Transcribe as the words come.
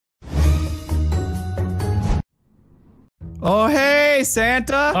Oh, hey,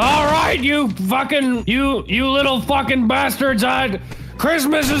 Santa. All right, you little fucking bastards.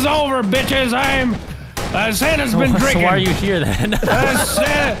 Christmas is over, bitches. Santa's been drinking. So why are you here then?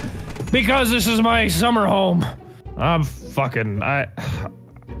 Because this is my summer home. I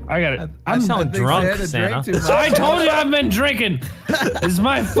got it. I sound drunk, Santa. I told you I've been drinking. It's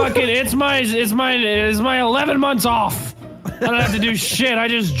my 11 months off. I don't have to do shit. I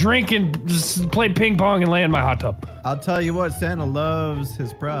just drink and just play ping pong and lay in my hot tub. I'll tell you what, Santa loves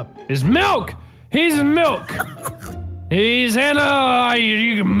his prep. His milk. He's milk. He's Santa.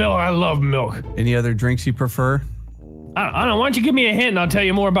 You can milk. I love milk. Any other drinks you prefer? I don't know. Why don't you give me a hint and I'll tell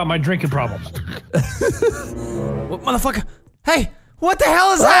you more about my drinking problems. What motherfucker? Hey, what the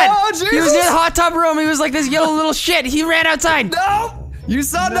hell is that? Oh, Jesus. He was near the hot tub room. He was like this yellow little shit. He ran outside. No! You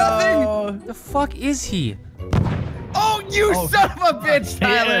saw nothing! The fuck is he? Oh, you son of a bitch,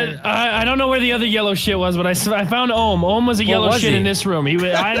 Tyler! I don't know where the other yellow shit was, but I found Ohm. Ohm was a yellow shit in this room.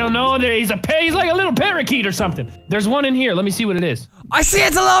 I don't know. He's like a little parakeet or something. There's one in here. Let me see what it is. I see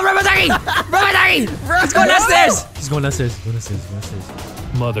it's a little rubber ducky! Rubber ducky! He's going downstairs! He's going downstairs.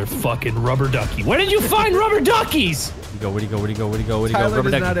 Motherfucking rubber ducky. Where did you find rubber duckies? Where'd he go? Tyler Rubber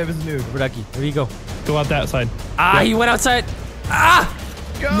does ducky. not have his nude. Rubber ducky. Where'd he go? Go out that side. He went outside.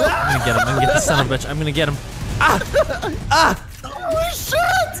 Go. I'm gonna get him. I'm gonna get this son of a bitch. I'm gonna get him. Holy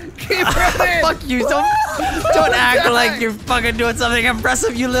shit! Keep running! Fuck you! Don't act like you're fucking doing something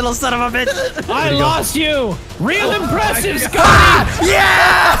impressive, you little son of a bitch. I lost you. Real impressive, Scotty.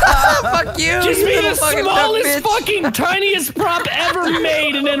 Yeah! Fuck you! Just be the fucking smallest, dumb bitch. fucking tiniest prop ever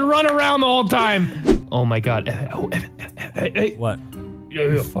made, and then run around the whole time. Oh my God! Hey. What?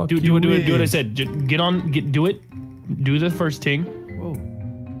 Do what I said. Do it. Do the first thing. Whoa.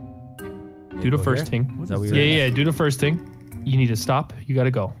 Do the first thing. Is that weird? Yeah. Do the first thing. You need to stop. You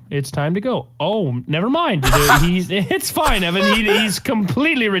gotta go. It's time to go. Oh, never mind. It's fine, Evan. He's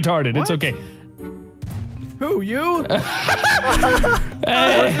completely retarded. What? It's okay. Who, you?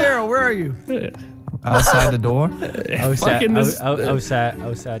 Daryl, where are you? Outside the door? Outside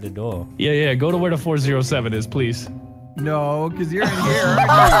the door. Yeah. Go to where the 407 is, please. No, because you're in here, Oh aren't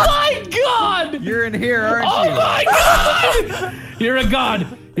my God! you? You're in here, aren't you? Oh my God! You're a god.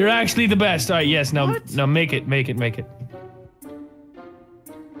 You're actually the best. All right, yes. Now make it.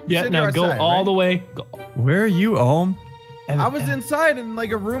 Yeah, Sit now outside, go all right? the way. Go. Where are you, Ohm? I was inside in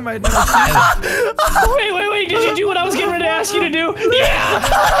like a room I'd never seen. Wait. Did you do what I was getting ready to ask you to do? Yeah!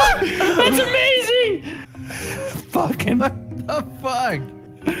 That's amazing! Fucking. What the fuck?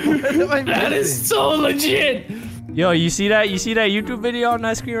 What am I That is missing? so legit! Yo, you see that? You see that YouTube video on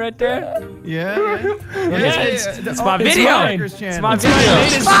that screen right there? Yeah. It's my Oh, video. Hackers It's channel. my video.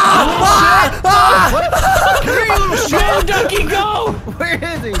 Where Ducky go? Where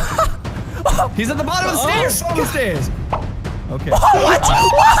is he? He's at the bottom of the stairs! Oh, the stairs. Okay.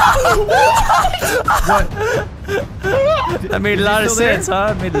 That made a lot of still there? sense,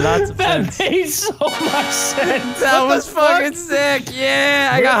 huh? Made lots of That sense. made so much sense. That was fucking sick.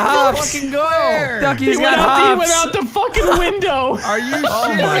 Yeah, I got hops. Fucking go. Ducky's He got went hops. out the fucking window. Are you Oh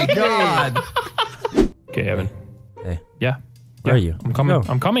shitting my me? God. Okay, Evan. Hey, Yeah. where are you? I'm coming. Go.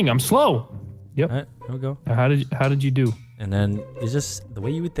 I'm coming. I'm slow. Yep. All right, here we go. How did you do? And then it's just the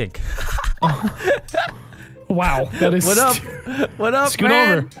way you would think. Wow. That is. What up? What up, Scoot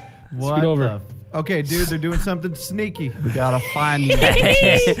man? over. What Scoot over. the- Okay, dude, they're doing something sneaky. We gotta find them.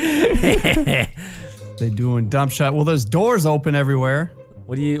 They doing dump shot. Well, there's doors open everywhere.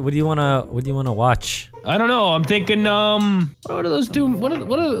 What do you wanna watch? I don't know. I'm thinking. What are those two?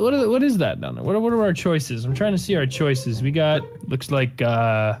 What is that down there? What are our choices? I'm trying to see our choices. We got looks like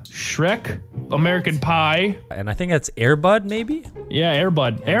Shrek, American Pie. And I think that's Air Bud, maybe? Yeah, Air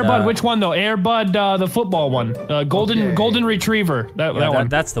Bud. Air Bud. Which one though? Air Bud, the football one. Golden Retriever. That one.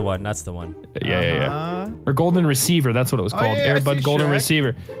 That's the one. That's the one. Yeah. Or Golden Receiver. That's what it was called. yeah, I Air see Bud Golden Shrek.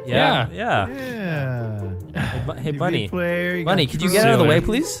 Receiver. Yeah. Yeah. Hey, Bunny. Player, you Bunny, got could you True. get out of the way, Silly.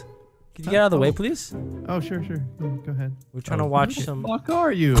 please? Could you get out of the way, please? Oh, sure. Go ahead. We're trying to watch some. Fuck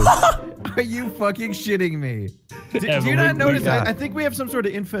are you? Are you fucking shitting me? Do Evan, you not we notice? got- I think we have some sort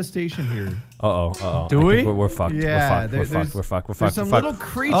of infestation here. Uh-oh. Do I we? think We're fucked. Yeah, We're fucked. We're fucked. There's some little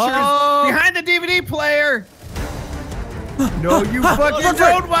creatures Oh! behind the DVD player. No, you fucking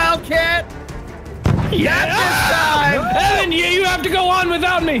don't, Wildcat. Yeah. Evan, you have to go on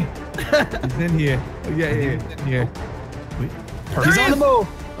without me. He's in here. Oh, yeah. Here. He's on the move.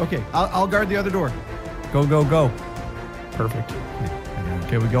 Okay, I'll guard the other door. Go. Perfect.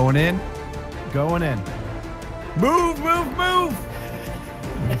 Okay, we going in? Going in. Move.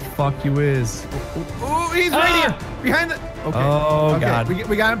 Where the fuck you is? Oh, he's right here. Behind the. Okay. Oh, okay. God.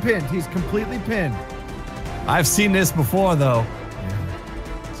 We got him pinned. He's completely pinned. I've seen this before, though.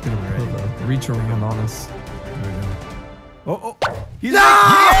 It's gonna be ready. Reach around on us. Oh, he's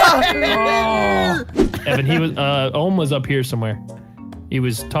Evan, he was Ohm was up here somewhere. He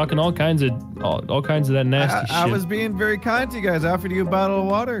was talking all kinds of that nasty shit. I was being very kind to you guys. I offered you a bottle of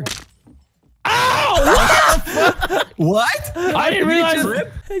water. Ow! What? I didn't realize.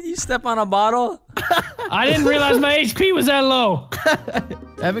 You step on a bottle? I didn't realize my HP was that low.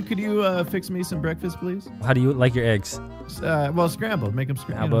 Evan, could you fix me some breakfast, please? How do you like your eggs? Well, scrambled. Make them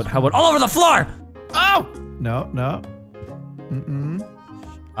scrambled. How about all over the floor? Oh! No.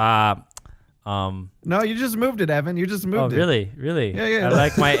 No, you just moved it, Evan. You just moved it. Oh, really? Really? Yeah. I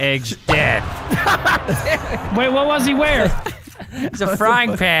like my eggs dead. Wait, what was he wearing? It's a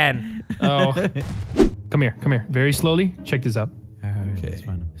frying pan. Oh. Come here. Very slowly. Check this out. Okay.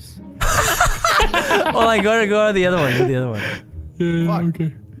 Well, I go to the other one. Do the other one. Fuck.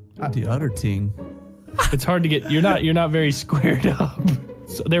 Okay. The other team. It's hard to get. You're not very squared up.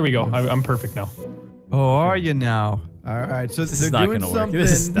 So there we go. I'm perfect now. Oh, are you now? All right, so This they're is not doing gonna work. something.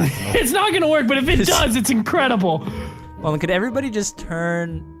 This is not gonna work. It's not gonna work, but if it does, it's incredible. Well, could everybody just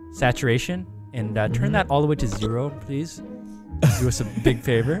turn saturation and turn that all the way to 0, please? Do us a big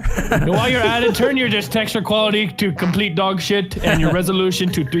favor. And while you're at it, turn your just texture quality to complete dog shit and your resolution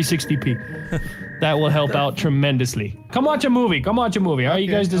to 360p. That will help out tremendously. Come watch a movie. All right, you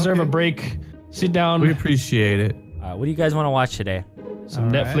guys deserve a break. Sit down. We appreciate it. What do you guys want to watch today? Some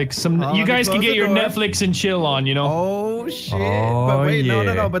All Netflix. right. You guys Close can get the your door. Netflix and chill on. You know. Oh shit! Oh, but wait, yeah.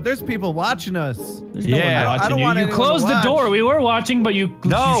 no. But there's people watching us. There's no one Yeah. I watching don't you. want You anyone closed to the watch. door. We were watching, but you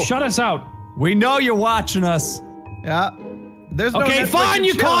shut us out. We know you're watching us. Yeah. There's no Okay, Netflix fine. and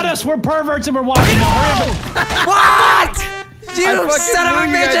You chill. caught us. We're perverts and we're watching. What? I You fucking son of a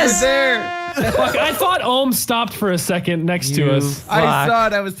knew you guys were bitches! there. Fuck, I thought Ohm stopped for a second next to us. I saw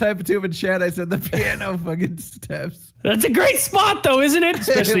it. I was typing to him in chat. I said the piano fucking steps. That's a great spot, though, isn't it?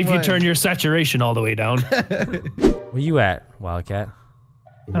 Especially It if you was. turn your saturation all the way down. Where you at, Wildcat?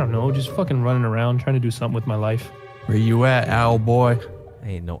 I don't know, just fucking running around, trying to do something with my life. Where you at, owl boy? I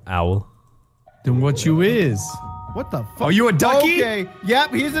ain't no owl. Then what you is? What the fuck? Are you a ducky? Okay.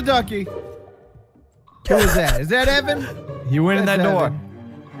 Yep, he's a ducky. Who is that? Is that Evan? You went in that That's door. Evan.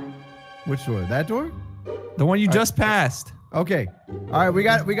 Which door? That door? The one you just passed. Okay. All right, we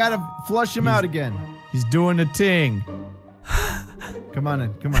got to flush him out again. He's doing the thing. Come on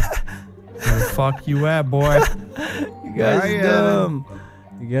in. Come on. Where the fuck you at, boy? You guys Where are you, dumb.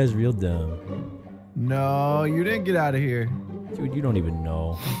 You guys real dumb. No, you didn't get out of here. Dude, you don't even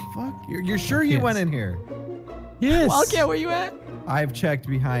know. Fuck. You're sure you Yes. went in here? Yes. Wildcat, where you at? I've checked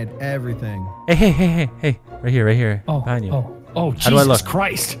behind everything. Hey. Right here. Oh, Behind you. oh, How do I Jesus look?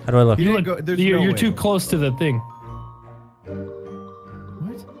 Christ. How do I look? You You didn't look, go- there's you're, no you're way. too close to the thing.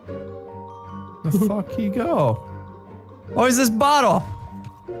 What? The fuck he go? Oh, is this bottle?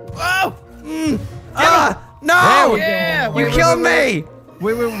 Oh! No! Yeah! You killed me!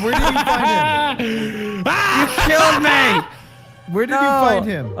 Wait, where did you find him? Killed me! Where did you find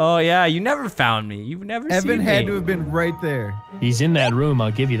him? Oh yeah, you never found me. You've never Evan seen had me. to have been right there. He's in that room,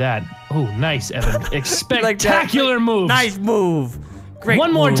 I'll give you that. Oh, nice, Evan. Like that. Spectacular moves. Nice move. Great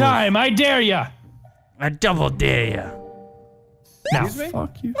One more move. time, I dare ya. I double dare ya. Now, Excuse me?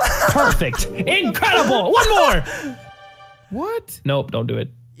 Fuck you. perfect. Incredible. One more. What? Nope, don't do it.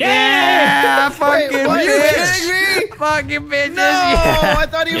 Yeah, Wait, fucking what? Are you bitch. kidding me? Fucking bitches. No! Yeah. I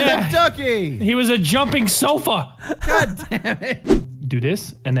thought he was Yeah. a ducky. He was a jumping sofa. God damn it. Do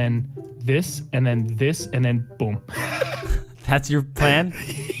this, and then this, and then this, and then boom. That's your plan?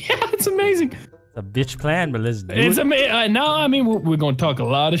 Yeah, it's amazing. It's a bitch plan, but let's do It's it. amazing. No, I mean, we're going to talk a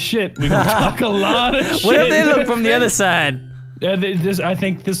lot of shit. We're going to talk a lot of shit. What if they look from the other side? I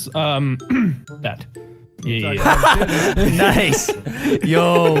think this, that. Yeah. Nice.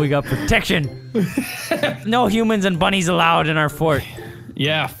 Yo, we got protection. No humans and bunnies allowed in our fort.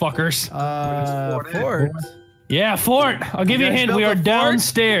 Yeah, fuckers. Fort. Yeah, fort. I'll give you a guys hint. built We a are fort?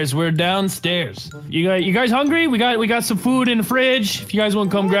 downstairs. We're downstairs. You guys hungry? We got some food in the fridge. If you guys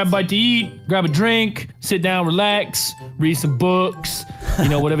want to come grab a bite to eat, grab a drink, sit down, relax, read some books. You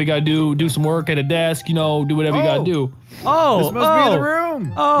know, whatever you gotta do. Do some work at a desk. You know, do whatever you gotta do. Oh, This must be the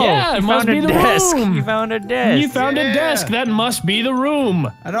room. Oh, Yeah, it you must found be a the desk. room. You found a desk. You found a Yeah. desk. That must be the room.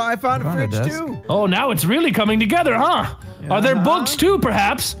 I know. I found a Found a fridge desk. too. Oh, now it's really coming together, huh? Are there books too,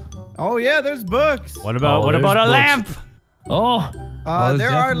 perhaps? Oh yeah, there's books. What about Oh, what about a there's lamp? Oh, there's There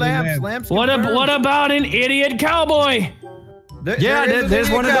are definitely lamps. lamps. Lamps. what confirmed. about an idiot cowboy? Yeah, is an there's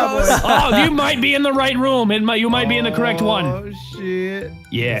idiot one of cowboy. those. Oh, you might be in the right room. You might be in the correct one. Oh shit.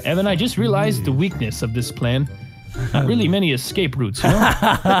 Yeah, Evan, I just realized the weakness of this plan. Not really many escape routes, you know?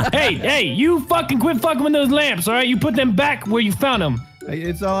 Hey, you fucking quit fucking with those lamps, all right? You put them back where you found them. Hey,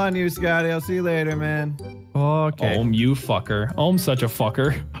 it's all on you, Scotty. I'll see you later, man. Okay. You fucker. Ohm's such a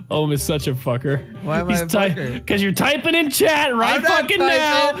fucker. Ohm is such a fucker. Why am I a fucker? Because you're typing in chat right I'm not fucking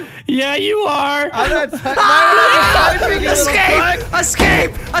now. typing. Yeah, you are. I'm not typing. Escape!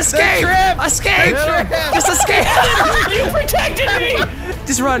 Escape! Escape! Escape! Just escape! You protected me!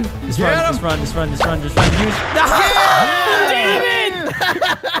 Just run! Just run! Just run! Just run! Just run! Just run! Damn it!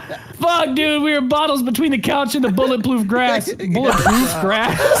 Fuck, dude, we were bottles between the couch and the bulletproof grass. Bulletproof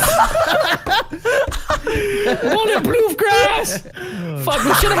grass? Bulletproof grass! Fuck,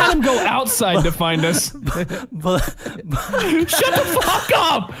 we should have had him go outside to find us. Shut the fuck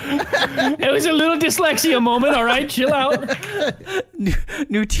up! It was a little dyslexia moment, alright? Chill out.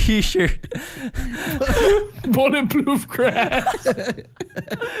 New t-shirt. Bulletproof grass. That's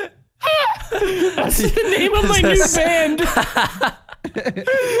the name of my new band.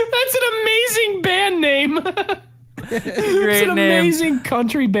 That's an amazing band name. It's an amazing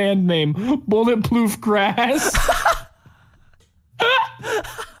country band name. Bulletproof Grass.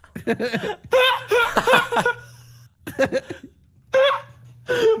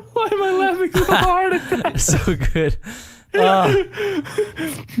 Why am I laughing so hard at that? So good. I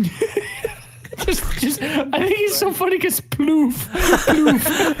think he's so funny because ploof.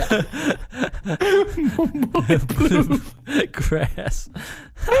 Ploof. Grass.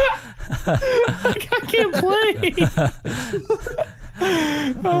 I can't play.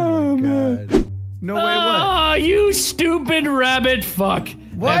 Oh, God. No way, what? Oh, you stupid rabbit fuck.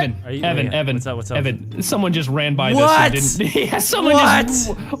 What? Evan. What's up? Evan, someone just ran by What? this and didn't. Yeah, someone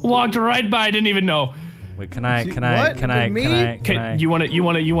just walked right by, didn't even know. Wait, can I? You want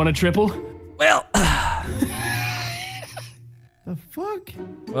to triple? Well, The fuck?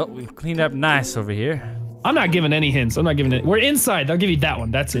 well, we've cleaned up nice over here. I'm not giving any hints. I'm not giving it. We're inside. I'll give you that one.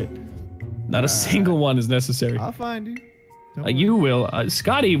 That's it. Not a single one is necessary. I'll find you. Don't You will.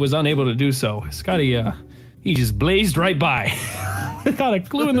 Scotty was unable to do so. Scotty, he just blazed right by without a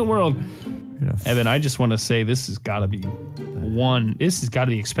clue in the world. Evan, I just want to say this has got to be This has got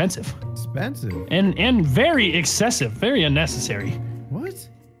to be expensive Expensive. and very excessive, very unnecessary. What?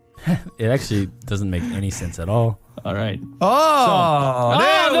 It actually doesn't make any sense at all. All right. Oh,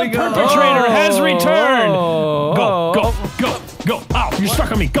 there the we go. perpetrator has returned. Oh. Go. Ow, you're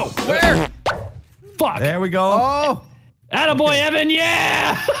stuck on me. Go. Where? Fuck. There we go. Oh. Attaboy, Evan,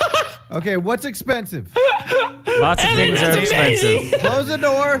 yeah! Okay, what's expensive? Lots of Evan, things are that's amazing. expensive. Close the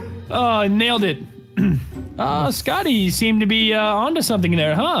door. Oh, nailed it. Scotty, you seem to be onto something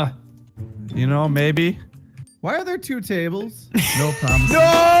there, huh? You know, maybe. Why are there 2 tables? No promise.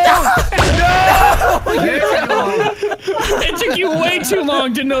 It took you way too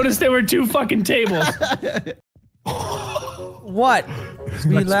long to notice there were 2 fucking tables. What? What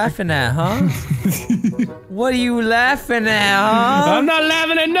are you laughing at, huh? What are you laughing at, huh? I'm not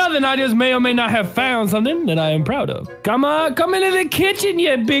laughing at nothing. I just may or may not have found something that I am proud of. Come on, come into the kitchen,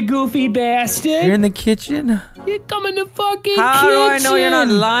 you big goofy bastard. You're in the kitchen? You come in the fucking How kitchen. do I know you're not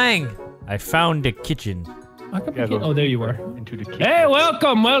lying? I found the kitchen. Oh, there you are. Into the kitchen. Hey,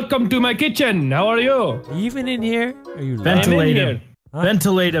 welcome to my kitchen. How are you? Even in here? Are you Ventilate lying? him. Huh?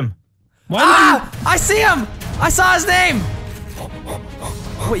 Ventilate him. Ah! I see him! I saw his name!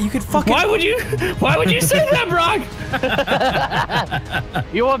 Wait, you could fucking- Why would you say that, Brock?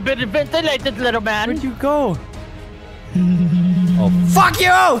 You want bit ventilated, little man? Where'd you go? Fuck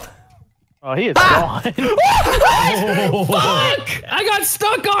you! Oh, he is gone. Fuck! I got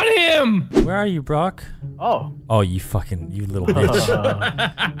stuck on him. Where are you, Brock? Oh, Oh, you little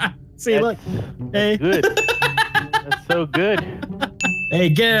bitch. See, look. Hey, good. That's so good. hey,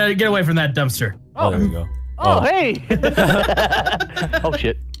 get away from that dumpster. Oh, there we go. Oh, hey! Oh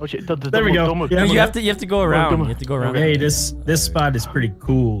shit! Oh shit! There we go. Don't move. Yeah, No, you have to go around. You have to go around. Hey, this spot is pretty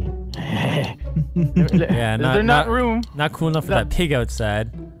cool. Yeah, There's not room. Not cool enough for that pig outside.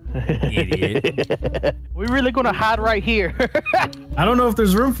 Idiot. We're really gonna hide right here. I don't know if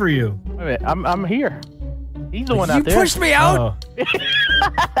there's room for you. Wait a minute, I'm here. He's the one out You there. pushed me out! Oh.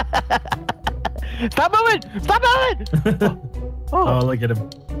 Stop moving! Stop moving! Oh, look at him.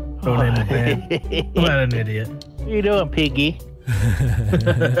 Going in the van. What an idiot. What you doing, piggy?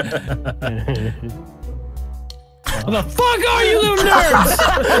 What the fuck are you, little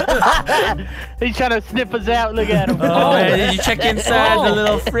nerds? He's trying to sniff us out. Look at him. Oh, man, did you check inside the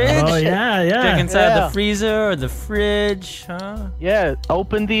little fridge? Oh, yeah. Check inside Yeah. the freezer or the fridge, huh? Yeah,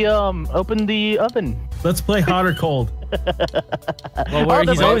 open the oven. Let's play hot or cold. Well,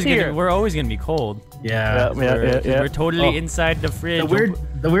 we're always gonna be cold. Yeah. We're totally inside the fridge.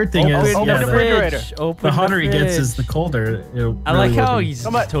 The weird thing is, Open the fridge. Open the hotter he gets, fridge. is the colder. I like how he's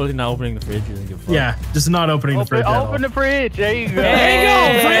totally not opening the fridge. Yeah, just not opening the fridge. Open the fridge. There you go. There you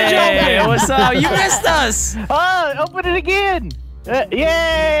go. Fridge open. Hey, what's up? You missed us. Open it again.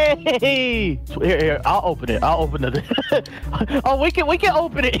 Yay! Here, I'll open it. I'll open it. Oh, we can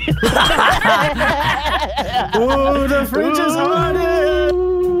open it. Oh, the fridge is hot.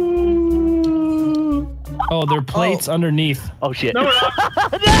 Oh, there are plates underneath. Oh shit! No,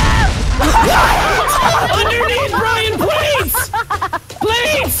 underneath, Brian, plates!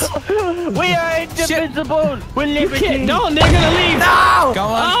 Plates! We are invincible. We're liberty. No, they're gonna leave. No! Go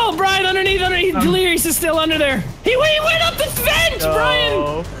on. Oh, Brian, underneath. Delirious is still under there. He went up the vent,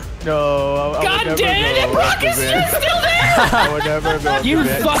 Brian. No. God damn it, Brock is still there. I would never go. You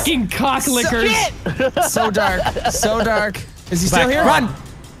fucking cocklickers. So dark. So dark. Is he still here? Run.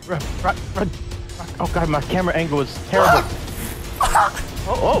 Run. Oh god, my camera angle is terrible.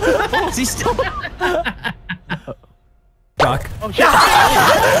 Oh. Is he still? Brock. Oh shit!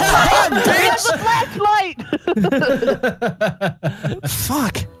 Flashlight!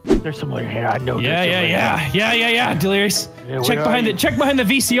 Fuck. There's someone here. I know. Yeah. Delirious. Check behind the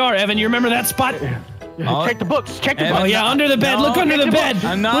VCR, Evan. You remember that spot? Check the books. Check the Oh books. yeah, under the bed. Look under the bed.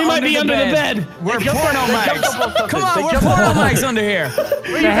 I'm not We might be under the bed. We're porno mics. Come on, we're porno mics under here.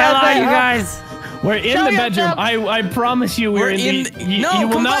 Where the hell are you guys? We're in the bedroom. I promise you we're in the... You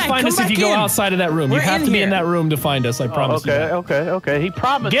will not find us if you go outside of that room. You have to be in that room to find us, I promise you. Okay. He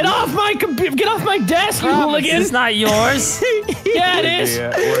promised. Get off my computer! Get off my desk, you hooligan! It's not yours. Yeah, it is. Yeah,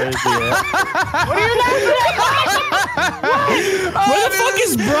 where is he at? What are you laughing at? Where the fuck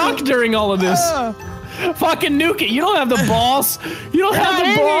is Brock during all of this? Fucking nuke it. You don't have the balls. You don't have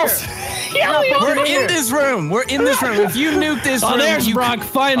the balls. We're in this room. We're in this room. If you nuke this room, there's Brock.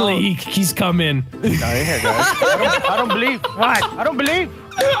 Finally, he's come in. No, here, guys. I don't believe. What? I don't believe.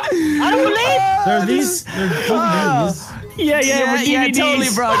 There are these. Yeah, totally,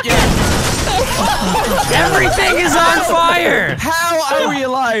 Brock. Yeah. Everything is on fire. How are we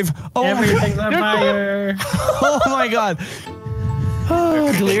alive? Oh, Everything's on fire. oh my god.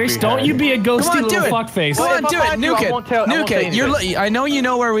 Oh, Delirious, don't you be a ghosty little fuckface. Go on, do it. Nuke it. won't Nuke say it. I know you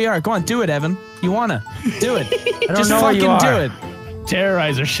know where we are. Go on, do it, Evan. You wanna. Do it. Just know where fucking you are. do it.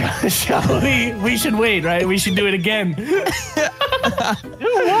 Terrorizer, shall we? We should wait, right? We should do it again. What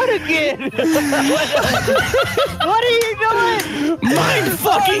again? What are you doing? Mind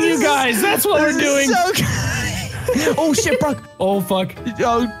fucking you guys. That's what we're doing. So good. Oh shit, Brock. Oh fuck.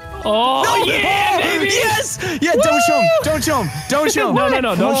 Oh, Oh yeah, baby. Yes. Yeah, don't show him. Don't show him. Don't show him. No,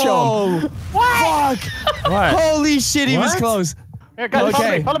 don't show him. Fuck. What? Holy shit, he was close. Here, guys,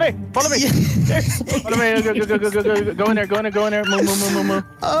 Okay. follow me. Follow me. Follow me. Go in there. Move.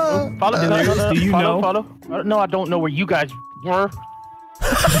 Follow me. Do you know? Follow. No, I don't know where you guys were.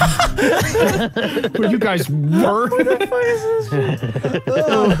 Where you guys were?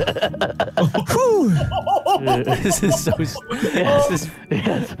 This is so.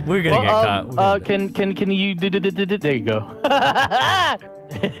 We're gonna get caught. Can you do? There you go.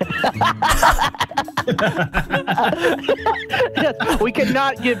 Yes, we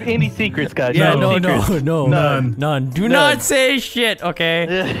cannot give any secrets, guys. Yeah, no. None. Do not say shit, okay?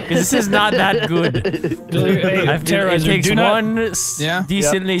 Because this is not that good. It takes one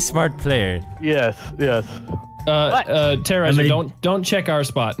decently smart player. Yes. Terrorizer, don't check our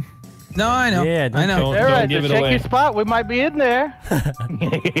spot. No, I know. Yeah, I know. Don't Alright, give it check away. your spot. We might be in there. Check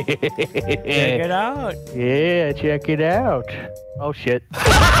it out. Yeah, check it out. Oh shit.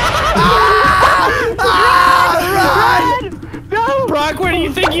 No! Brock, where do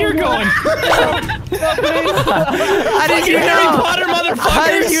you think you're going? How did you Harry know? Potter motherfuckers! How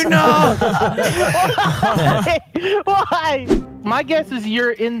did you know? Why? My guess is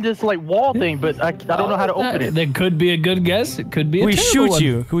you're in this like wall thing, but I don't know how to open it. That could be a good guess. It could be a We terrible shoot one.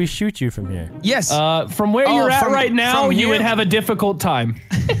 you. Can we shoot you from here? Yes. From where you're at right now, from you would here? have a difficult time.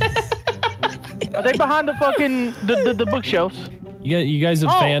 Are they behind the fucking the bookshelves? You guys a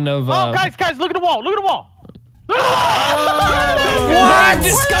fan of? guys, look at the wall! Look at the wall! What?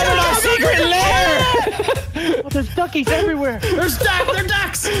 Discovered our secret lair! Oh, there's duckies everywhere. They're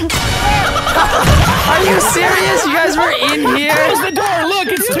ducks! Are you serious? You guys were in here? Close the door! Look,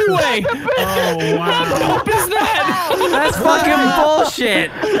 it's two-way! Oh wow. How dope is that? That's fucking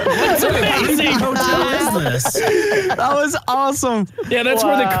bullshit. That's amazing! Hotel is this? That was awesome. Yeah, that's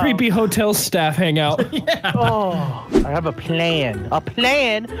where the creepy hotel staff hang out. Oh, I have a plan. But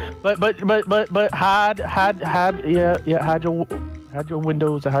hide your Hide your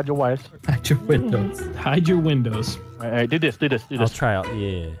windows and hide your wires. Hide your windows. Hide your windows. All right, do this. I'll try out.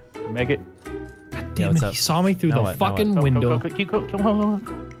 Yeah. Make it. Damn it, he saw me through the fucking window. Keep going. Come on.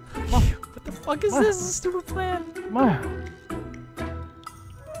 What the fuck is this? Stupid plan. Come on.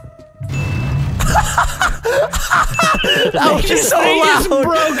 That was just so loud.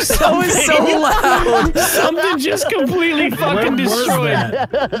 That was so loud. Something just completely fucking destroyed.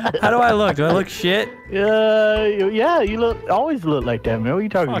 How do I look? Do I look shit? Yeah, you always look like that, man. What are you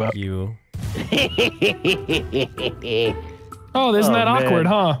talking about? Fuck you. Oh, isn't that man. awkward,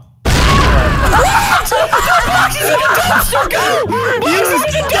 huh?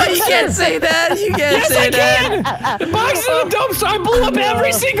 You can't say that. You can't say that. The boxes in the dumpster. I blew up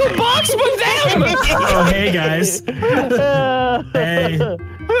every single box with them. Oh, hey guys. Hey.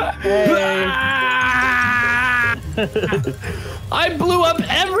 I blew up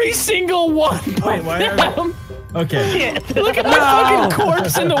every single one. Wait, why are them. Okay. Look at my fucking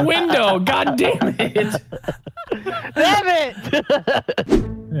corpse in the window. God damn it. Damn it!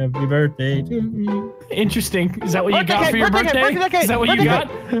 Happy birthday to me. Interesting. Is that what you got for your birthday? Is that what you got?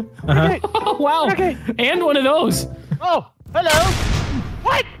 Oh, wow. And one of those. Oh, hello.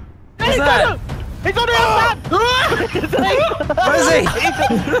 What? What's that? He's on the outside. What is he?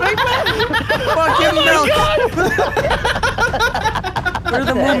 Fucking milk. Where did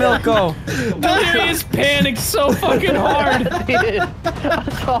the moo milk go? Delirious panicked so fucking hard. I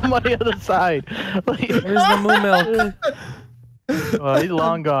saw him on the other side. Where's the moo milk? Oh, he's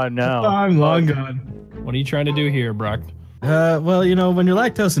long gone now. I'm long gone. What are you trying to do here, Brock? Well, you know, when you're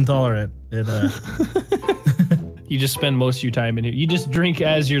lactose intolerant, it You just spend most of your time in here. You just drink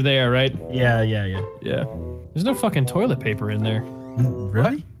as you're there, right? Yeah. Yeah. There's no fucking toilet paper in there.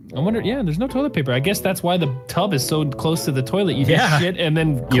 Really? I wonder, yeah, there's no toilet paper. I guess that's why the tub is so close to the toilet. You Yeah. just shit and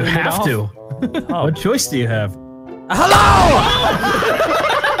then You clean it have off. to. What choice do you have? Hello!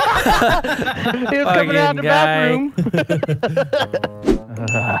 He was coming out of the bathroom.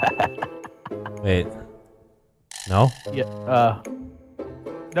 Wait. No? Yeah.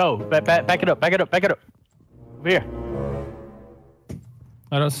 No. Back it up. Over here.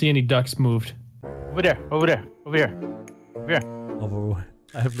 I don't see any ducks moved. Over here.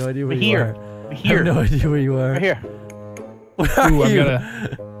 I have no idea where you Here. are. I have no idea where you are. Right here. Where are Ooh, you?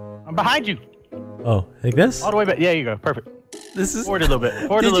 I'm behind you. Oh, like this? All the way back. Yeah, you go. Perfect. This is. Forward a little bit.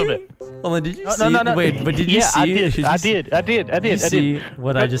 Hold on, did you see? No. Wait, but did you see? I did. Did you see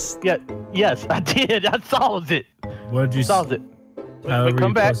what I just? Yeah. Yes, I did. I solved it. What did you Solved it. However Come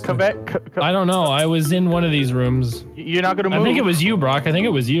you back. posted. Come back. I don't know. I was in one of these rooms. You're not gonna move. I think it was you, Brock. I think it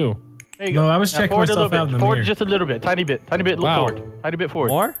was you. There you go. No, I was Now checking forward a myself little out in bit. the Forward mirror. just a little bit. Tiny bit. Look Wow. forward. Tiny bit forward.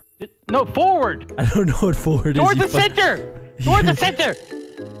 More? No, forward. I don't know what forward is. Towards you the center. Towards the center.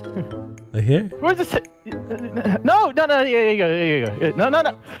 Like here? Towards the center. No. There you go. No. Son of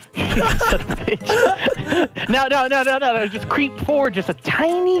a bitch. No. Just creep forward just a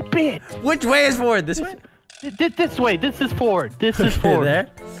tiny bit. Which way is forward? This way? This way. This is forward. This is forward. There?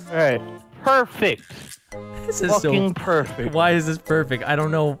 All right. Perfect. This is Fucking perfect. Why is this perfect? I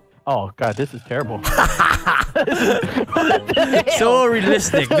don't know. Oh God, this is terrible. So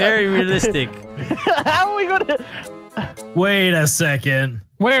realistic. Very realistic. How are we gonna? Wait a second.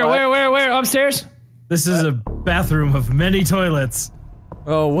 Where? Upstairs? This is a bathroom of many toilets.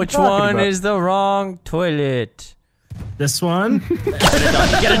 Oh, which talking one about? is the wrong toilet? This one?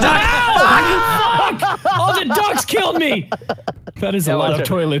 Get a duck! Fuck! All the ducks killed me! That is a lot of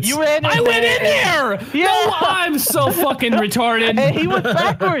toilets. You ran in I went in there! Yeah. No, I'm so fucking retarded. Hey, he was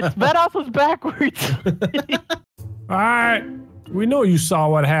backwards. Vanos was backwards. All right, we know you saw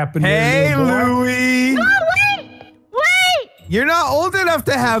what happened. Hey, there, little boy. Louie! Wait! You're not old enough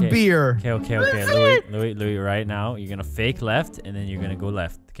to have Okay. beer. Okay. Louis, right now, you're gonna fake left, and then you're gonna go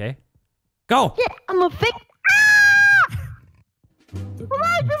left, okay? Go! Yeah, I'm a fake. Ah! Come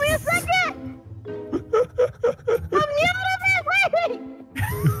on, give me a second! I'm new to this! Wait!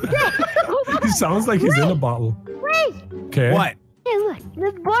 He sounds like he's in a bottle. Wait! Okay. What? Hey, look,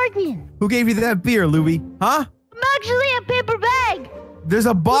 this bargain. Who gave you that beer, Louie? Huh? I'm actually a paper bag. There's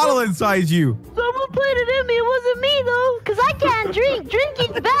a bottle inside you. Someone put it in me. It wasn't me, though, because I can't drink.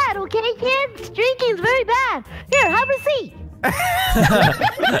 Drinking's bad, okay, kids? Drinking's very bad. Here, have a seat.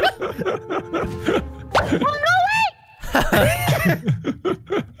 Oh, no, wait!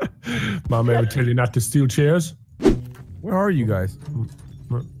 Mom ever tell you not to steal chairs? Where are you guys?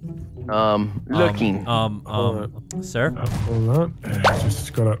 Looking. Sir? Hold on.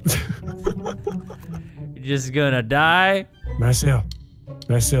 Just gonna. You're just gonna die? Marcel,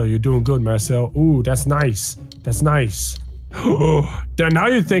 you're doing good, Marcel. Ooh, that's nice. That's nice. Oh, now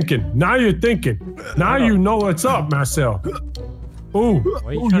you're thinking. Now you know what's up, Marcel. Ooh, Why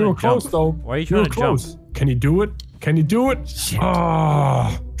are you ooh, trying you were to close jump? though. Why are you You trying were to jump? close. Can you do it? Can you do it?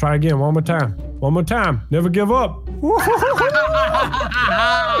 Oh, try again. One more time. One more time. Never give up.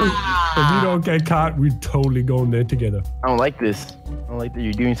 If you don't get caught, we totally go in there together. I don't like this. I don't like that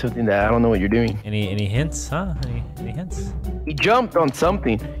you're doing something that I don't know what you're doing. Any hints, huh? Any hints? He jumped on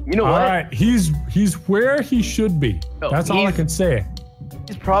something. You know All what? right, he's where he should be. No, That's all I can say.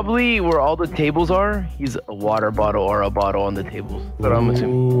 He's probably where all the tables are. He's a water bottle or a bottle on the tables. That's what I'm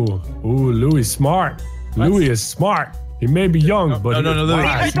assuming. Ooh, Louis is smart. Louis is smart. He may be young, but no, Louis.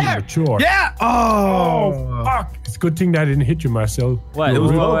 he's mature. Yeah. Oh, fuck. It's a good thing that I didn't hit you, Marcel. What? You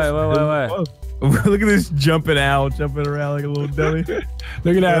were What? Look at this jumping owl, jumping around like a little dummy.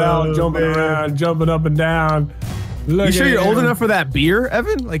 Look at that owl jumping around, jumping up and down. Look You sure at you're old him. enough for that beer,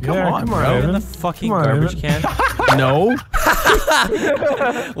 Evan? Like, come Yeah, on, come on, bro. In Evan. the fucking Come on, garbage Evan. can? No.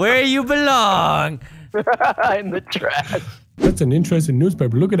 Where you belong. In the trash. That's an interesting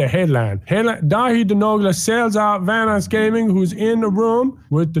newspaper. Look at the headline. Headline: Dahi Denogla sells out VanossGaming, who's in the room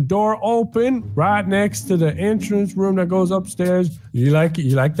with the door open right next to the entrance room that goes upstairs. You like it?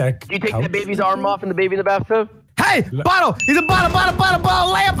 You like that? You take couch? the baby's arm off and the baby in the bathtub? Hey, bottle! He's a bottle, bottle, bottle,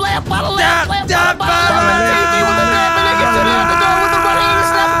 bottle, layup, layup, bottle, layup, layup, bottle,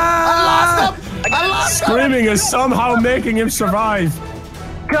 I lost him! Screaming is somehow making him survive.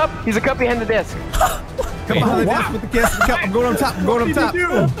 Cup! He's a cup behind the desk. Come behind the desk with the kiss. I'm going up top. I'm going up top.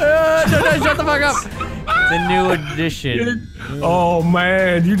 Shut the fuck up. It's a new edition. Oh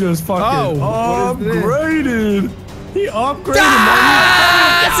man, you just fucking upgraded. He upgraded.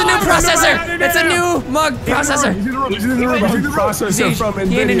 That's a new processor. That's a new mug processor. He's in the room. He's in the room. He's in the processor from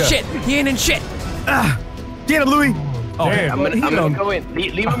He ain't in NVIDIA. shit. He ain't in shit. Get him, Louis. Oh, Damn. I'm gonna go in.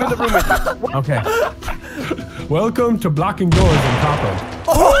 Leave him in the room with you. okay. Welcome to blocking doors in Taco.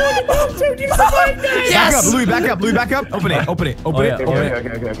 Yes. Back up, Louis. Back up, Louis. Back up. Open it. Open it. Open it. Okay.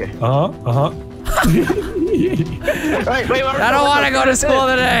 Wait. I don't want to go to school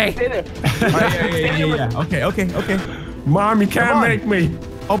today. Stay there. Yeah. Okay. Mom, you can't make me.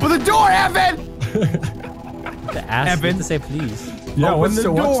 Open the door, Evan. To ask Evan. me to say please. Yeah, Open what's the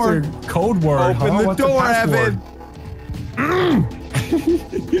the door. code word? Open the What's door, password? Evan.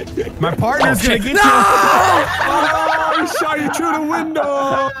 My partner's gonna get you. Oh, he shot you through the window.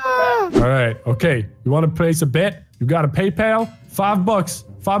 All right, okay. You want to place a bet? You got a PayPal? $5.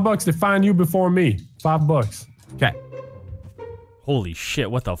 $5 to find you before me. $5. Okay. Holy shit!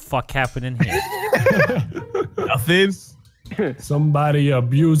 What the fuck happened in here? Nothing. Somebody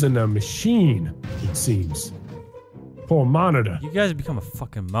abusing a machine, it seems. Poor monitor. You guys become a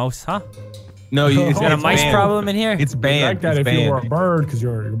fucking mouse, huh? No, you You got a mice problem in here? It's You banned. like that it's if you were a banned. bird, because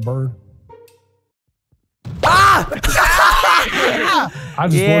you're a bird. I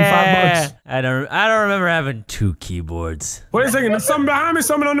just won $5. I don't remember having 2 keyboards. Wait a second, there's something behind me,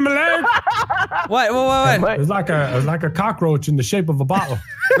 something under my leg. What? It's like a cockroach in the shape of a bottle.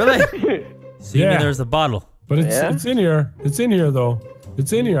 Really? So you Yeah. mean there's the bottle? But it's in here. It's in here though.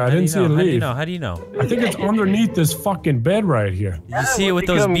 It's in here. I didn't see it leave. How do you know? I think it's underneath this fucking bed right here. Did you see it with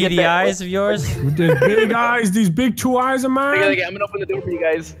those beady eyes of yours? With these big eyes, these big 2 eyes of mine. Okay, I'm gonna open the door for you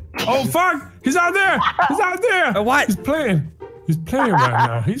guys. Oh fuck! He's out there! He's out there! What? He's playing. He's playing right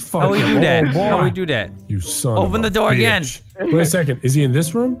now. He's fucking. How we do that? Oh, boy. How we do that? You son. Open of the a door again. bitch. Wait a second. Is he in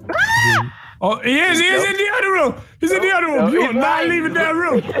this room? Oh, he is. He is in the other room. He's in the other room. You are not leaving that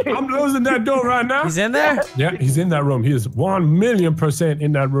room. I'm closing that door right now. He's in there? Yeah, he's in that room. He is 1,000,000%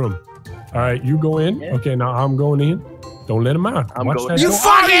 in that room. All right, you go in. Okay, now I'm going in. Don't let him out. I'm Watch going that in. door.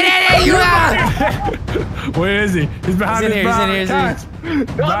 fucking idiot! You are! Where is he? He's behind He's in his here, he's in back. here, he's in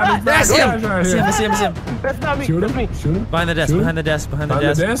Behind his That's back. him! Right See here. him, see him. That's not me. Shoot That's me. him. Shoot him. Behind the desk, Shoot him. behind the desk, behind the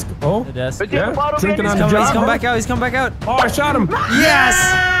Behind the desk. desk. Oh. The desk. But you have a Yeah. bottle, Drinking man. on He's the coming, he's job. coming back out, he's coming back out. Oh, I shot him. Yes!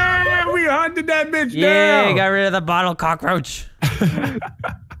 Yeah, we hunted that bitch Yeah, down. got rid of the bottle cockroach.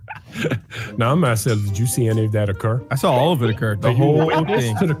 Now, Marcel, did you see any of that occur? I saw all of it occur. The Are you whole witness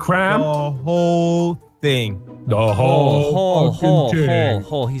thing. to the crime? The whole thing. The whole Hole.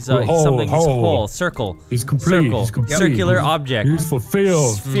 He's something. He's whole. Circle. He's complete. Circle. He's complete. Circular object. He's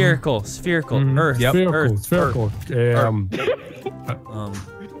fulfilled. Spherical. Earth. Yep. Spherical.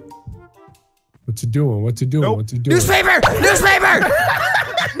 What's he doing? What's he doing? Nope. What's he doing? Newspaper!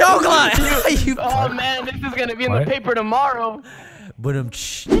 No glove! You Oh man, this is gonna be in What? the paper tomorrow.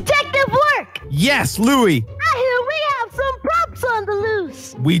 Detective work! Yes, Louis. I hear we have some props on the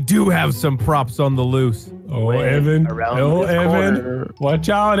loose. We do have some props on the loose. Oh, Evan. around Oh, this Evan. corner. Watch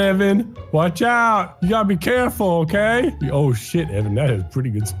out, Evan. Watch out. You gotta be careful, okay? Oh, shit, Evan. That is a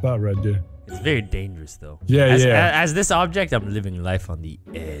pretty good spot right there. It's very dangerous, though. Yeah, As this object, I'm living life on the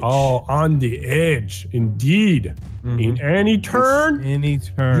edge. Oh, on the edge, indeed. In any turn, Any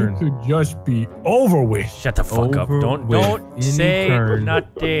turn. you could just be over with. Shut the fuck up. Don't say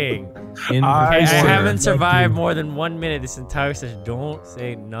nothing. I I said haven't survived nothing. more than 1 minute this entire session. Don't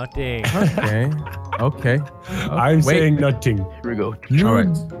say nothing. Okay. I'm saying nothing. Here we go. You, All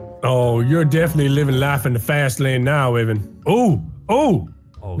right. Oh, you're definitely living life in the fast lane now, Evan. Oh. Oh,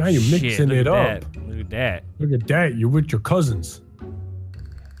 Now you're shit, mixing look it at up. that. Look at that. Look at that. You're with your cousins.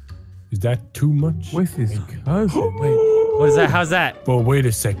 Is that too much? With his cousin. Wait. What is that? How's that? But wait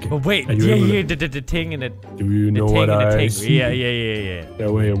a second. Oh, wait. Are you able to- The ting and the Do you know ting what and the I ting. see? Yeah. Yeah,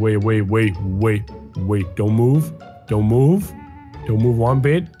 wait. Don't move. Don't move one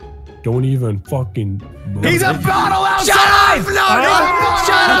bit. Don't even fucking. He's a bottle outside! Shut up! No!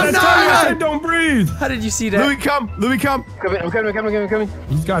 Shut up! I said don't breathe. How did you see that? Louis, come! I'm coming.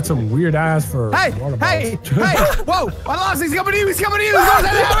 He's got some weird eyes for. Hey! water bottles. Hey! Whoa! I lost! He's coming to you! He's right there!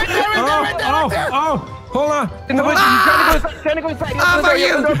 Oh, hold on. In the bush, he's trying to go inside. fuck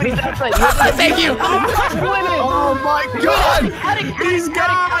you. Thank you. Oh my God! He's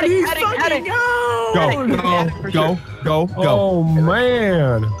gone. He's fucking gone. Go! Oh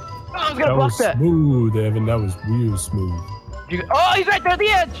man. I was gonna That block was that. smooth, Evan. That was real smooth. Oh, he's right there at the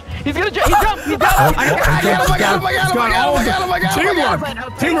edge. He's gonna jump. He jumped. I got him!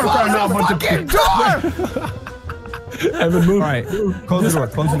 Teamwork right now, bunch of Evan, move. All right, close the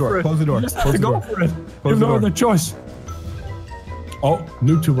door. Go for it. You know the choice. Oh,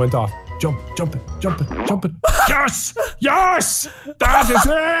 new two went off. Jump it. Yes! That is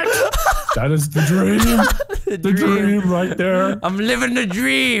it! That is the dream. The dream right there. I'm living the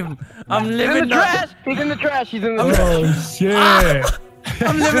dream. I'm He's in living the trash. He's in the trash. He's in the Oh, shit.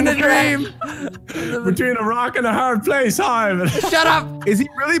 I'm living the dream. Between a rock and a hard place, huh, Evan? Shut up. Is he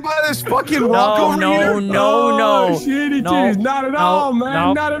really by this fucking walk over here? No. Oh, shitty cheese. Not at all,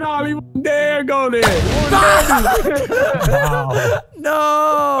 man. Not at all. He wouldn't dare go there. Wow.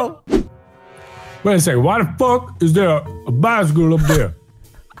 No. Wait a second. Why the fuck is there a bicycle up there?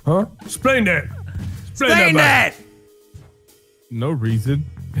 Huh? Explain that. Explain that. No reason.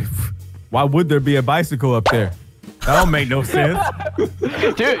 Why would there be a bicycle up there? That don't make no sense. Dude,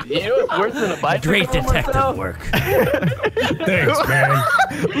 you know what's worse than a bicycle? Great detective work. Thanks, man.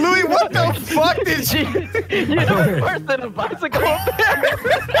 Louis, what the fuck did she? You know what's worse than a bicycle up there?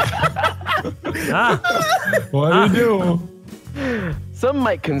 What do you do? Some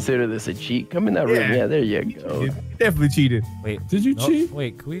might consider this a cheat. Come in that room. Yeah, there you go. You definitely cheated. Wait. Did you cheat?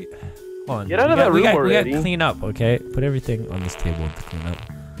 Wait, can we... Hold on. Get out of that room we already. gotta clean up, okay? Put everything on this table to clean up.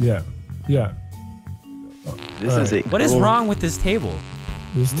 Yeah. This is it. What is wrong with this table?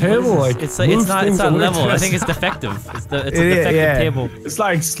 This table, like, It's moves not things away level. to I the think it's side. defective. It's a It is, defective yeah. table. It's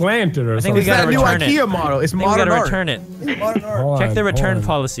like slanted or I think something. we It's gotta that new return it. IKEA model. It's I think we modern gotta art. return it. Hold Check the on, return hold on.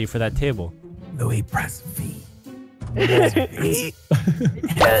 policy for that table. Louis, press V. Can't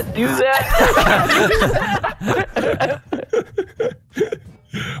do that.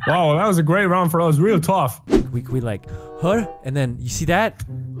 Wow, that was a great round for us. Real tough. We like, huh? And then, you see that?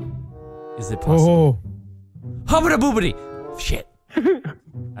 Is it possible? Oh. Hubbity boobity! Shit.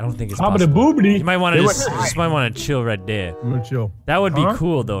 I don't think it's Top of the possible. boobity. You might want to just might want to chill right there. I'm gonna chill. That would be Huh?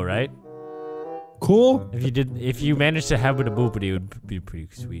 cool though, right? Cool. If you managed to have with a boopity, it would be pretty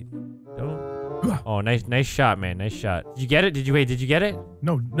sweet. Don't. Oh, nice shot, man. Nice shot. Did you get it? Did you get it?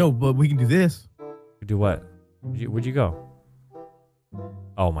 No, but we can do this. Do what? Where'd you go?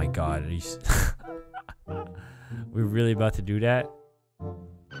 Oh my God. Are you we're really about to do that?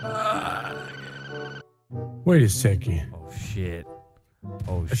 Wait a second. Oh shit.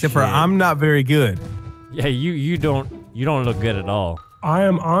 Oh shit. Except for I'm not very good. Yeah, you don't look good at all. I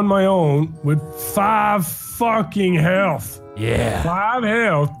am on my own with 5 fucking health. Yeah. 5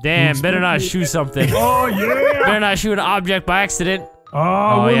 health. Damn, better not shoot something. Oh yeah. Better not shoot an object by accident.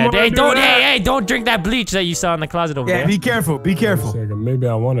 Oh yeah. Hey, Hey, don't drink that bleach that you saw in the closet over Yeah, there. be careful. Be careful. Second, maybe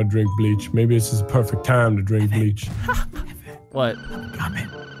I want to drink bleach. Maybe this is the perfect time to drink bleach. What?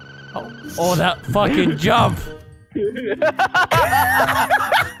 Oh, that fucking jump.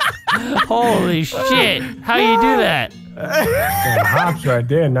 Holy shit. How you do that? Yeah, hops right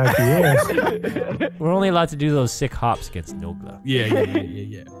there, not the ass. We're only allowed to do those sick hops against Nogla. Yeah.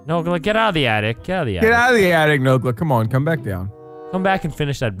 Nogla, get out of the attic. Get out of the attic. Get out of the attic, Nogla. Come on, come back down. Come back and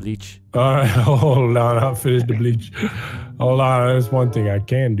finish that bleach. All right, hold on. I'll finish the bleach. Hold on. There's one thing I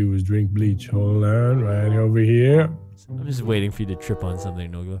can do is drink bleach. Hold on, right over here. I'm just waiting for you to trip on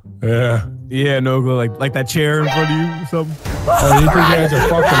something, Nogla. Yeah. Yeah, Nogla, like that chair in front of you or something. Oh, you think that's a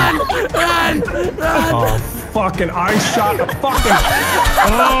fucking... Run! Oh, I shot a fucking.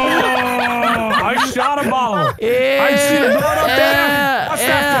 Oh, I shot a bottle. I see the blood up there. What's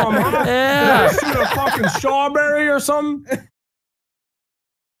that from, huh? Did I shoot a fucking strawberry or something?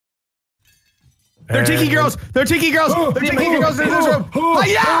 They're tiki girls. They're tiki girls. They're tiki girls in this room. What?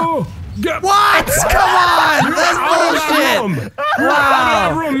 Come on! That's bullshit!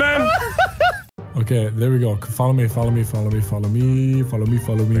 Wow! Room, man. Okay, there we go. Follow me, follow me, follow me, follow me, follow me,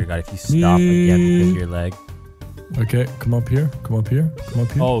 follow me. Oh my God, if you stop again because of your leg. Okay, come up here, come up here, come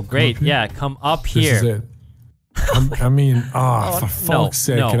up here. Oh, great. Yeah, come up here. This is it. I mean, for fuck's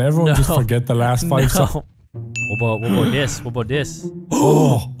sake, can everyone just forget the last 5 seconds? What about this? What about this?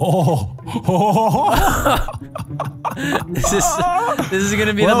 This is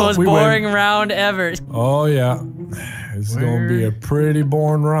gonna be the most boring round ever. Oh yeah, it's gonna be a pretty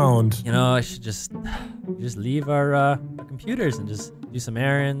boring round. You know, I should just leave our computers and just do some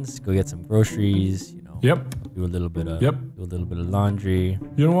errands, go get some groceries. You know. Yep. Do a little bit of laundry.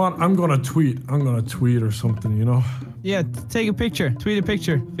 You know what? I'm gonna tweet. I'm gonna tweet or something. You know. Yeah, take a picture. Tweet a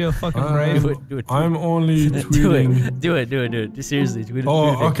picture. Feel fucking brave. Do it. I'm only tweeting. Do it. Just seriously, tweet it.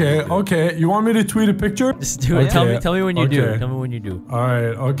 Oh, okay. You want me to tweet a picture? Just do it. Okay. Tell me when you do it. Tell me when you do. All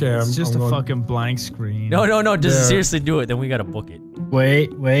right. Okay. It's just a fucking blank screen. No. Just seriously do it. Then we gotta book it.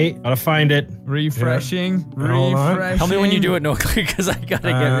 Wait. Gotta find it. Refreshing. Refreshing. Tell me when you do it, no, because I gotta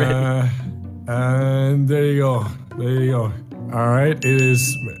get ready. And there you go. All right. It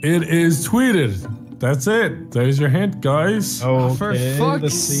is tweeted. That's it. There's your hint, guys. Oh, for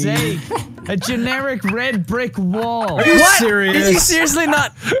fuck's sake. A generic red brick wall. Are you serious? Did you seriously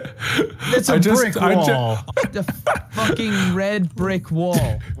not? It's a brick wall. The fucking red brick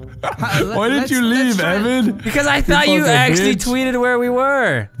wall. Why did you leave, Evan? Because I thought you actually tweeted where we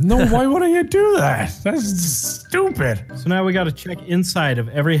were. No, why wouldn't you do that? That's stupid. So now we gotta check inside of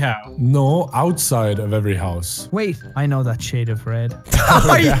every house. No, outside of every house. Wait, I know that shade of red.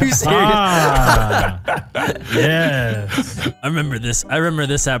 Are you serious? Yes. I remember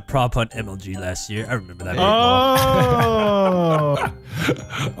this. At Prop Hunt MLG last year. I remember that.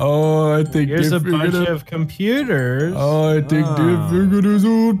 Oh, I think here's a bunch of computers. Oh, I think they're figured it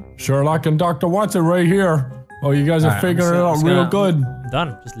out. Sherlock and Dr. Watson right here. Oh, you guys are figuring it out real good. I'm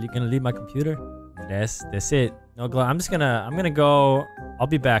done. Just gonna leave my computer. That's it. Nogla, I'm gonna go. I'll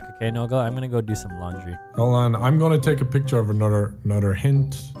be back, okay, Nogla? I'm gonna go do some laundry. Hold on, I'm gonna take a picture of another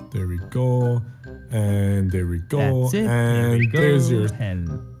hint. There we go. And there we go. That's it. And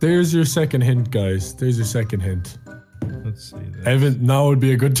there's your second hint, guys. There's your second hint. Let's see this. Evan, now would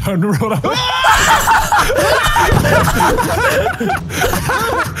be a good time to roll out.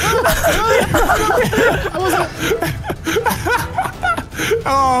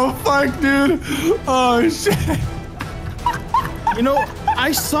 Oh, fuck, dude. Oh, shit. You know,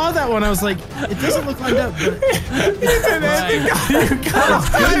 I saw that one. I was like, it doesn't look like that.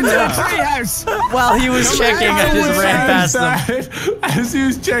 But while he was checking, I just ran past them. As he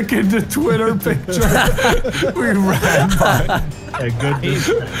was checking the Twitter picture, we ran by. Yeah, good.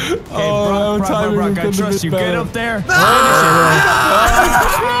 Oh, Brock, I trust you. Get up there.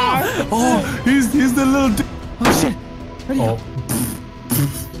 Oh, he's the little. Oh shit. Oh.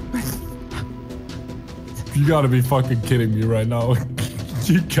 You gotta be fucking kidding me right now.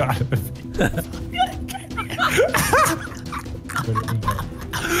 You gotta be.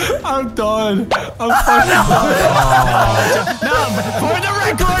 I'm done. I'm fucking done. No, for the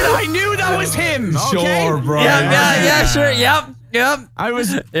record, I knew that was him. Okay? Sure, bro. Yeah, sure. Yep. I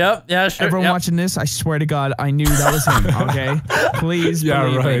was. Yep. Yeah, sure. Everyone watching this, I swear to God, I knew that was him. Okay, please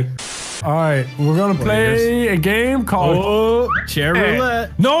believe me. All right, we're gonna play a game called Chair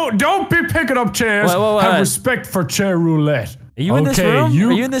Roulette. No, don't be picking up chairs. Have respect for Chair Roulette. Are you in this room? Are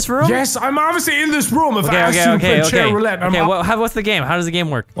you in this room? Yes, I'm obviously in this room. If I ask you to play Chair Roulette, okay. What's the game? How does the game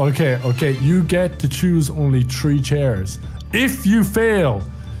work? Okay. You get to choose only 3 chairs. If you fail,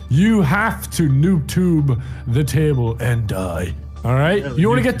 you have to noob tube the table and die. All right. You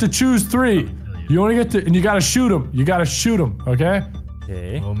only get to choose 3. You only get to, and you gotta shoot them. Okay.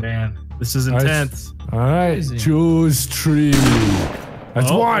 Okay. Oh man. This is intense. All right, choose 3. That's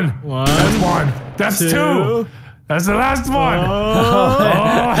 1. That's 1. That's 2. That's the last one.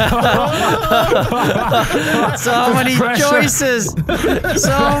 So many choices.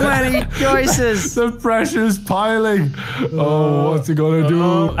 So many choices. The pressure's piling. Oh, what's he gonna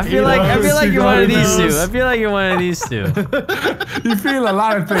do? I feel like you're one of these two. I feel like you're one of these two. You feel a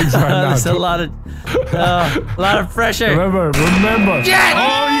lot of things right now. There's a lot of pressure. Remember. Shit!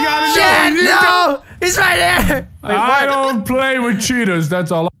 Oh, you gotta Shit! No! He's right there. Wait, I don't play with cheaters.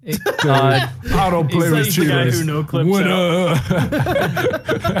 That's all. I don't play with cheaters. The guy who no clips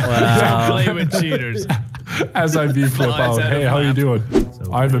Wow. Don't play with cheaters. As I V-flip out. Hey, how you doing?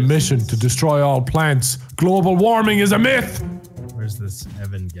 I have a mission to destroy all plants. Global warming is a myth. Where's this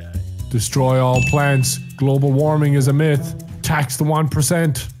Evan guy? Destroy all plants. Global warming is a myth. Tax the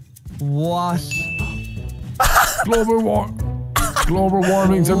 1%. What? Global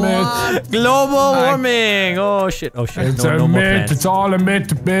warming's a myth. Global warming. Oh shit. Oh shit. It's no, a no more myth. plants. It's all a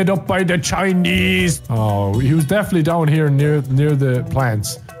myth made up by the Chinese. Oh, he was definitely down here near the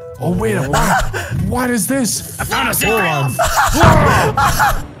plants. Oh wait, what is this? I found a secret.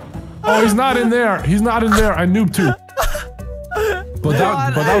 Oh, he's not in there. He's not in there. I noobed too. But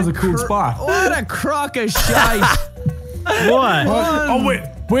that was a cool spot. What a crock of shite. What? Oh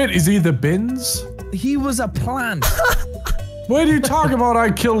wait, is he the bins? He was a plant. What are you talking about?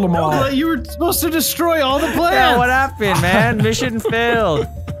 I killed them all. You were supposed to destroy all the plants. Yeah, what happened, man? Mission failed.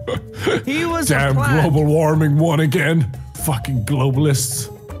 He was Damn, a plant. global warming won again. Fucking globalists.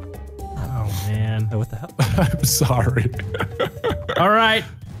 Oh man. What the hell? I'm sorry. All right.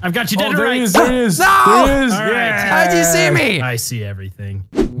 I've got you dead There right. he is. There he is. No! There he is. All right. Yeah. How'd you see me? I see everything.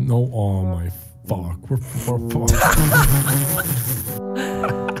 No. Oh my fuck. We're fucked.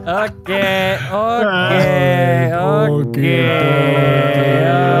 Okay.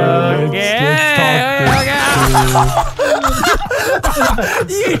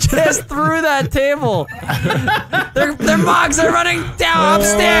 You just threw that table. Their mugs are running down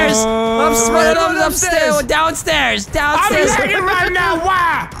upstairs. Upstairs. Downstairs. I'm lagging right now.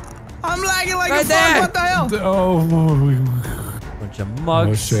 Why? I'm lagging like Right a there. fuck. What the hell? Oh. Bunch of Oh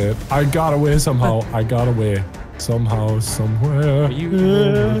mugs. shit. I got away somehow. I got away. Somehow, somewhere. You-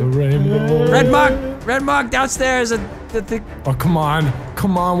 Over the rainbow. Red mug downstairs. Oh, come on.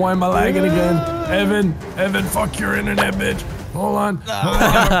 Come on. Why am I lagging again? Evan, fuck your internet, bitch. Hold on.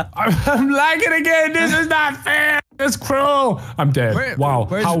 I'm lagging again. This is not fair. It's cruel. I'm dead. Wow.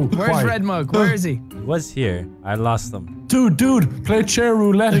 Where's Why? Red Mug? Where is he? He was here. I lost them. Dude, play chair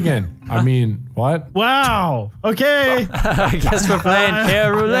roulette again. I mean, what? Wow. Okay. I guess we're playing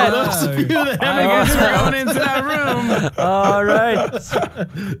chair roulette. Those of you that haven't guessed, we're going into that room. All right.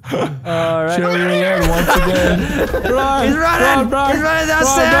 Chair roulette once again. Run, He's running. run, He's running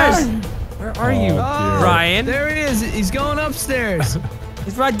downstairs. Where are you, dear. Ryan? There he is. He's going upstairs.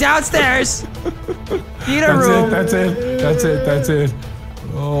 He's right downstairs. Theater room. That's it.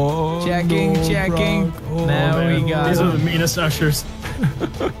 Oh, Checking. Now we got These are the meanest ushers.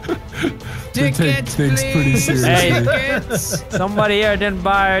 They take tickets, things pretty please. seriously. Hey. Tickets. Somebody here didn't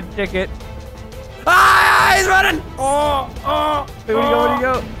buy a ticket. Ah, he's running. Where'd he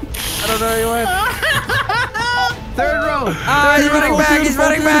go? I don't know where he went. Third row. Ah, he's running back. He's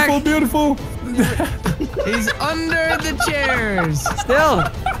running back. Beautiful. He's under the chairs. Still.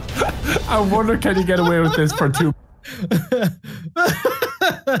 I wonder, can you get away with this for 2?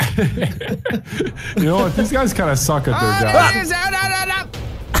 You know what? These guys kind of suck at their job.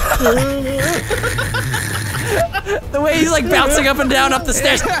 The way he's like bouncing up and down up the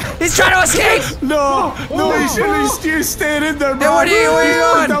stairs. He's trying to escape. No, you shouldn't have stayed in there, bro. Hey, where are you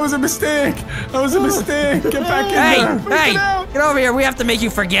going? That was a mistake. Get back in there. Hey, get over here. We have to make you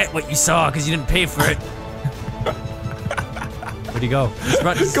forget what you saw because you didn't pay for it. Where'd he go?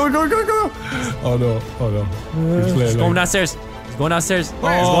 Go. Oh no. He's going downstairs. He's going upstairs.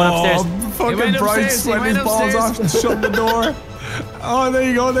 Fucking went bright upstairs, he sweating went his balls off and shut the door. Oh, there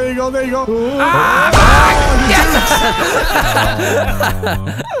you go.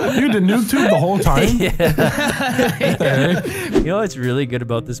 You did noob tube the whole time? What the heck? You know what's really good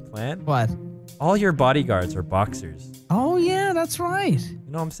about this plan? What? All your bodyguards are boxers. Oh yeah, that's right. You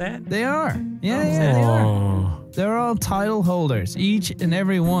know what I'm saying? They are. Yeah, they are. Oh. They're all title holders, each and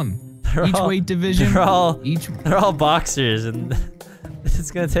every one. Each weight division. They're all boxers, and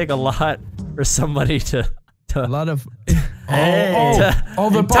it's gonna take a lot for somebody to a lot of.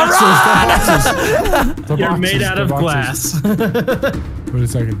 The boxers. You're made out of glass. Wait a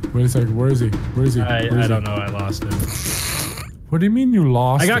second. Where is he? I don't know. I lost him. What do you mean you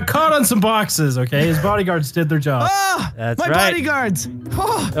lost? I got caught on some boxes, okay? His bodyguards did their job. That's my right. bodyguards.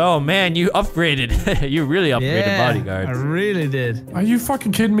 Oh man, you upgraded. You really upgraded bodyguards. I really did. Are you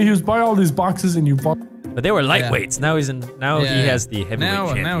fucking kidding me? He was buying all these boxes and you bought. But they were lightweights. Now he has the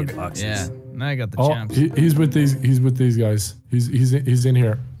heavyweight champion boxes. Yeah. Now I got the Oh, champs. he's with these guys. He's in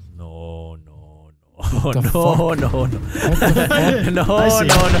here. No. What the fuck? No.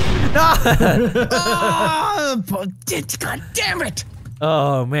 God damn it!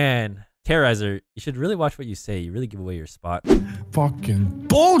 Oh man, Terrorizer, you should really watch what you say. You really give away your spot. Fucking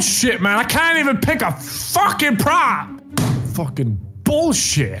bullshit, man. I can't even pick a fucking prop. Fucking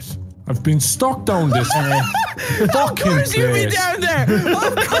bullshit. I've been stuck down this fucking place. Of course you'd be down there.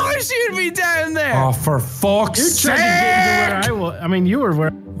 Of course you'd be down there. Oh, for fuck's sake! I mean, you were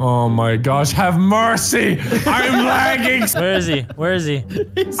where. Oh my gosh, have mercy! I'm lagging. Where is he? Where is he?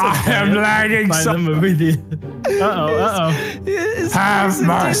 I am lagging so. Uh-oh. Have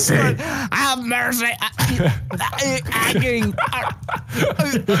mercy. Have mercy.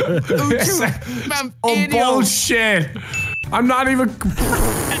 Oh, bullshit. I'm not even.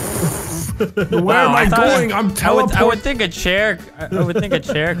 Where am I going? I'm teleporting. I would think a chair. I would think a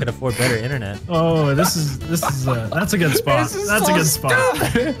chair could afford better internet. Oh, that's a good spot. That's a good spot.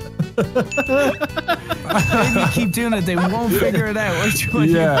 If you keep doing it, they won't figure it out. Which one?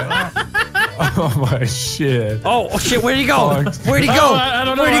 Yeah. Oh my shit. Oh shit! Where'd he go? Where'd he go? I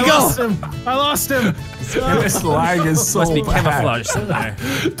don't know. Where'd he go? I lost him. This lag is so Must be bad. camouflage somewhere.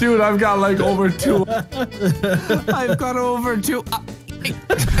 Dude, I've got like over 2. I've got over 2.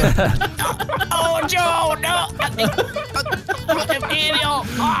 Oh, Joe, no.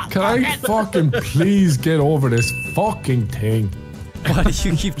 Can I fucking please get over this fucking thing? Why do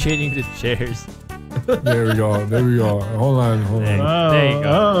you keep changing the chairs? There we go. There we go. Hold on. There you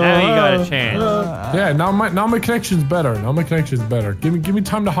go. Now you got a chance. Yeah, now my connection's better. Now my connection's better. Give me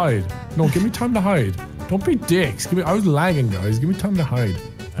time to hide. No, give me time to hide. Don't be dicks. I was lagging, guys. Give me time to hide.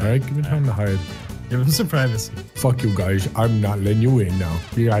 All right, give me time to hide. Give him some privacy. Fuck you guys. I'm not letting you in now.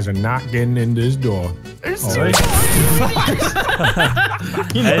 You guys are not getting in this door. As you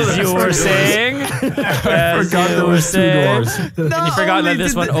were saying. I forgot there was 2 doors. And you forgot that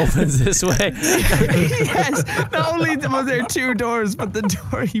this one opens this way. Yes. Not only were there 2 doors, but the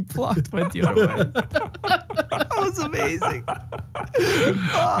door he blocked went the other way. That was amazing.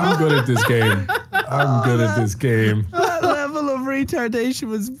 I'm good at this game. I'm good at this game. That level of retardation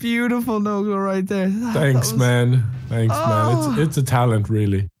was beautiful, Nogo, right there. Thanks, man. Thanks, man. It's a talent,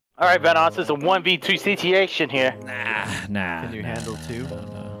 really. All right, Vanoss, it's a 1v2 situation here. Nah. Can you handle 2?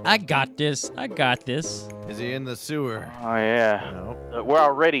 I got this. I got this. Is he in the sewer? Oh, yeah. No. We're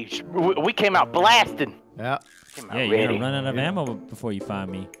already. We came out blasting. Yeah. Yeah, you're gonna run out of ammo before you find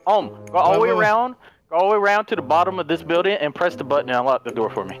me. Go all the way around. Go all the way around to the bottom of this building and press the button and unlock the door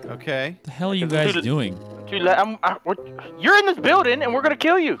for me. Okay. What the hell are you guys doing? You're in this building and we're gonna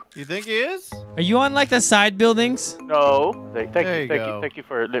kill you. You think he is? Are you on like the side buildings? No. Thank you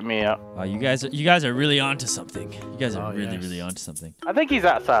for letting me out. Oh, you guys are really onto something. You guys are really onto something. I think he's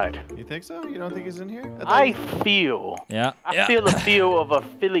outside. You think so? You don't think he's in here? I feel. Yeah. I feel a feel of a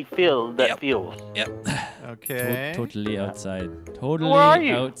Philly feel that feels. Yep. Okay. Totally outside. Totally Where are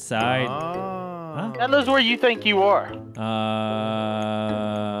you? outside. Oh. Tell us where you think you are.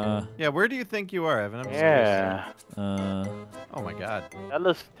 Yeah, where do you think you are, Evan? I'm just Yeah. Oh my God.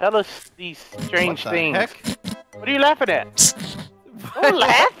 Tell us these strange What the things. heck? What are you laughing at? Don't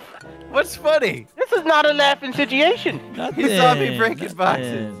laugh. What's funny? This is not a laughing situation. Nothing. He saw me breaking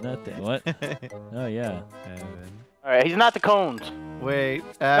boxes. Nothing. What? Oh yeah. Evan. All right, he's not the cones. Wait,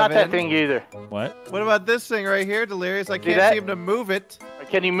 Evan. Not that thing either. What? What about this thing right here, Delirious? I See can't that? seem to move it.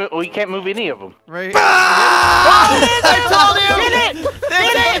 Can you move? We can't move any of them. Right. I told you! Get it!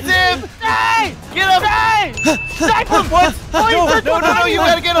 Get him! Stay! Get him! Stay! Snipe him! What? No, you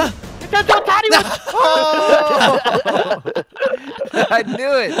gotta get him! That's so tiny one! Oh! I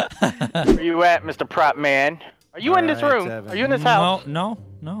knew it! Where you at, Mr. Prop Man? Are you in this room? Evan. Are you in this house? No,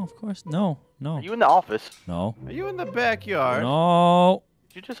 of course, no. Are you in the office? No. Are you in the backyard? No.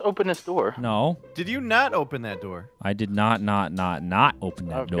 Did you just open this door? No. Did you not open that door? I did not open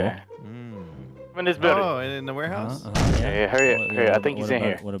that door. I'm in this building. Oh, in the warehouse? Yeah, hurry. I think he's in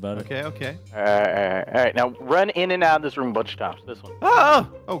here. What about it? Okay. All right. Now run in and out of this room a bunch of times. This one.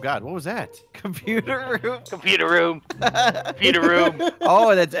 Oh God, what was that? Computer room? Computer room. Computer room.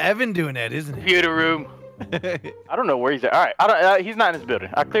 Oh, that's Evan doing that, isn't it? Computer room. I don't know where he's at. All right, he's not in this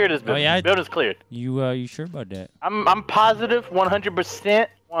building. I cleared this building. Oh, yeah? Building's cleared. You sure about that? I'm positive 100%,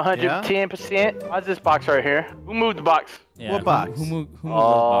 110%. Why's this box right here? Who moved the box? Yeah, What box? Who moved those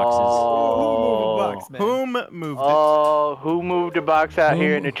boxes? Whom moved it? Oh, who moved the box out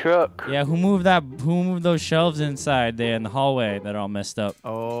here in the truck? Yeah, who moved those shelves inside there in the hallway that are all messed up?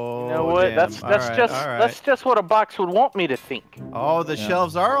 Oh, You know what? damn. That's just what a box would want me to think. Oh, the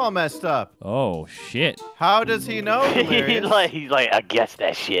shelves are all messed up. Oh shit! How does he know? he's like, I guess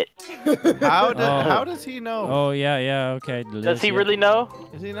that shit. How does he know? Oh yeah, okay. Does he really know?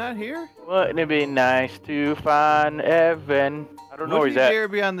 Is he not here? Wouldn't it be nice to find Evan? I don't know where he's at. Here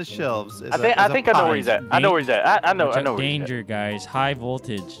beyond the shelves. I think I know where he's at. I know where he's at. I know where he's at. Danger, guys. High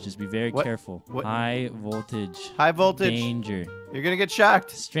voltage. Just be very careful. What? High voltage. High voltage. Danger. You're gonna get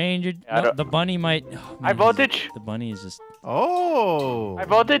shocked. Stranger. I No, don't- the bunny might. Oh, man, High voltage? The bunny is just. Oh. High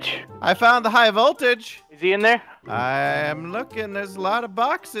voltage? I found the high voltage. Is he in there? I am looking. There's a lot of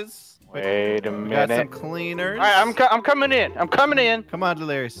boxes. Wait a We got some minute. cleaners. All right, I'm coming in. I'm coming in. Come on,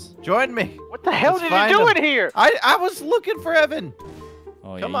 Delirious. Join me. What the hell Let's did you find do him. in here? I was looking for Evan.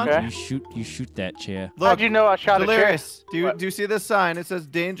 Oh Come yeah, on. Okay. you shoot that chair. Look, How'd you know I shot a chair? Delirious. Do What? you see this sign? It says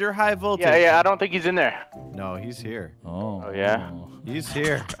danger high voltage. Yeah, I don't think he's in there. No, he's here. Oh. Oh, yeah? He's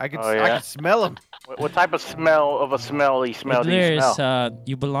here. I can Oh, I yeah? can smell him. What type of smelly smell do you There's, smell?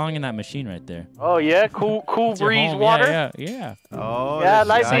 you belong in that machine right there. Oh yeah, cool It's your breeze home. water. Yeah. Oh, Yeah, I this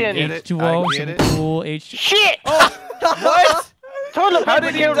like guy. being- Get it. H2O, I some get it. cool H2O. Shit! What? Toilet How paper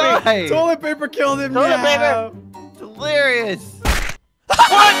did he killed me. die? Toilet paper killed him. Toilet yeah. paper. Delirious. What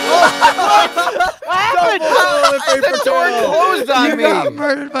happened? Toilet paper The door kill. closed on You me. got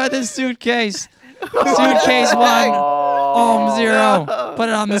murdered by this suitcase. Suitcase 1, Oh, 0. Put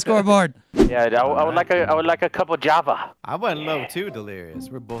it on the scoreboard. yeah, I would like a cup of Java. I went low too, Delirious.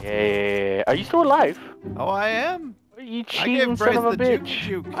 We're both. Yeah. Are you still alive? Oh, I am. You I gave cheating son Bryce of a the juke bitch.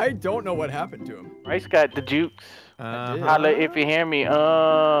 juke. I don't know what happened to him. Bryce got the jukes. Uh-huh. Holla if you hear me.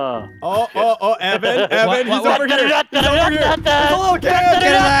 Oh, Evan, What? he's over here. He's over here. There's a little kid. Get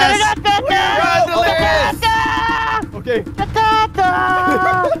his ass. Run, Delirious. Okay.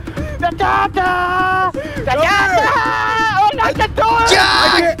 Unlock the door!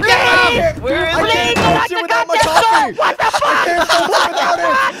 I can't. Where is I it? can't do shit without my coffee. What the fuck? I can't function without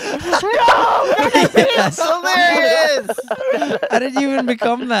it. Yes. Delirious. How did you even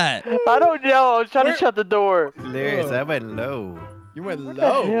become that? I don't know. I was trying to shut the door. Delirious. I went low. You went What the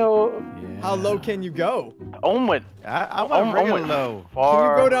low. hell? Yeah. How low can you go? Went I went real low. Can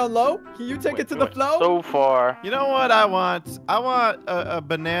far. you go down low? Can you take it to the Went flow? So far. You know what I want? I want a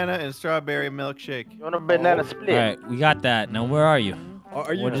banana and strawberry milkshake. You want a banana split? All right, we got that. Now where are you?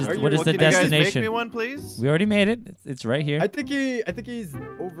 Are you? What is- are you what is Well, the can you guys make destination? me one, please? We already made it. It's right here. I think he's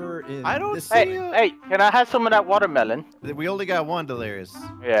over in. I don't this see Hey, you. hey, can I have some of that watermelon? We only got one, Delirious.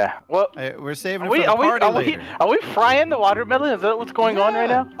 Yeah. Well, We're saving are it for the party are we later. are we frying the watermelon? Is that what's going on right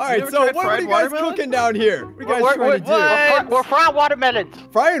now? All You right, ever so tried what are fried you guys watermelon? cooking down here? What are you guys We're- trying to do? we're- We're frying watermelons.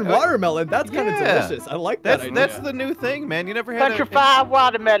 Frying watermelon. That's kind of Yeah. delicious. I like that idea. That's the new thing, man. You never had Country fried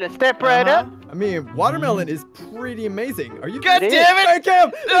watermelon. Step right up. I mean, watermelon is pretty amazing. Are you? God It damn is. it! Hey,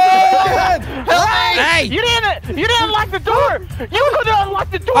 Cam! Hey! You didn't unlock the door. You could have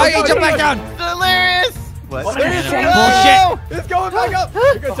unlocked the door. Oh, you jump back down. Delirious! What? Bullshit. It's going back up.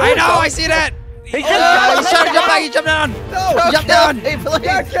 You can I do know. I it. see that. He He's trying to jump back. He jumped down. No. Jump down. Hey, please.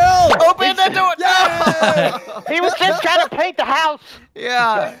 Got killed. Open the door! Yeah. He was just trying to paint the house.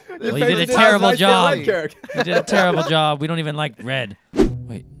 Yeah. Well, you did a Nice terrible get job. red, Kirk. You did a terrible job. We don't even like red.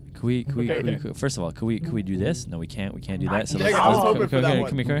 Wait. Can we, first of all, can we do this? No, we can't. We can't do that. So Dang it, I was let's hoping for that one.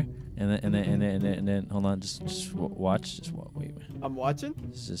 come here. And then hold on. Just watch. Wait. I'm watching.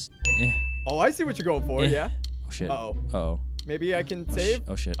 It's just. Oh, I see what you're going for. Yeah. Oh shit. Uh-oh. Uh-oh. Maybe I can save.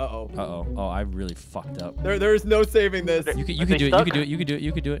 Oh shit. Uh-oh. Uh-oh. Oh, I really fucked up. There is no saving this. You could Are they do it. stuck? You could do it.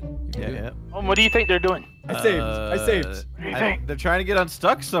 You could do it. Yeah. What do you think they're doing? I saved. They're trying to get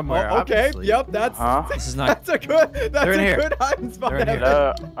unstuck somewhere. Oh, okay. obviously. Yep. That's. Huh? This is not. That's a good. That's They're in a here. good hiding spot. They're in here.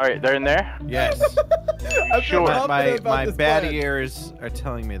 Evan. All right, they're in there. Yes. I feel Sure. confident my about this bad plan. ears are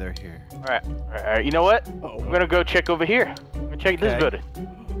telling me they're here. All right. You know what? Uh-oh. I'm gonna go check over here. I'm gonna check this Okay.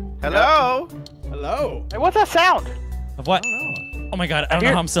 building. Hello? Hello. Hey, what's that sound? Of what? Oh my god, I don't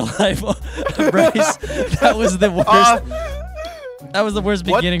know how I'm still alive. Bryce, that was the worst. That was the worst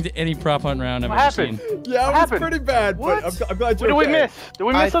What? beginning to any prop hunt round I've What ever happened? seen. Yeah, it was happened? pretty bad, What? but I'm glad What you're did we okay. miss? Did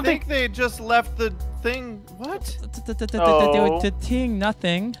we miss I something? think they just left the thing. What? Oh. The ting,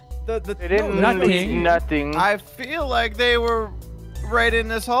 nothing. The They didn't no, Nothing. leave nothing. I feel like they were right in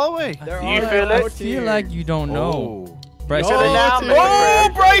this hallway. there Do you are feel no it? I feel like you don't know. Oh. Bryce, No, now- team. Oh,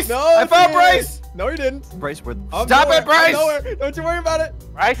 Bryce! No, I found team. Bryce! No, you didn't. Bryce, where? I'm Stop nowhere. it, Bryce! I'm nowhere. Don't you worry about it.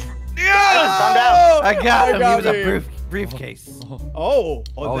 Bryce? Yeah! Calm down. I got him. He was me. a briefcase. Oh,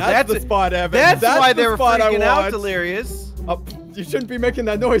 Oh, that's that's the it. spot, Evan. That's why the they were spot I freaking out, want. Delirious. You shouldn't be making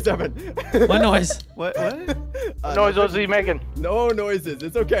that noise, Evan. what noise? What? What noise was he making? No noises.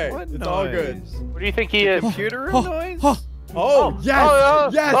 It's okay. What It's all good. noise? What do you think he is? Computer room noise? Oh,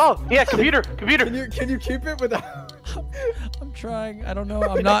 yes. Yes. Oh, yeah, computer. Can you keep it without? I'm trying. I don't know.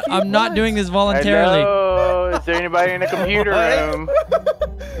 I'm not doing this voluntarily. Hello? Is there anybody in the computer room?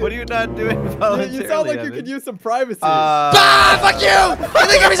 What are you not doing voluntarily? You sound like you Evan? could use some privacy. Ah, fuck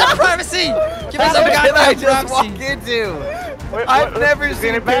you! Give me some privacy! Give me some What did I goddamn just walk privacy! into? What- I've what- never is he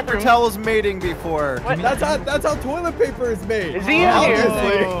in seen the paper bathroom? towels mating before. that's how toilet paper is made. Is he in here?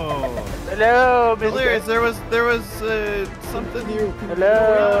 Obviously. Oh. Hello, Delirious, there was something you.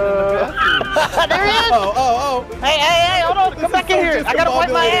 Hello. There he is. Oh. Hey, hold on. Come back in here. I gotta wipe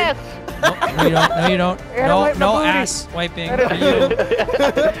my ass. No, you don't. No ass wiping for you.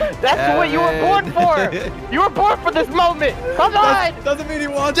 That's what you were born for. You were born for this moment. Come on. Doesn't mean he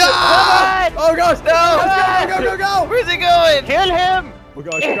wants it. Come on. Oh gosh, no! Go! Where's he going? Kill him. Oh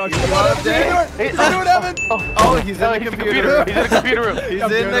gosh, come on, Evan! Oh, he's in the computer room. He's in the computer room. He's in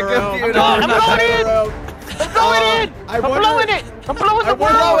the computer room. I'm going in. I'm going in. I'm blowing it. I'm blowing the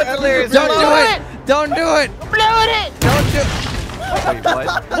world. Don't do it. Don't do it. I'm blowing it. Don't do it. Wait,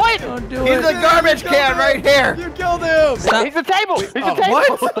 what? What? Don't do He's it. a garbage can right here. You killed him! Stop. He's a table. He's a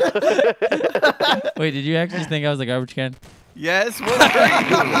table. What? Wait, did you actually think I was a garbage can? Yes. What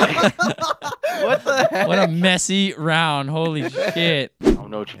the heck? What a messy round. Holy shit. I don't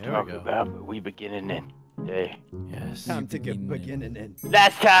know what you're talking about, but we beginning in. Hey. Yes. Time to get beginning in.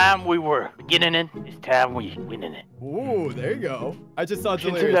 Last time we were beginning in. This time we winning it. Ooh, there you go. I just saw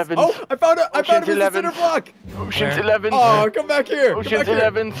Ocean's Delirious. 11. Oh, I found it! I found him in the 11. center block! Ocean's Where? 11. Oh, come back here! Ocean's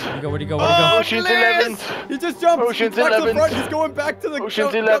 11. Where'd he go? Ocean's 11. He just jumped! Ocean's He's back to the 11. front. He's going back to the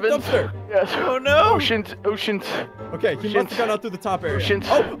Ocean's dump 11. dumpster. Yes. Oh no! Ocean's. Okay, he must have gone out through the top area. Ocean's.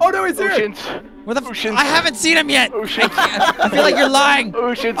 Oh no, he's here! Ocean's. Where the Ocean's. I haven't seen him yet. Ocean's. I feel like you're lying.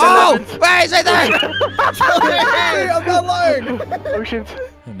 Ocean's Oh, 11. wait, he's right there. Hey, I'm not lying! Ocean's.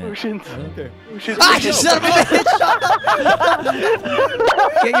 Hey, man. Ocean's. Okay. Ocean's. Ah, you son of a bitch.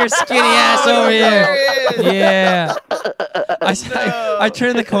 Get your skinny ass over here. Yeah. I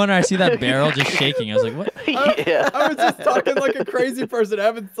turned the corner. I see that barrel just shaking. I was like, what? Yeah. I was just talking like a crazy person.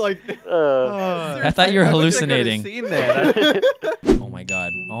 Evan's like... I thought you were hallucinating. Seen that. Oh my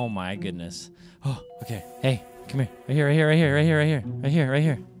god. Oh my goodness. Oh, okay. Hey, come here. Right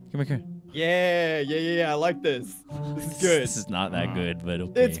here. Come here. Yeah. I like this. This is good. This is not that good, but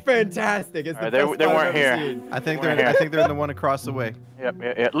okay. It's fantastic. It's the They best weren't spot I've here. ever seen. I think they're in the one across the way.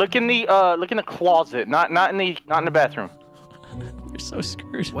 Yep. Look in the closet, not in the bathroom. We're so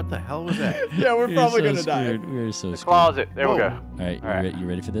screwed. What the hell was that? Yeah, we're probably so gonna die. screwed. We're so screwed. Closet. There we go. All right, you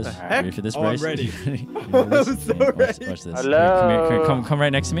ready for this? Heck? You ready for this, Oh, I'm Bryce? ready. You ready? I'm so ready. Watch this. Hello. Come right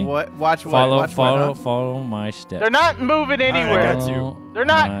next to me. What? Watch what? Follow my steps. They're not moving anywhere. got you. Follow They're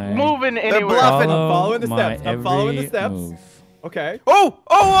not my- moving They're anywhere. bluffing. I'm following the my steps. I'm following the every steps. move. Okay.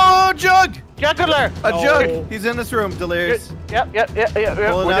 Oh, jug! Juggler. A Oh. jug! He's in this room, Delirious. Yep. Pulling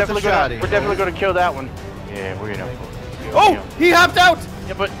We're out the definitely gonna kill that one. Yeah, we're gonna. Oh, he hopped out!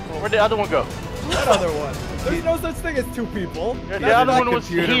 Yeah, but where'd the other one go? That other one. There's no such thing as two people. The other one was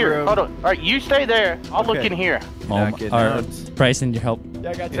computer here. room. Hold on. All right, you stay there. I'll look Okay. in here. Not getting out. Bryce, need your help.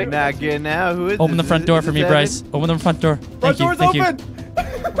 Yeah, I got you. You're not getting out. Who is Open the this? front Is- door is for me, this Bryce. Open the front door. Front Thank door's you. open.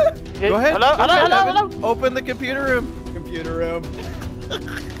 Go ahead. Hello. Open the computer room. Computer room.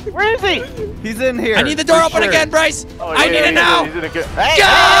 Where is he? He's in here. I need the door for open sure. again, Bryce. Oh, I need it now. Hey!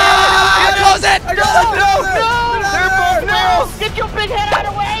 Close it. No! They're both barrels! Get your big head out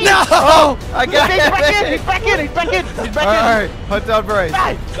of the way! No. I got He's back in! it! He's back in! All right, hunt down Bryce.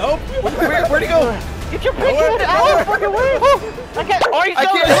 Hey! Nope. Where'd he go? Get your big head out of the fucking way! I can't. Oh, he's I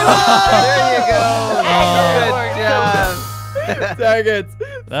still can't. There you go. Good job. Dang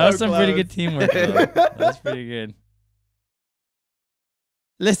it. That was So some pretty close. good teamwork. Though. That was pretty good.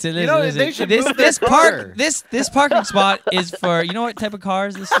 Listen. You know, they should move This their park, car. this parking spot is for. You know what type of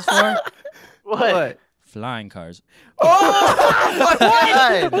cars this is for? What? Flying cars. Oh my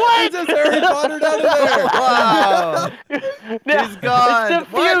God! He just Harry Pottered out of there. Wow! He's gone. It's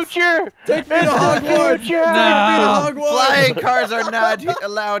the What? future! Take me to Hogwarts. future. Take me to Hogwarts. Flying cars are not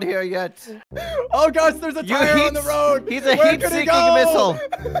allowed here yet. Oh gosh, there's a tire on the road. He's a Where could he heat-seeking go? missile.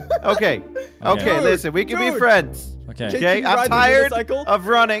 Okay. Okay. Listen, we can be Dude. friends. Okay. Can Okay, you I'm ride the tired unicycle? of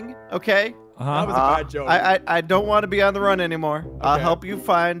running. Okay, That was a bad joke. I don't want to be on the run anymore. I'll Okay. help you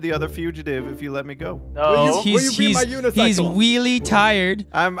find the other fugitive if you let me go. No. Will you be my unicycle? He's wheelie tired.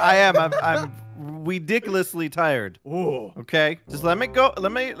 I'm ridiculously tired. Ooh. Okay, just let me go.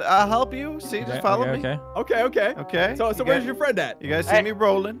 I'll help you. See, just follow me. Okay. Okay. Okay. So You where's guys- your friend at? You guys see Hey. me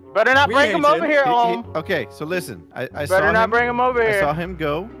rolling? Better not We bring him ain't over in. here, home. Okay, so listen. I saw Better not him. bring him over I here. saw him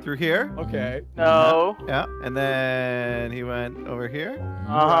go through here. Okay. No. Yeah, and then he went over here.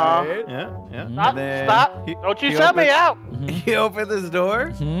 Uh-huh. Right. Yeah. Stop. And then Stop. he- Don't you he sell me opened- out. He opened this door.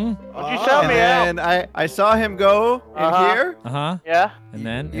 Hmm. What'd you show me, Al? And I saw him go in here. Yeah. And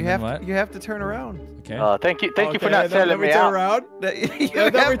then You have to turn around. Okay. Thank you for not telling me out. Then we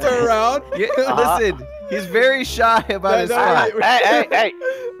turn around. Listen, he's very shy about his spot. Hey,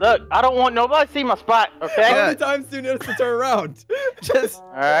 look, I don't want nobody to see my spot, okay? How many times do you need us to turn around? Just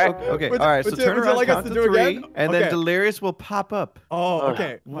all right. Okay. All right. So turn around, count to 3, and then Delirious will pop up. Oh,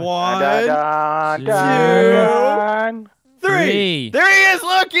 okay. 1, 2, 3. There he is.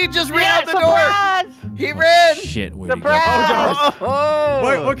 Look, he just ran out the door. He ran. Shit, where'd he go? Oh,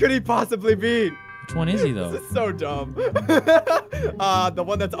 gosh. What could he possibly be? Which one is he, though? This is so dumb. The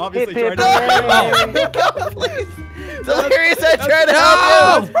one that's obviously trying to please. Delirious, I tried to help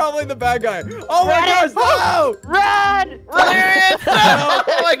you. That's probably the bad guy. Oh my gosh, no! Run! Delirious, no!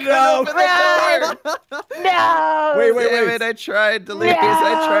 Oh my God, open the door. No! Wait. Damn it, I tried, Delirious. I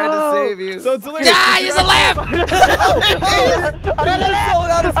tried to save you. So Delirious. He's a lamp! I'm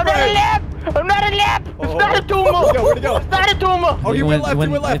not a lamp! It's not a tumor! Where'd he go? It's not a tumor! Oh, he went left, he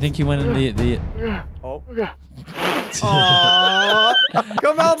went left. I think he went in the... Oh. Aww.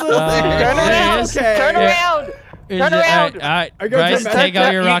 Come out, little thing. Turn around! Okay. Turn around! Turn around! All right. Bryce, take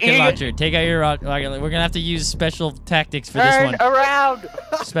out your rocket launcher. Take out your rocket launcher. We're going to have to use special tactics for this one. Turn around!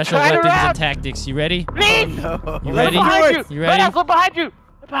 Special weapons and tactics. You ready? Please! You ready? You ready? Look behind you!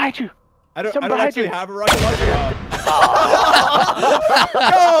 Look behind you! I don't actually have a rocket launcher. Go!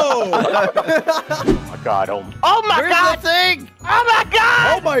 Oh my God! Oh my Where's God! the thing? Oh my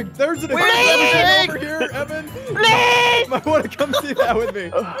God! Oh my! There's an Please! over here, Evan. Please! You might want to come see that with me.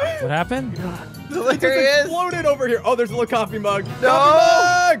 What happened? It just exploded over here. Oh, there's a little coffee mug. No!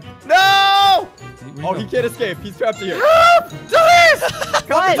 Coffee mug! No! Oh, he can't escape. He's trapped here. Delirious!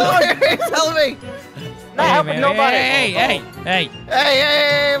 What? Delirious, help me! Not helping nobody. Hey! Hey, wait.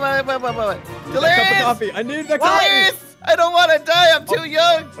 That cup of Delirious! coffee. I need that coffee. Delirious! I don't want to die. I'm too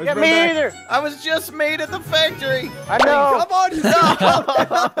young. Yeah, me either. I was just made at the factory. I know. Come on, you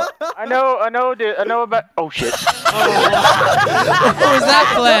I know about. Oh shit. What was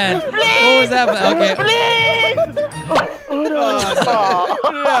that plan? What was that plan? Okay. Please! What the fuck?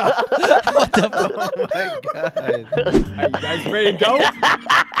 Oh my God. Are you guys ready to go?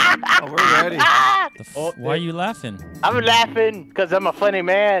 Oh, we're ready. Why are you laughing? I'm laughing because I'm a funny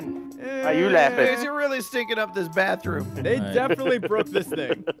man. Are you laughing? You're really stinking up this bathroom. They definitely broke this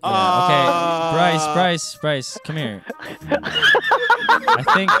thing. Okay, Bryce, come here.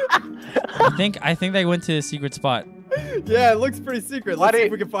 I think they went to the secret spot. Yeah, it looks pretty secret. Let's see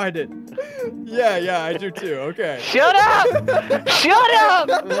if we can find it. Yeah, I do too. Okay. Shut up! Shut up!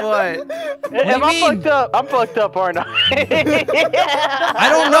 What? Am I fucked up? I'm fucked up, aren't I? I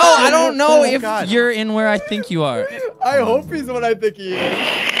don't know if you're in where I think you are. I hope he's what I think he is.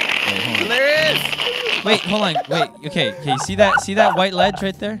 Delirious! Wait, hold on. Wait. Okay. See that white ledge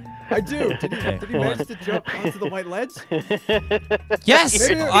right there? I do. Did he manage to jump onto the white ledge? Yes.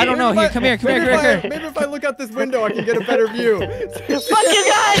 I don't know. Here, come here. Maybe if I look out this window, I can get a better view. Fuck you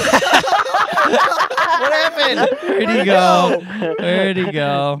guys! What happened? Where'd he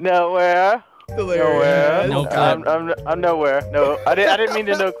go? Nowhere. Nowhere. No clip. I'm nowhere. No, I didn't mean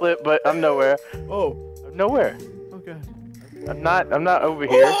to no clip, but I'm nowhere. Oh. I'm nowhere. Okay. I'm not over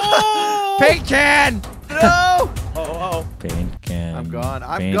here. Oh! Paint can. No! Oh. Paint can. I'm gone.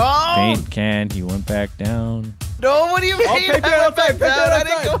 Paint can. He went back down. No, what do you mean? Paint can outside. I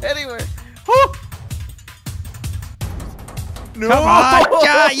didn't go anywhere. No. Come on.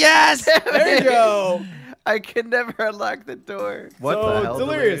 God, yes. There you go. I can never unlock the door. What the So, hell,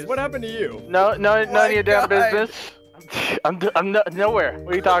 Delirious, what happened to you? None of your damn business. I'm nowhere.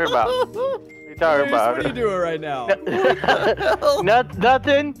 What are you talking about? Delirious, what are you doing right now?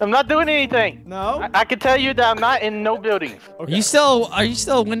 Nothing. I'm not doing anything. No? I can tell you that I'm not in no buildings. Okay. Are you still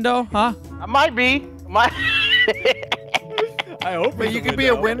a window, huh? I might be. I hope But you could be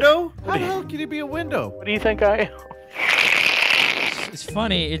a window? How the hell can you be a window? What do you think I am? It's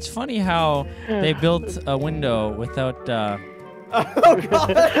funny how they built a window without God. without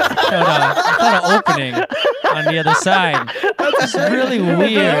an opening on the other side. It's really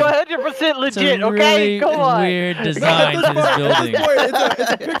weird. 100% legit. It's a Okay, really come on. weird design to this building.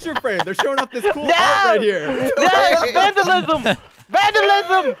 It's a picture frame. They're showing off this cool art right here. No, vandalism.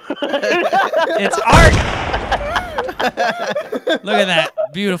 Vandalism. It's art. Look at that.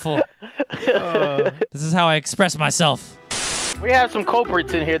 Beautiful. This is how I express myself. We have some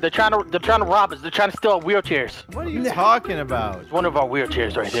culprits in here. They're trying to rob us. They're trying to steal our wheelchairs. What are you talking about? It's one of our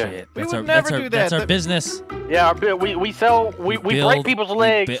wheelchairs right there. We would never do that. That's our business. Yeah, we break people's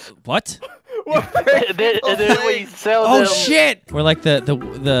legs. What? And then we sell Oh them. shit! We're like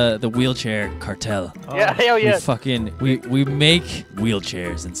the wheelchair cartel. Yeah, hell yeah. We make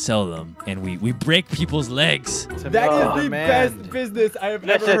wheelchairs and sell them, and we break people's legs. That is the best business I have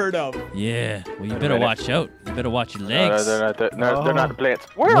ever heard of. Yeah. Well, you better watch out. You better watch your legs. They're not the plants.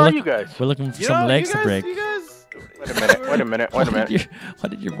 Where are you guys? We're looking for some legs to break. Wait a minute. Why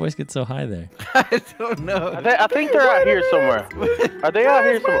did your voice get so high there? I don't know. I think they're out here somewhere. Are they out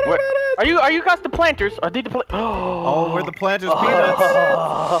here somewhere? Wait, are you guys the planters? Are they the planters? Oh, we're the planters, peanuts.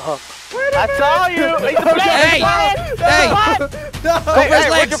 I saw you. He's the planter. Go for his legs.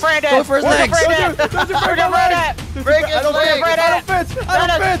 Where's your friend at? Go for his legs. Where's your friend at? Break his legs. I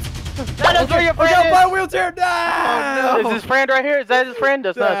don't fit. That's where your I friend got is. my wheelchair. No. Is his friend right here? Is that his friend?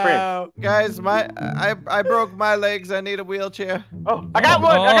 That's not his friend. Guys, I broke my legs. I need a wheelchair. Oh, I got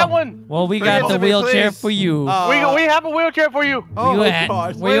one. I got one. Well, we got the wheelchair for you. We have a wheelchair for you. Where you at?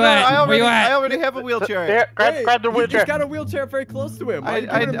 gosh. Where you at? Where you I at? already have a wheelchair. There, grab the wheelchair. He's got a wheelchair very close to him. I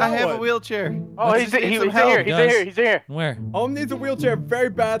have a wheelchair. Oh, he's here. He's here. Where? Home needs a wheelchair very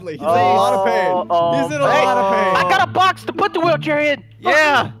badly. He's in a lot of pain. He's in a lot of pain. I got a box to put the wheelchair in.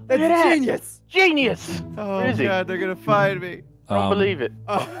 Yeah. That's genius. Genius. Oh God, they're gonna find me. I don't believe it.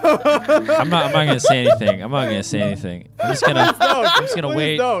 I'm not gonna say anything. I'm just gonna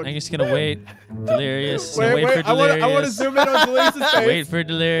wait. I'm just gonna wait. Delirious. Wait, for Delirious. I want to zoom in on Delirious' face. Wait for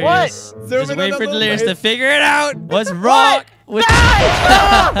Delirious. What? Just wait for Delirious to face. figure it out. What's wrong? With Oh,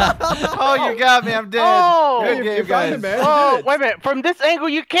 you got me. I'm dead. Oh, Good game, guys. Man. Oh, wait a minute. From this angle,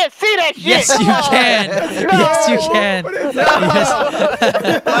 you can't see that shit. Yes, you can. Yes, you can.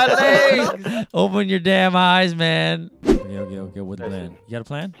 Yes. My legs. Open your damn eyes, man. Okay. What's the plan? You got a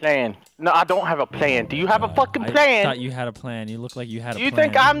plan? Plan. No, I don't have a plan. Do you have a fucking I plan? thought you had a plan. You look like you had a plan. You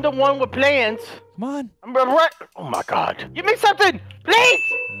think I'm the one with plans? Come on. I'm right. Oh my God. Give me something, please.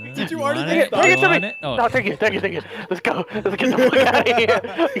 Did you already want think it? Bring it to Want me. it? Oh. No, take it. Let's go. Let's get the fuck out of here.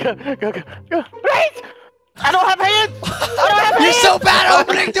 Go. Please. I don't have hands. I don't have hands. You're so bad at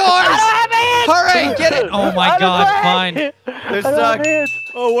opening doors. I don't have hands. Hurry, get it. Oh my God, fine. They're stuck.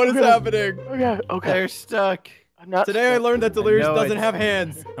 Oh, what is happening? Okay. They're stuck. I'm not Today I learned that Delirious know doesn't it. have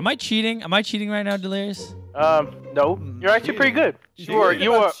hands. Am I cheating? Am I cheating right now, Delirious? No. You're actually pretty good. You were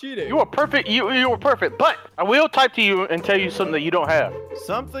perfect. You were perfect. But I will type to you and tell you something that you don't have.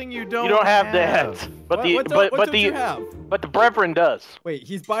 Something you don't. You don't have that. But What don't you have? But the brethren does. Wait,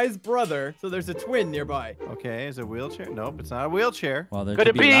 he's by his brother, so there's a twin nearby. Okay, is it a wheelchair? Nope, it's not a wheelchair. Well, there Could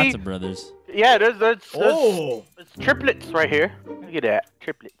could it be be- lots of brothers. Yeah, there's Oh. triplets right here. Look at that,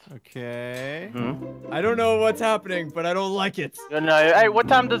 triplets. Okay. I don't know what's happening, but I don't like it. No, hey, what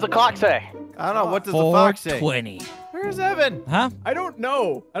time does the clock say? I don't know. What does the fox say? 4:20. Where's Evan? Huh? I don't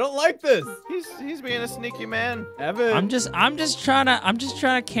know. I don't like this. He's being a sneaky man. Evan. I'm just trying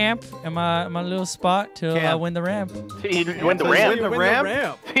to camp in my little spot till I win the ramp. You win the So ramp. you win the ramp? The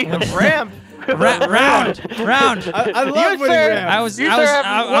Ramp. Round. I love winning ramps. You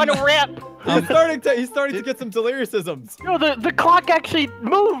won a ramp. He's starting to get some delirious-isms. No, the clock actually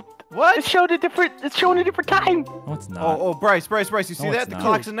moved. What? It's showing a different time. No, it's not. Oh, Bryce, you see No, that? it's The not.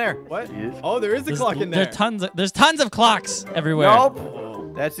 clock's in there. What? Oh, there is a clock in there. There's tons of clocks everywhere.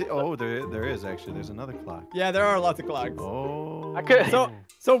 Nope. That's it. Oh, there is actually. There's another clock. Yeah, there are lots of clocks. Oh.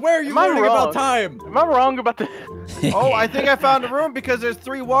 So where are you Am I learning wrong? about time? Am I wrong about the? Oh, I think I found a room because there's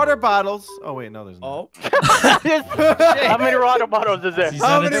 3 water bottles. Oh wait, no, there's not. Oh. How many water bottles is there? He How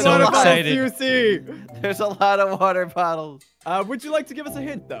sounded many so water bottles excited. do you see? There's a lot of water bottles. Would you like to give us a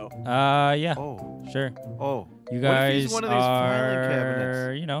hint, though? Yeah. Oh. Sure. Oh. You What if he's guys one of these filing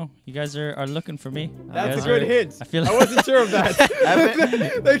are, cabinets? you guys are looking for me. That's a good hint. I feel I wasn't sure of that.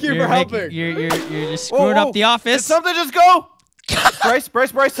 Thank you for helping. You're just screwing up the Did office. something just go? Bryce,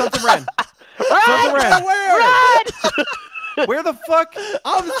 something ran. Something ran. Where? Where the fuck?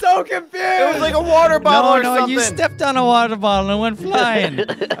 I'm so confused. It was like a water bottle or No, something. you stepped on a water bottle and went flying.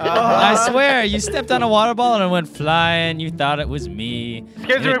 I swear, you stepped on a water bottle and went flying. You thought it was me.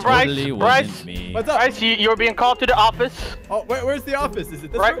 Excuse and me, it Bryce. totally Bryce. wasn't me. What's up? Bryce, you're being called to the office. Oh, where's the office? Is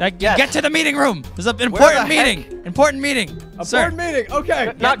it this Right. room? Like, Yes. Get to the meeting room. There's an Where important the heck? meeting. Important meeting. A Sir. board meeting.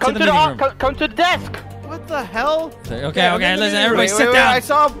 Okay. Now to come the to the meeting come to the desk. What the hell? Okay, I'm in the listen, meeting everybody room. sit Wait, down. I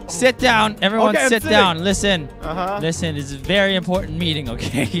saw. Sit down. Everyone Okay, I'm sit sitting. down. Listen. Uh-huh. Listen, it's a very important meeting,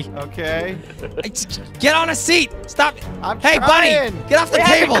 okay? Okay. Get on a seat. Stop. I'm Hey, trying. buddy. Get off the We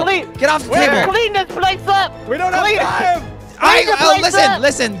have to table. clean- Get off the We have to table. clean this place up. We don't have Clean it. time. Clean the place up.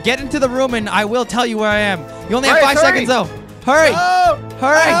 Listen. Get into the room and I will tell you where I am. You only have Bryce, 5 hurry. seconds though. Hurry. Oh,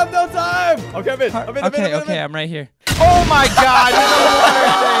 Hurry. I have no time. Okay, I'm in. I'm in. Okay, I'm right here. Oh my God! It's a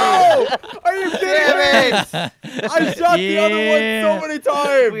water thing. Are you kidding me? I shot the other one so many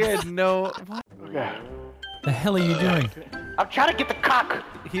times. We had no. Okay. The hell are you doing? I'm trying to get the cock.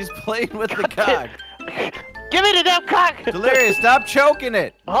 He's playing with the cock. Give me the damn cock. Delirious, stop choking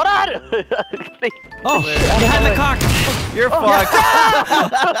it. Hold on. Oh, you had the cock. You're fucked.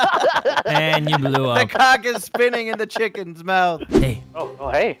 And you blew The up. cock is spinning in the chicken's mouth. Hey, Oh,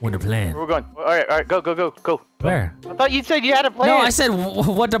 hey. what a plan? Where we going? All right, go. Where? I thought you said you had a plan. No, I said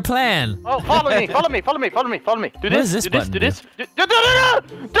what a plan. Oh, follow me. Do What this. does this button do this. Do.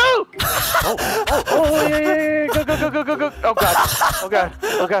 Oh, yeah. Go. Oh god.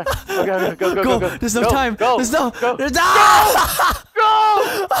 Go. There's no time. Go. There's no. Go. There's no.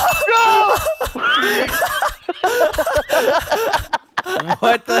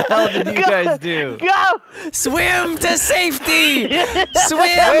 What the hell did you guys do? Go. Swim to safety.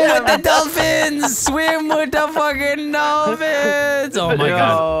 Swim with the dolphins. Swim with the fucking dolphins. Oh my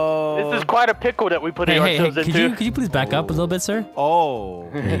god. This is quite a pickle that we put ourselves into. Could you please back up a little bit, sir? Oh.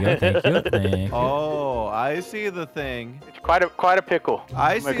 There you go. Thank you. Thank you. Oh, I see the thing. It's quite a pickle.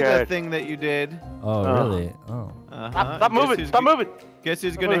 I see the thing that you did. Oh, really? Oh. Stop moving. Guess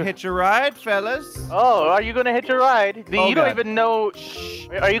who's gonna hitch a ride, fellas? Oh, are you gonna hitch a ride? You don't even know.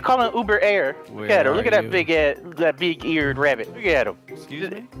 Are you calling Uber Air? Look at her. Look at that big eared rabbit. Look at him.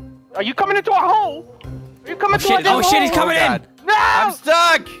 Excuse me? Are you coming into a hole? Are you coming into a hole? Oh shit, he's coming in. No! I'm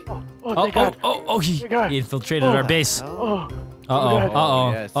stuck. He infiltrated our base. Oh.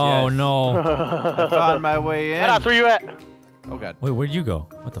 Uh-oh. Yes, Oh yes. no. I found my way in. Where you at? Oh god. Wait, where'd you go?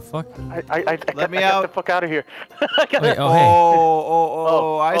 What the fuck? I got the fuck out of here. Wait, I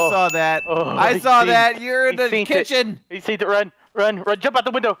saw that. I saw that. You're in the kitchen. He seen it. Run. Jump out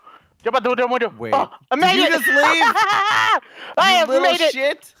the window. Wait. Oh, I made Did you it. just leave? I have little made it.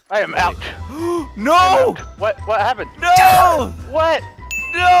 shit. I am out. No. What happened? No. What?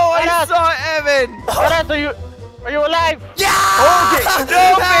 No, I saw Evan. What else are you alive? Yeah. Okay.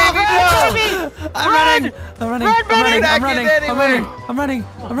 No, baby, no. I'm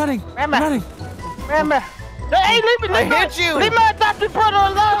running. Grandma. Hey, leave me. I hit you. Leave my adopted brother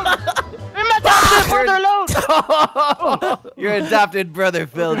alone. Leave my adopted brother alone. Your adopted brother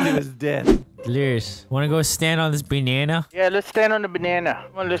fell to his death. Delirious, wanna go stand on this banana? Yeah, let's stand on the banana.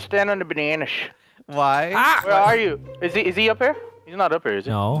 Come on, let's stand on the bananas. Why? Where are you? Is he up here? He's not up here, is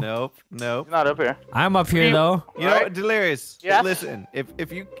he? No. Nope. He's not up here. I'm up here though. You know, Delirious. Yes? Listen,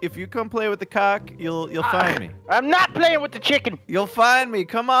 if you come play with the cock, you'll find me. I'm not playing with the chicken. You'll find me.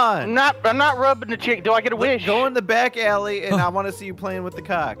 Come on. I'm not rubbing the chicken. Do I get a wish? Go in the back alley, and I want to see you playing with the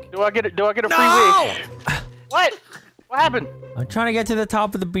cock. Do I get a free wish? What? What happened? I'm trying to get to the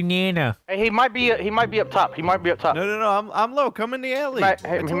top of the banana. Hey, he might be up top. No. I'm low. Come in the alley.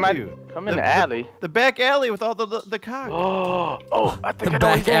 He might come in the alley. The back alley with all the cock. Oh, I think The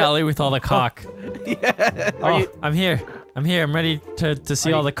back alley with all the cock. Yeah. I'm here. I'm ready to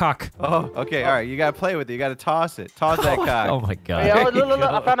see all the cock. Oh, okay. All right. You gotta play with it. You gotta toss it. Toss that cock. Oh my god. Hey, look,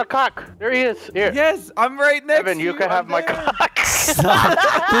 I found a cock. There he is. Here. Yes, I'm right next Evan, to you can have my cock. Stop.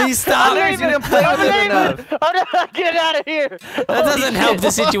 Please stop. You didn't play with it enough. Get out of here. That doesn't help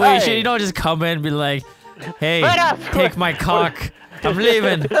the situation. You don't just come in and be like, hey, take my cock. I'm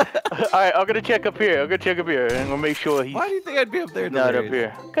leaving. All right, I'm gonna check up here. And we'll make sure he's Why do you think I'd be up there? not up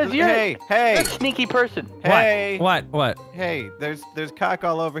here. Because you're Hey. a sneaky person. Hey. What? Hey, there's cock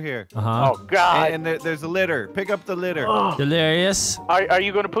all over here. Uh-huh. Oh God. And there's a litter. Pick up the litter. Delirious. Are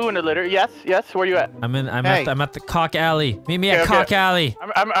you gonna poo in the litter? Yes. Where you at? I'm Hey. at the cock alley. Meet me at cock alley.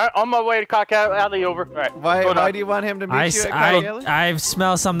 I'm on my way to cock alley over. All right. Why do you want him to meet you at cock alley? I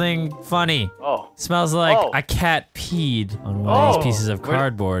smell something funny. Oh. Smells like a cat peed on one of these pieces of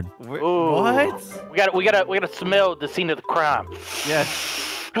cardboard. What? We gotta smell the scene of the crime.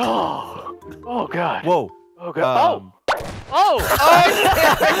 Yes. Oh God. Whoa. Oh God.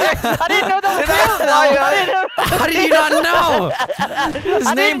 I didn't know that was him. How did you not know?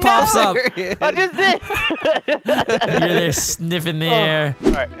 His name pops up. I just did. You're there sniffing the air.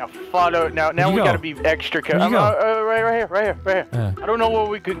 All right, now follow. Now we gotta be extra careful. Right here. I don't know where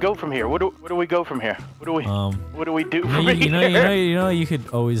we could go from here. Where do we go from here? What do we do from here? You know, you could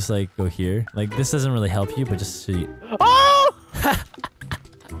always like go here. Like this doesn't really help you, but just so you. Oh!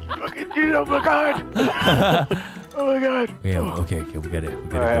 Fucking dude! Oh my God! Oh my God! Yeah. Okay. We got it.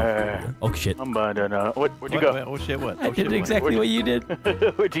 Go. Oh shit! I'm where'd you go? Oh shit! What? I did exactly what you did.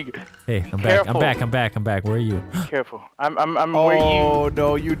 Where'd you go? Hey, I'm back. Where are you? Careful. I'm where you. Oh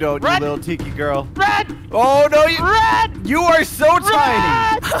no, you don't, Run! you little tiki girl. Run! Oh no, you. Run! You are so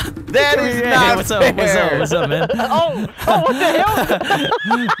tiny. That is not what's fair. up? What's up, man? Oh, what the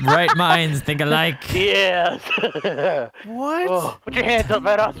hell? Bright minds think alike. Yes. What? Oh, put your hands up,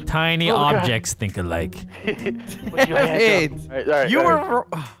 Vanos. Tiny objects think alike. Put your hands up. All right, You all right. were.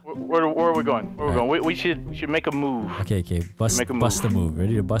 Where are we going? Where are we going? We should make a move. Okay. Bust the move.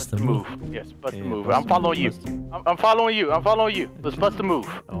 Ready to bust the move? Yes, bust the move. I'm following you. I'm following you. I'm following you. Let's bust the move.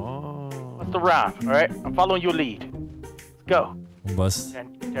 Oh. Bust the round. All right. I'm following your lead. Let's go. Bust.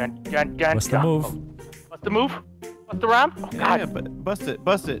 Bust the move. Bust the move. Bust the round. Oh, God. Yeah, but bust it.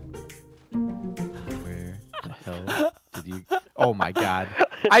 Bust it. Where the hell did you? Oh my God!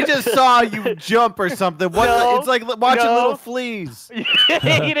 I just saw you jump or something. What? No, It's like watching no. little fleas. He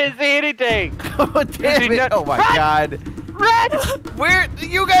didn't see anything. Oh, damn it! Oh my God! Run! Where?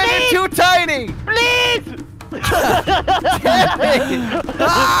 You guys are too tiny. Please! Damn it!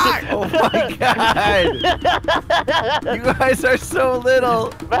 Ah! Oh my God! You guys are so little.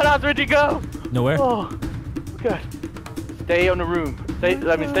 Vanos, where'd you go? Nowhere. Oh, God. Stay on the room. Stay on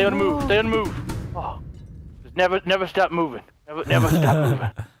the move. Stay on the move. Oh, just never stop moving. Never stop moving.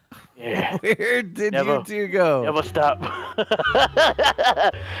 Yeah. Where did you two go? Never stop.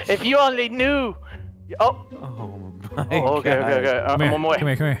 If you only knew. Oh. My Okay. Come here. One more. Come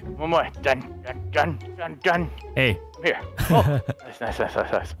here. One more. Done. Hey. Come here. Oh. Nice.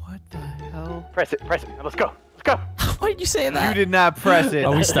 What the hell? Press it. Now, let's go. Why did you say that? You did not press it.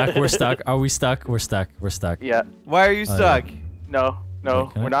 Are we stuck? We're stuck. Are we stuck? We're stuck. Yeah. Why are you stuck? No,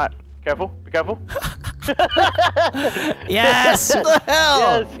 Wait, we're not. Careful. Be careful. Yes. What the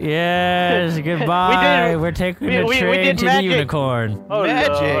hell? Yes. Goodbye. We're taking the we train did to magic. the unicorn. Oh,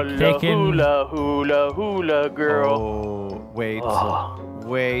 Magic. Taking- hula, girl. Oh, wait. Oh.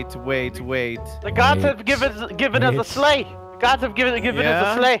 Wait. The gods have given us a sleigh. The gods have given us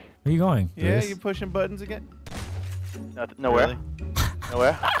Yeah? a sleigh. Where are you going? Yeah, Luis? you pushing buttons again? Nowhere. Really?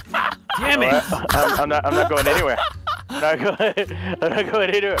 Nowhere. Damn it! I'm not going anywhere. I'm not going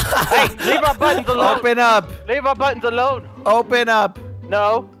anywhere. Hey, leave our buttons alone. Open up! Leave our buttons alone. Open up!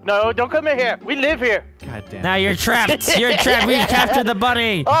 No, don't come in here. We live here. God damn. Now you're trapped. You're trapped. We've captured the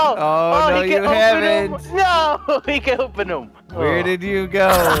bunny. Oh, no, he you can open haven't. them. No, he can open them. Where did you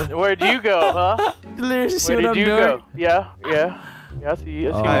go? Where'd you go, huh? Luis, see Where what did I'm you doing? go? Yeah. I see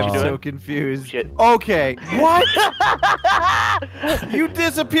what I'm you're doing. so confused. Shit. Okay. What? You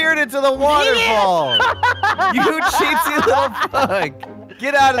disappeared into the waterfall. You cheatsy little fuck.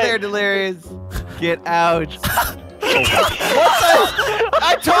 Get out of there, Delirious. Get out. What the?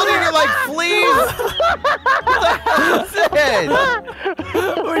 I told you you're like fleas. What the hell is this?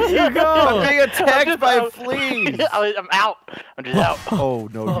 Where'd you go? I'm being attacked by fleas. I'm out. I'm just out. Oh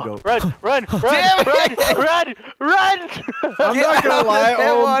no, you don't. Run! Damn it! Run! I'm not gonna lie.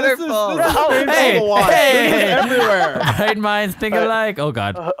 Oh, this is painful Hey, to watch. hey. This is everywhere. Bright minds think alike. Oh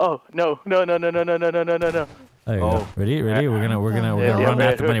God. No. There you go. Ready? We're gonna Yeah, run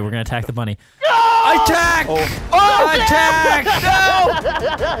ready. after the bunny. We're gonna attack the bunny. Attack! Attack!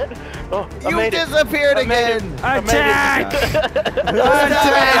 Oh, You disappeared again. Attack!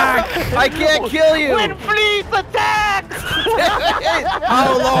 Attack! I can't kill you. When fleas attack!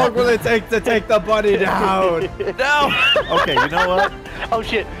 How long will it take to take the bunny down? No. Okay, you know what? Oh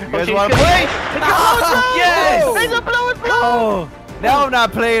shit! You guys want to play? Yes. It's a blow! Oh, now I'm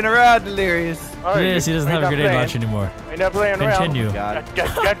not playing around, Delirious. Yes, he doesn't have a grenade launcher anymore. We're not playing around. Continue. God.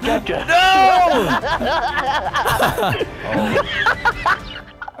 Gotcha. No!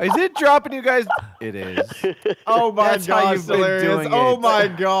 Is it dropping you guys? It is. Oh my That's how gosh, you've been Delirious. doing Oh it. my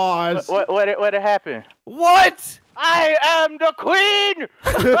gosh. What happened? What? I am the queen! You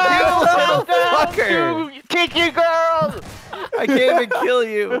little fucker! You titty girl! I can't even kill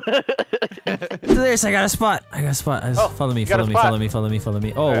you. Delirious, I got a spot. Follow me. you got a Follow me.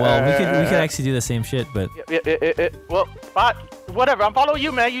 Oh well, we could actually do the same shit, but Well, spot. Whatever. I'm following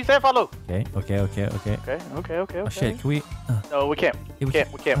you, man. You said follow. okay. Okay. Oh shit, can we? No, we can't. Yeah,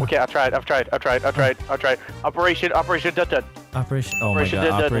 We can't. I've tried. Operation. Dun. Operation. Oh my Operation god.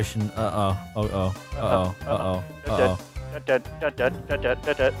 did that. Operation.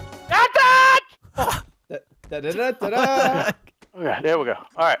 Da-da-da-da-da. Okay, there we go.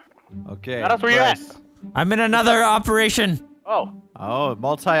 All right. Okay. That's where you at. I'm in another operation. Oh,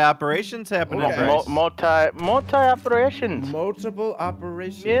 multi-operations happening. Okay. Bryce. Multi operations. Multiple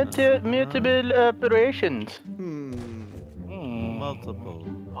operations. Multiple operations. Multiple.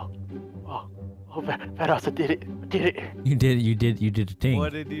 Oh, Vanos, I did it. You did a ting.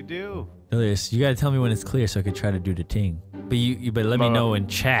 What did you do? Delirious, you gotta tell me when it's clear so I could try to do the ting. But you better let me know in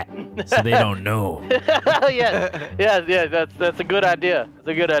chat so they don't know. Yeah. That's a good idea. That's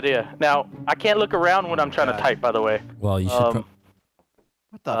a good idea. Now I can't look around when I'm trying to type. By the way. Well, you should.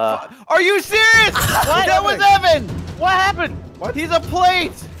 What the fuck? Are you serious? What? That was Evan! What happened? What? He's a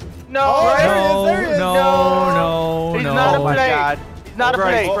plate! No. Oh, there he is. No. He's not a Oh my plate. god. He's not a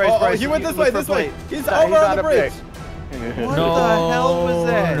plate. Bryce, He went this way, this way. He's No, over he's on not the a plate. bridge. What the hell was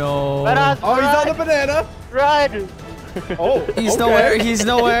that? No. Oh, he's on the banana. Run. Oh, He's okay. nowhere. He's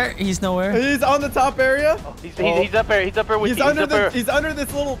nowhere. He's nowhere. He's on the top area. He's up there. He's up there with you. He's under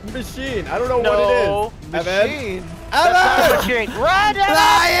this little machine. I don't know No. what it is. Machine. Evan! Machine. Run, Evan!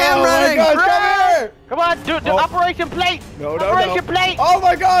 I am Oh running. my gosh, come here! Come on, do Operation Plate. No. Operation Plate. Oh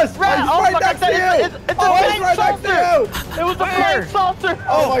my gosh! Run. He's Oh right my next God, to you! it's a Oh, he's plate right next to saucer. you! It was a plate saucer.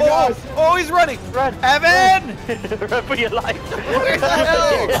 Oh my gosh! Oh, he's running. Run. Evan! Run for your life. Where the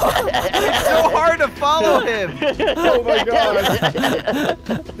hell? It's so hard to follow him. Oh my gosh!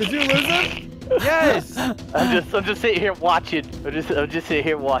 Did you lose him? Yes. I'm just sitting here watching. I'm just sitting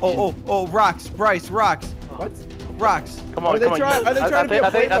here watching. Oh, rocks. Bryce, rocks. What? Rocks. Come on, Are they come on. trying to be I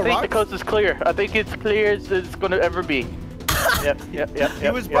afraid think of the rocks? coast is clear. I think it's clear as it's gonna ever be. Yep. He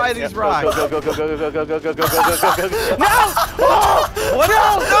was by these rocks. Go. No! Oh! What?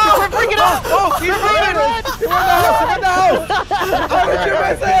 No! We're freaking out! Oh, he's running! He's in the house! I'm gonna shoot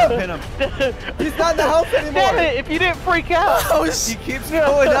Pin myself! him. He's not in the house Damn anymore! it! If you didn't freak out. He keeps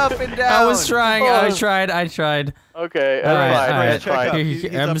going up and down. I was trying. I tried. Okay, All right. that's check fine. out. Here, He's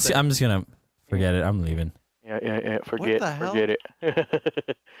here, up I'm just gonna forget it. I'm leaving. Yeah. What the hell? Forget it.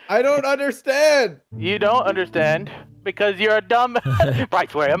 I don't understand! You don't understand because you're a dumb.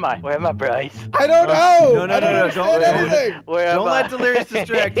 Bryce, where am I? Where am I, Bryce? I don't know! No, I don't understand anything! Where am Don't I? let Delirious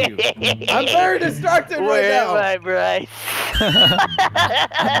distract you. I'm very distracted right Where now! am I, Bryce?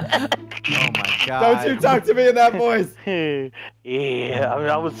 Oh my god. Don't you talk to me in that voice! Yeah,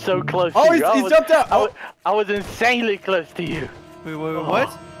 I was so close Oh, to you. he's jumped out! I was insanely close to you. Wait,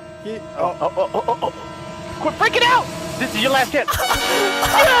 what? Oh. Quit freaking out! This is your last chance.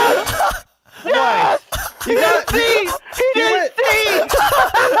 Why? He got He didn't see!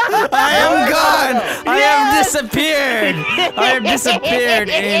 I am gone. I have disappeared. I have disappeared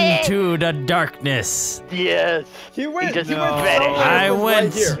into the darkness. Yes. He went. just He went. read it. I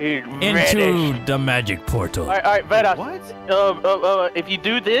went here. into the magic portal. All right, Vanos. What? If you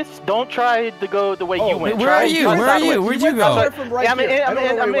do this, don't try to go the way you went. Where are you? Where are you? Where'd you go? Yeah, I'm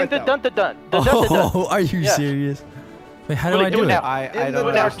in the dun. Oh, are you Yeah. serious? Wait, how do Really, I do do it it? now. I In don't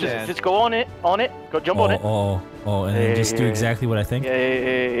the dark. understand. Just go on it. Go jump on it. Oh, and then just do exactly what I think?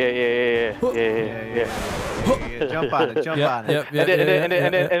 Yeah. Yeah, jump on it. Jump on it. And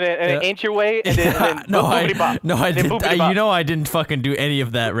then inch your way, and then No, I Then didn't. boopity bop. You know I didn't fucking do any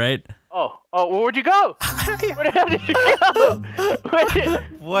of that, right? Oh, well, where'd you go? Where the hell did you go?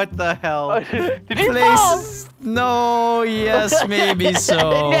 What the hell? Did you fall? Place. No, yes, maybe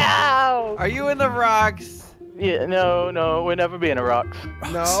so. No. Are you in the rocks? Yeah, no, we'll never be in the rocks.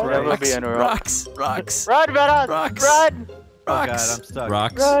 No. Never be in the rocks. Rocks. Run, Vanos! Rocks. Run! Oh god, I'm stuck.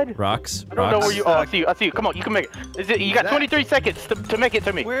 Rocks. Run. Rocks. I don't know where you are. Stuck. I see you. Come on, you can make it. You got 23 seconds to make it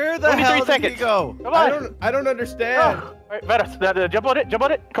to me. Where the 23 hell did seconds. he go? Come on. I don't understand. All right, Vanos, jump on it.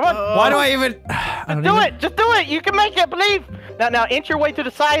 Come on. Why do I even? I don't Do even- it. Just do it. You can make it. Believe. Now, inch your way to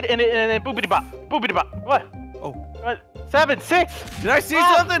the side and then boopity bop. Boopity bop. What? Oh. 7, 6. Did I see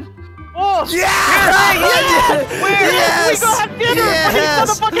Ah. something? Oh. Yeah! Where? Yes! We go have dinner for Yes!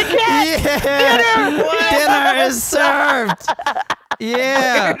 these motherfucking cats. Yeah! Dinner is served.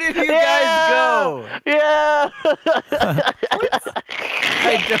 Yeah. Where did you guys go? Yeah.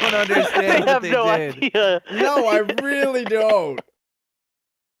 I don't understand They what have they no did. idea. No, I really don't.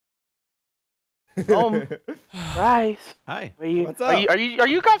 Bryce. Hi. What's up? Are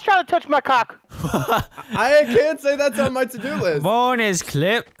you guys trying to touch my cock? I can't say that's on my to-do list. Bonus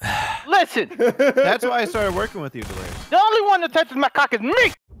clip. Listen, That's why I started working with you, Delirious. the only one that touches my cock is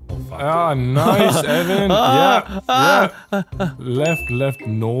me. Ah, nice, Evan. Yeah. Left,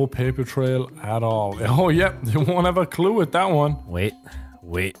 no paper trail at all. Oh, yep. You won't have a clue with that one. Wait.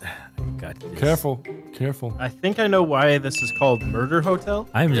 I got this. Careful. I think I know why this is called Murder Hotel.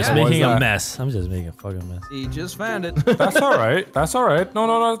 I'm just Yeah. Why is making a that? mess. I'm just making a fucking mess. He just found it. That's all right. That's all right.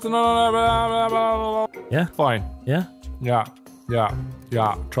 No. Yeah. Fine. Yeah. Yeah.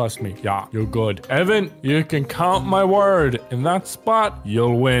 Trust me. Yeah, you're good. Evan, you can count my word. In that spot,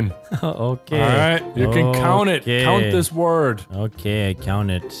 you'll win. Okay. All right. You can count it. Okay. Count this word. Okay, I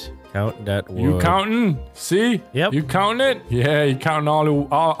count it. Count that word. You counting? See? Yep. You counting it? Yeah, you counting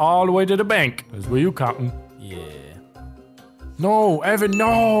all the way to the bank. That's where you counting. Yeah. No, Evan,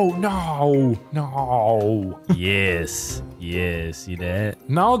 no. Yes. See that?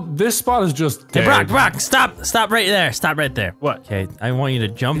 Now this spot is just Hey, dead. Brock, stop right there. Stop right there. What? Okay, I want you to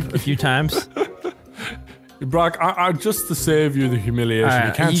jump a few times. Brock, I just to save you the humiliation.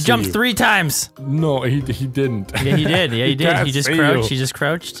 He can't you see jumped you. 3 times. No, he didn't. Yeah, he did. Yeah, he did. He just crouched. He just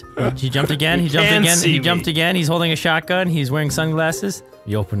crouched. He jumped again. He jumped again. He jumped again. He's holding a shotgun. He's wearing sunglasses.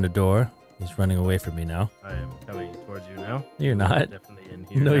 You opened the door. He's running away from me now. I am coming towards you now. You're not. Definitely in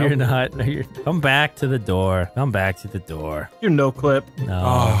here. No, now. you're not. No, you're. Come back to the door. Come back to the door. You no clip. No.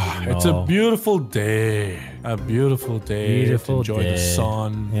 Oh, no. it's a beautiful day. A beautiful day. Beautiful to enjoy day. the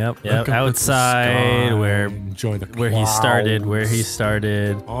sun. Yep. Look up at the Outside, sky, where enjoy the where he started. Where he clouds.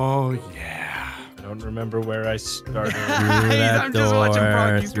 started. Oh yeah. I don't remember where I started. Through that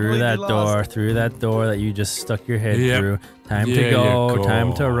door. Through that door. Through that door that you just stuck your head through. Time to go.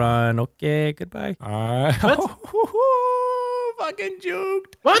 Time to run. Okay. Goodbye. What? Fucking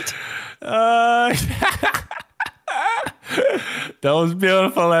juked. What? That was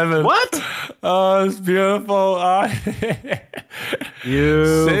beautiful, Evan. What? Oh, it's beautiful.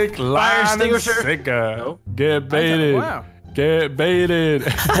 You sick fire line extinguisher. sicker. Nope. Get baited. Wow. Get baited.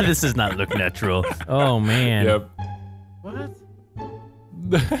 This does not look natural. Oh man. Yep. What?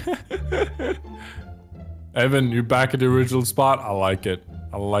 Evan, you're back at the original spot. I like it.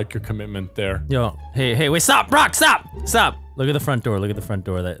 I like your commitment there. Yo, hey, wait, stop, Brock, stop! Look at the front door. Look at the front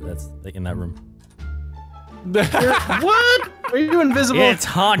door. That's like in that room. What? Are you invisible? It's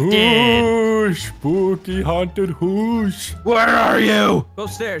haunted. Whoosh, spooky haunted whoosh. Where are you? Go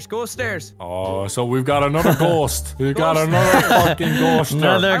upstairs. Go upstairs. Oh, so we've got another ghost. We've got another fucking ghost.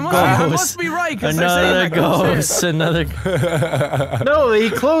 Another I ghost. must be right. 'Cause Another they're saying, like, go ghost. Another. No, he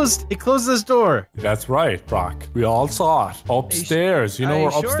closed this door. That's right, Brock. We all saw it. Upstairs. You know Are we're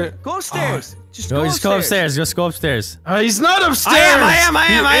you sure? upstairs. Go upstairs. Just No, go just go upstairs. Just go upstairs. He's not upstairs. I am.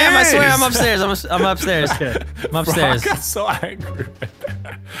 I swear is. I'm upstairs. I'm upstairs. I'm upstairs. Brock got so angry.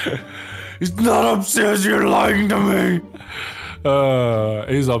 He's not upstairs. You're lying to me.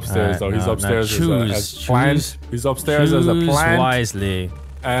 He's upstairs though. He's upstairs as planned. He's upstairs as a Choose plant. wisely.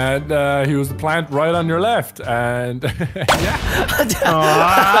 And he was the plant right on your left. And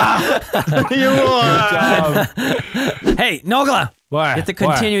You won. Hey, Nogla. What? You have to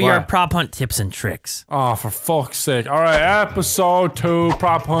continue your What? prop hunt tips and tricks. Oh, for fuck's sake. All right, episode 2,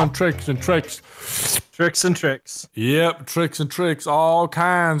 prop hunt tricks and tricks. Tricks and tricks. Yep, tricks and tricks. All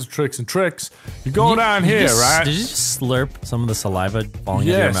kinds of tricks and tricks. You go down here, right? Did you just slurp some of the saliva falling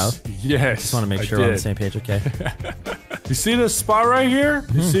into your mouth? Yes. Just want to make I sure we're on the did. same page, okay? You see this spot right here?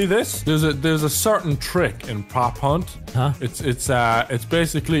 You see this? There's a certain trick in prop hunt. Huh? It's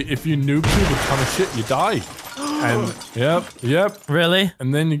basically if you noob tube a ton of shit, you die. And yep. Really?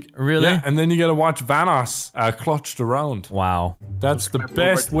 And then you and then you gotta watch Vanos clutched around. Wow. That's the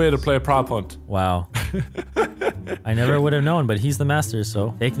best way to play prop hunt. Wow. I never would have known, but he's the master,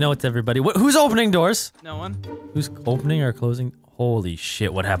 so take notes, everybody. Who's opening doors? No one. Who's opening or closing? Holy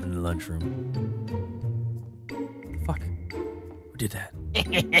shit, what happened in the lunchroom? Fuck. Who did that?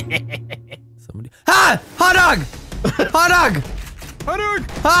 Somebody. Ah! Hot dog! Hot dog! Hot dog!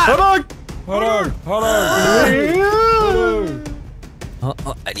 Hot dog! Hold on.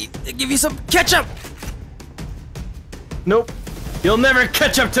 I need to give you some ketchup! Nope. You'll never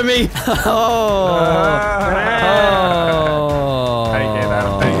catch up to me. Oh! Thank you, that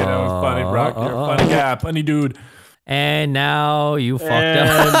was funny, Brock. You're a funny guy, funny dude. And now you fucked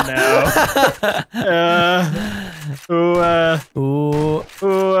up.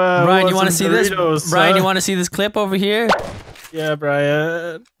 Brian, you want to see this? Brian, you want to see this clip over here? Yeah,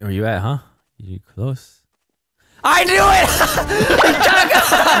 Brian. Where you at, huh? You close? I knew it!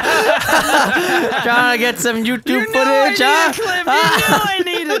 Trying to get some YouTube footage, huh? Clip. You knew I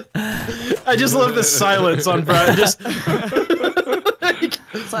needed. I just love the silence on Brian. Just.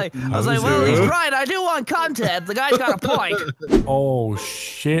 It's like, I was like, well, he's right. I do want content. The guy's got a point. Oh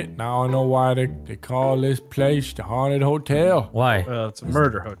shit! Now I know why they call this place the haunted hotel. Why? Well, it's a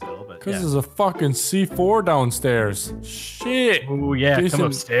murder hotel, but Because yeah. there's a fucking C4 downstairs. Shit. Oh yeah, come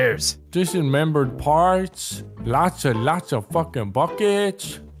upstairs. Dismembered parts. Lots of fucking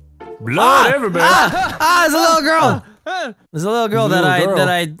buckets. Blood everywhere. There's a little girl. There's a little girl There's a that little girl.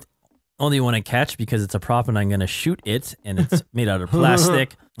 I only want to catch because it's a prop and I'm gonna shoot it, and it's made out of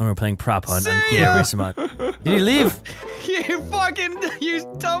plastic. And we're playing prop hunt on Gary Smart. Did he leave?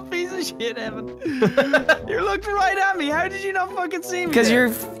 You dumb piece of shit, Evan. You looked right at me. How did you not fucking see me? Because you're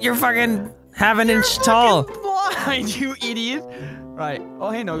fucking half an inch tall. Blind, you idiot. Right.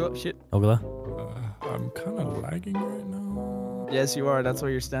 Oh, hey, no, shit. Ogla. I'm kind of lagging right now. Yes, you are. That's why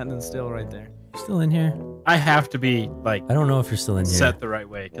you're standing still right there. Still in here? I have to be like. I don't know if you're still in here. Set the right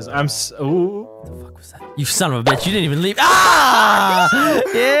way because I'm. Ooh. What the fuck was that? You son of a bitch! You didn't even leave. Ah!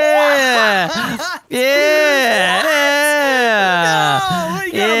 Yeah! Yeah!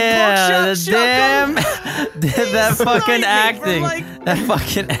 No, Yeah! The that fucking acting. Like... That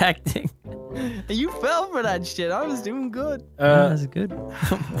fucking acting. You fell for that shit. I was doing good. That's good.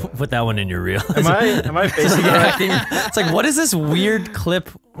 Put that one in your reel. Am I facing acting? It's like, what is this weird clip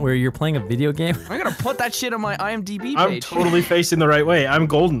where you're playing a video game? I'm gonna put that shit on my IMDb page. I'm totally facing the right way. I'm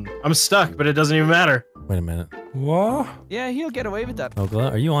golden. I'm stuck, but it doesn't even matter. Wait a minute. What? Yeah, he'll get away with that.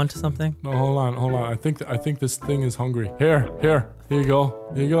 Ogla, are you onto something? No, hold on. I think this thing is hungry. Here you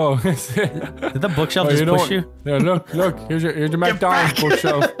go. Here you go. Did the bookshelf just push you? Yeah, look. Here's your McDonald's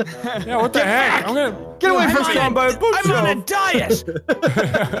bookshelf. Yeah, what the heck? I'm gonna get away from me. By a bookshelf. I'm on a diet.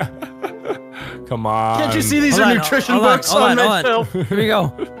 Come on. Can't you see these are nutrition books on my shelf? Here we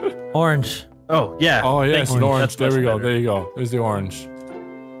go. Orange. Oh yeah. Oh yes, an orange. There we go. Better. There you go. There's the orange.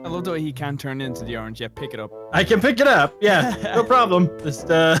 I love the way he can't turn into the orange. Yeah, pick it up. I can pick it up. Yeah, no problem. Just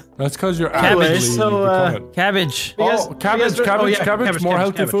That's because you're cabbage. Cabbage. Oh, cabbage. More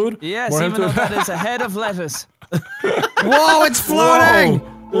healthy food. Yes, even though that is a head of lettuce. Whoa, it's floating.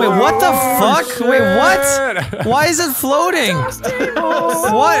 Whoa. Wait, what the fuck? Shit. Wait, what? Why is it floating? What?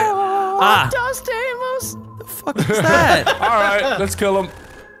 Dust Amos. The fuck is that? All right, let's kill him.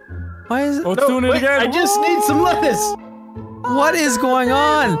 Why is it? Oh, it's doing it again. I just need some lettuce. What is going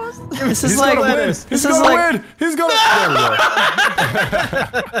on? This is like He's gonna win. He's gonna. There we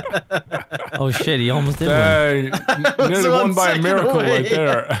go. Oh shit! He almost did win. Nearly won by a miracle right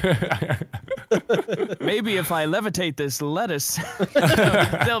there. Maybe if I levitate this lettuce,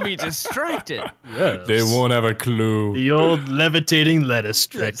 they'll be distracted. Yes. They won't have a clue. The old levitating lettuce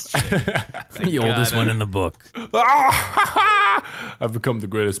trick. The oldest one in the book. I've become the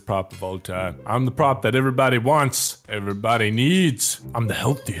greatest prop of all time. I'm the prop that everybody wants, everybody needs. I'm the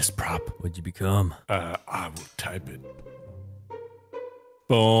healthiest prop. What'd you become? I will type it.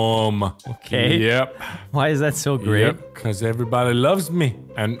 Boom. Okay. Yep. Why is that so great? Yep, because everybody loves me,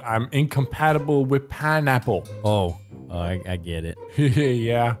 and I'm incompatible with pineapple. Oh, I get it.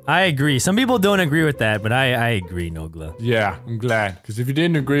 Yeah. I agree. Some people don't agree with that, but I agree, Nogla. Yeah, I'm glad. Because if you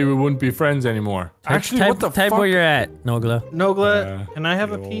didn't agree, we wouldn't be friends anymore. Actually, what the fuck? Type where you're at, Nogla. Nogla, can I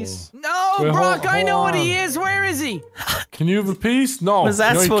have a piece? No, Wait, Brock, I know what on. he is. Where is he? Can you have a piece? No. What's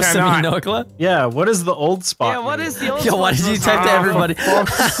that no, supposed to mean, Nogla? Yeah, what is the old spot? Yeah, what is the old Yo, spot? why did you type to everybody? For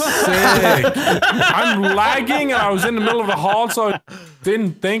fuck's sake. I'm lagging and I was in the middle of the hall, so I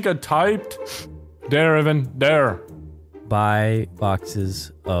didn't think I typed. There, Evan. There. Buy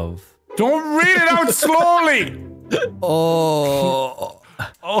boxes of... Don't read it out slowly! Oh...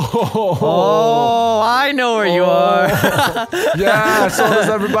 Oh, I know where you are. Yeah, so does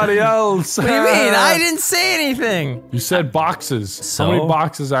everybody else. What do you mean? I didn't say anything. You said boxes. So? How many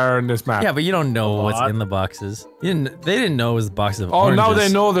boxes are in this map? Yeah, but you don't know what's in the boxes. They didn't know it was boxes of Oh, oranges. now they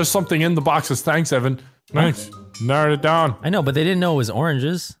know there's something in the boxes. Thanks, Evan. Thanks. Narrowed it down. I know, but they didn't know it was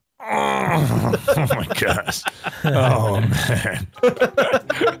oranges. Oh my gosh. Oh man.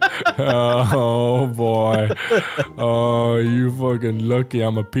 Oh boy. Oh, you fucking lucky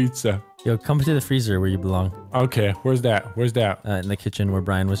I'm a pizza. Yo, come to the freezer where you belong. Okay, where's that? Where's that? In the kitchen where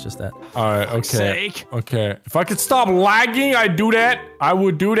Brian was just at. Alright, okay. Sake. Okay. If I could stop lagging, I'd do that. I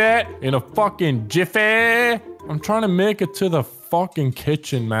would do that in a fucking jiffy. I'm trying to make it to the fucking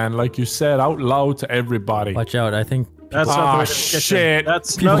kitchen, man. Like you said out loud to everybody. Watch out, I think... That's not the way to the shit. kitchen.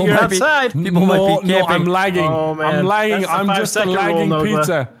 That's People no, you're might be- outside. People might be No, camping. I'm lagging. Oh, man. I'm lagging. That's the I'm just a 5-second lagging rule, Nogla.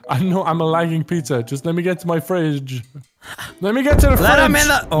 pizza. I know I'm a lagging pizza. Just let me get to my fridge. Let me get to the fridge. Let him in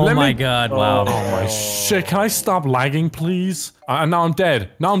the... Oh Let my me- god, wow. Oh my shit. Can I stop lagging, please? Now I'm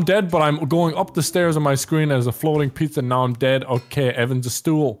dead. Now I'm dead, but I'm going up the stairs on my screen as a floating pizza. Now I'm dead. Okay, Evan's a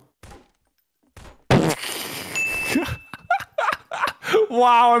stool.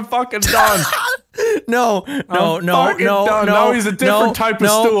 Wow, I'm fucking done. No. Now he's a different type of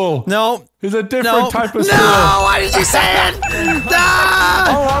stool. No. He's a different type of stool. No, why did you say it? No!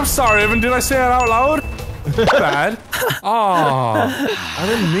 Oh, I'm sorry, Evan. Did I say it out loud? Bad. Oh, I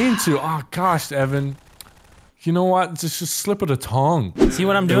didn't mean to. Oh, gosh, Evan. You know what? It's just a slip of the tongue. See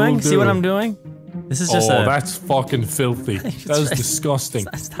what I'm doing? See what I'm doing? This is just that's fucking filthy. That is disgusting.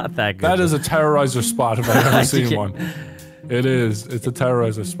 That's not that good. That is a terrorizer spot if I've ever seen one. It is. It's a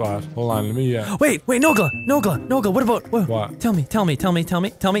terrorizer spot. Hold on, let me, Wait, Nogla, what about... What? Tell me.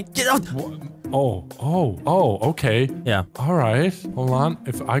 Get out! Okay. Yeah. All right. Hold on.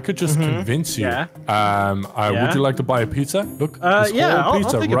 If I could just convince you. Yeah. Would you like to buy a pizza? Look, this yeah, whole I'll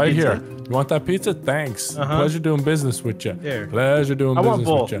pizza take a right pizza. here. You want that pizza? Thanks. Pleasure doing business with you. Here. Pleasure doing I business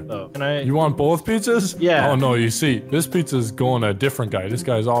want both, with you. though. Can I? You want both pizzas? Yeah. Oh no, you see, this pizza's going to a different guy. This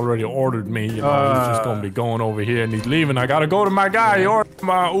guy's already ordered me. You know, he's just gonna be going over here and he's leaving. I gotta go to my guy. He ordered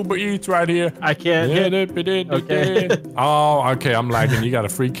my Uber Eats right here. I can't hit. Okay. Oh, okay. I'm lagging. You got a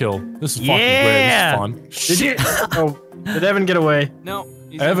free kill. This is fucking Yeah. This is fun. Did you? Oh, did Evan get away? No.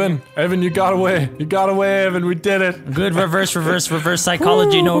 Evan, you got away. You got away, Evan. We did it. Good reverse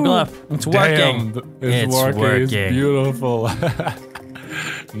psychology, no glove. It's working. Damn, it's working. It's beautiful.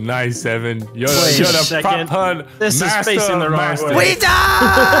 Nice, Evan. You're the prop hunt. This is facing the wrong way. We die!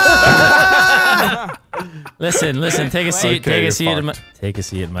 Listen. Take a seat. Okay, Take a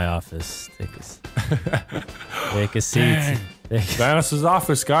seat in my office. Take a seat. Vanos'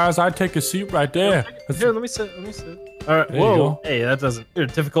 office, guys. I'd take a seat right there. Here, let me sit. All right. Whoa. Hey, that doesn't. You're a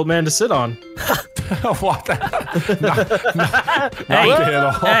difficult man to sit on. What?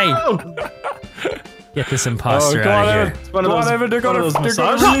 Hey. Get this imposter out of here. Go on, Evan. They're gonna release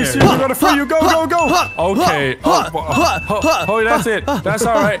you. They're gonna free you. Go. Okay. Oh, that's it. That's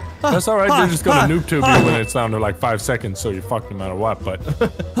all right. They're just gonna noob tube you when it's down to like 5 seconds, so you're fucked no matter what. But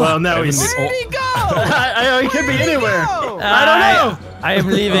well, now he's. Where'd he go? He could be anywhere. I don't know. I am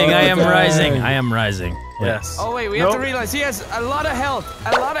leaving. I am rising. Yes. Oh wait, we have to realize he has a lot of health.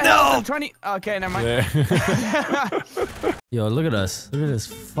 Health and 20. Okay, never mind. Yeah. Yo, look at us. Look at this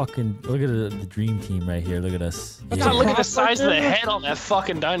fucking. Look at the dream team right here. Look at us. Yeah. Look at the size of the head on that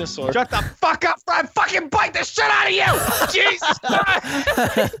fucking dinosaur. Shut the fuck up, or I fucking bite the shit out of you! Jesus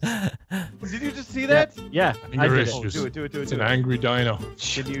Christ! Did you just see that? Yeah, I did. Do it. It's an angry dino.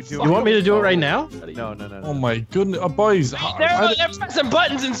 Did you do it? You want me to do it right now? No. Oh my goodness, boys. They're pressing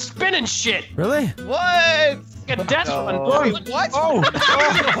buttons and spinning shit. Really? What? Like a death run. What? Oh.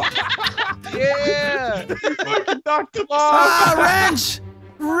 Yeah. Knocked him off. Ah, wrench!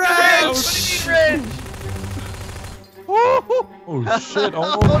 Oh shit!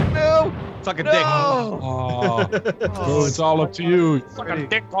 Oh no! Suck a dick. Oh, it's all up to you. Suck a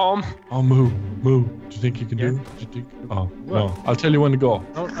dick, home. Oh, move. Do you think you can do it? Do you think? Oh no! I'll tell you when to go.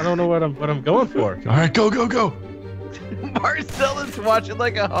 I don't know what I'm going for. All right, go. Marcellus watching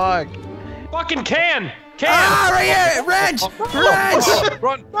like a hog. Fucking can. Ah, right here! Wrench!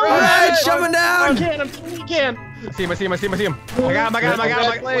 Run! Wrench! Coming down! I can. I see him. I got him.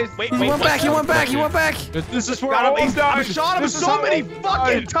 Wait. He went back. This is where I shot him so many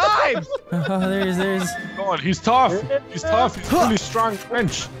fucking times. Oh, there he is. Go on, he's tough. He's really strong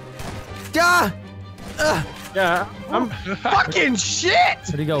wrench. Yeah. Yeah. I'm Fucking shit.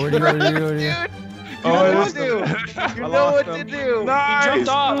 Where'd he go? Dude. You know what to do. Nice. He jumped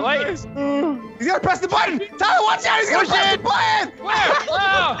off. Wait. He's gonna press the button. Tyler, watch out. He's gonna press the button. Where?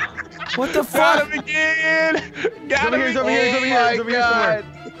 Oh. What the Got fuck? him again. Got him. He's over here somewhere.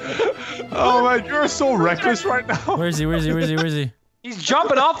 Oh man, you're so reckless right now. Where is he? He's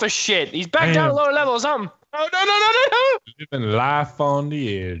jumping off the shit. He's back down to lower level or something. Oh, no. Living life on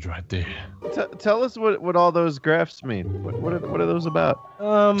the edge right there. Tell us what all those graphs mean. What are those about?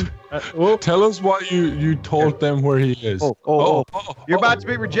 Tell us what you told them where he is. You're about to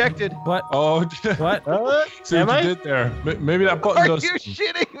be rejected. What? Oh, What? See what you did there. Maybe that button does. Are you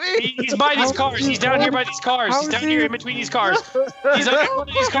shitting me? He's by these cars. He's down here by these cars. He's down here in between these cars. He's under one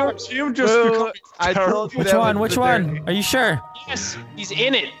of these cars. You just become I told you Which one? Are you sure? Yes, he's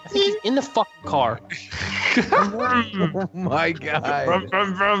in it. I think he's in the fucking car. Oh my god.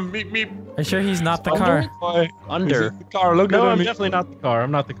 Vroom, meep. Are you sure he's not the car? Under. He's in the car. Look No, at I'm him. definitely not the car. I'm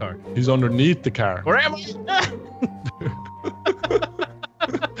not the car. He's underneath the car. Where am I?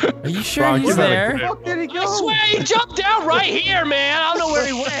 Are you sure Brock, he's you better there? quit. Where did he go? I swear he jumped down right here, man. I don't know where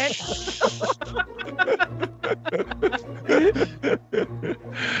he went.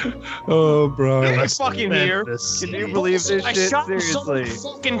 Oh, bro. He's fucking here. Can you believe this I shit? shot him so Seriously. many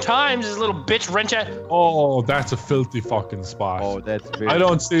fucking times, this little bitch wrench at. Oh, that's a filthy fucking spot. Oh, that's very. I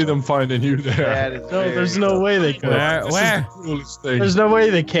don't see them finding you there. That is No, there's no way they could. Where? This is the coolest thing. There's no way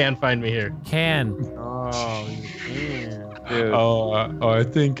they can find me here. Can. Oh, dude. I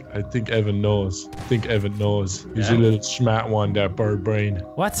think Evan knows. He's a little smart one, that bird brain.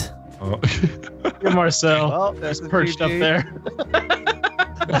 What? Oh. You're Marcel. Well, that's Just perched up there.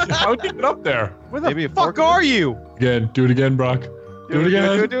 How'd you get up there? Where the fuck are you? Again, do it again, Brock. Do it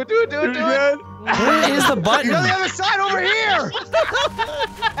again. Do it again. Where is the button? You're on the other side over here.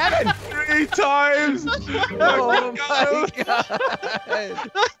 Evan. 3 times. Oh my god.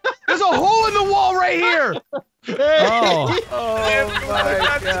 There's a hole in the wall right here. Oh. Oh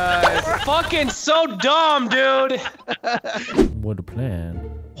my god. Fucking so dumb, dude. What a plan.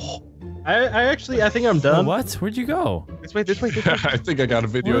 I think I'm done. What? Where'd you go? This way. I think I got a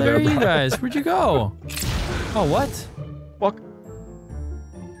video Where there, are you bro. guys? Where'd you go? Oh, what? Fuck.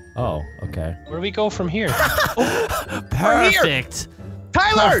 Oh, okay. Where do we go from here? Perfect.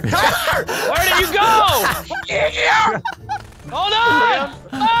 Tyler! Where did you go? Hold on!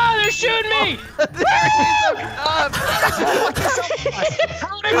 Ah, there's shooting me?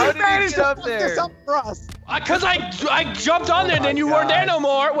 How did you manage to up there? Because I jumped on there and then you weren't there no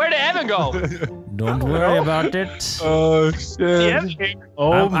more. Where did Evan go? Don't worry about it. Oh shit!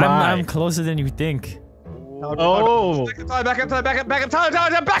 Oh my! I'm closer than you think. Oh! Back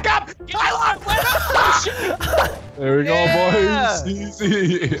up! There we Yeah. go, boys.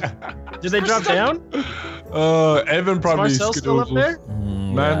 Easy. Did they drop down? Evan probably Marcel still up there?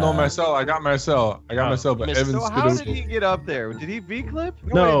 Man, no, Marcel. I got Marcel, but Evan So how did skedoodles. he get up there? Did he V-clip?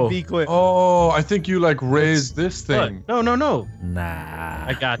 No. V-clip. Oh, I think you like raised this thing. No. Nah.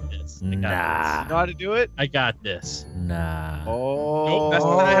 I got this. You know how to do it? I got this. Nah. Oh. Nope, that's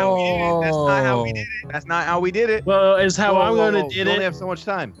not how we did it. That's not how we did it. That's not how we did it. Well, is how I'm gonna You did only it. have so much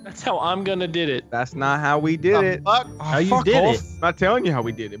time. That's how I'm gonna did it. That's not how we did it. Fuck. How you did it? I'm not telling you how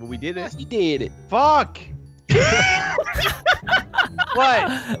we did it, but we did it. He did it. Fuck. What?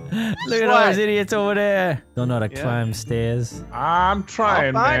 Look at all those idiots over there. Don't know how to Yeah. climb stairs. I'm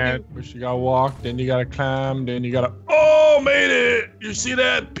trying, I'll find man. First you gotta walk, then you gotta climb, then you gotta. Oh, made it! You see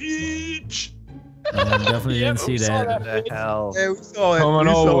that, Peach? I definitely didn't see that. What the hell? Yeah, we saw it. Coming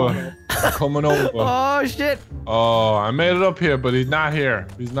We saw over. it. Coming over. Oh shit! Oh, I made it up here, but he's not here.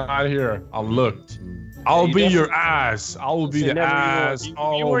 He's not here. I looked. I'll be your ass. I will be the ass. You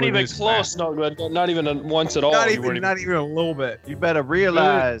all weren't over even this close, map. not even once at all. Not You weren't even a little bit. You better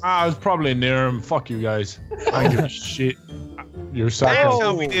realize. I was probably near him. Fuck you guys. I don't give a shit. You're That's sucking.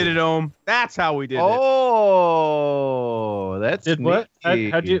 how we did it, That's how we did it. Oh, that's Did what? How'd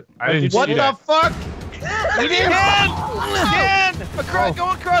you? I didn't What see the that. fuck? He did. Again! Go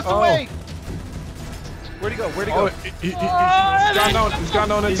across the way. Where'd he go? Where'd he go? Oh, he's gone down. He's gone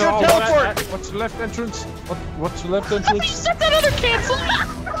down into your all. teleport. What's the left entrance? What's the left entrance? Shut that other cancel.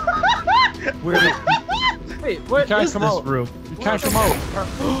 Wait, what can't is come this out. room? You can't come out.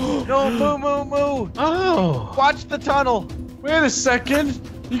 No, moo. Oh. Watch the tunnel. Wait a second.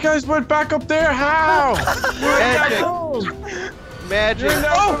 You guys went back up there? How? Magic.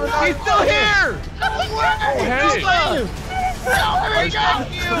 Oh, he's still here. Hey.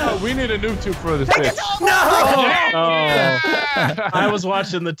 Oh, We need a new tube for this bitch. Oh. I was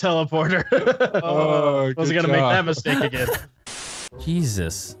watching the teleporter. Oh, Wasn't good gonna make job. that mistake again.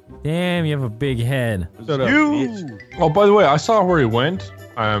 Jesus. Damn, you have a big head. Oh, by the way, I saw where he went.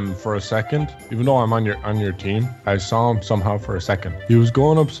 For a second, even though I'm on your team, I saw him somehow for a second. He was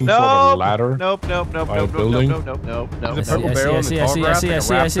going up some sort of ladder. Nope. By a Nope. building. I see.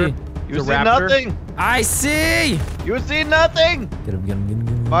 You see nothing. I see. You see nothing. Get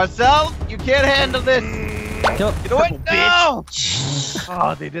him. Marcel, you can't handle this. Kill. Get away. No.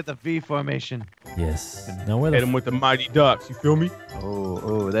 Oh, they did the V formation. Yes. Now where Hit the him with the mighty ducks. You feel me?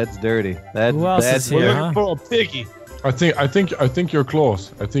 Oh, that's dirty. That's Who else is here, huh? For a piggy. I think you're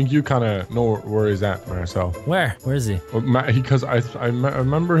close. I think you kind of know where he's at, Marcel. Where? Where is he? Because I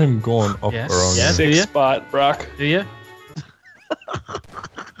remember him going up Yes. around. Yes. there. Do ya? Spot, Brock. Do you?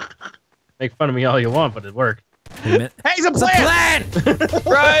 Make fun of me all you want, but it worked. Hey, he's a plant.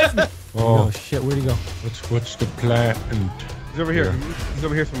 Run. Oh, shit, where'd he go? what's the plan? He's over here. He's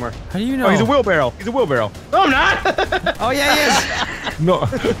over here somewhere. How do you know? Oh, he's a wheelbarrow. He's a wheelbarrow. No, I'm not. Oh yeah, he is. No,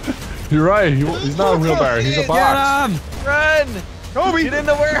 you're right. He's not a wheelbarrow. He's a box. Get him! Run. Kobe. Get in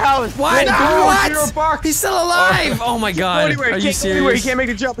the warehouse. What? You're a What? box. He's still alive! Oh my god. Anywhere. Are He you can't go anywhere. He serious? can't make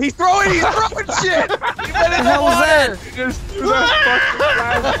the jump. He's throwing shit. What What the hell was that? Just threw that fucking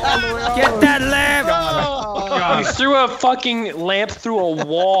lamp all the way Get over. that lamp! He threw a fucking lamp through a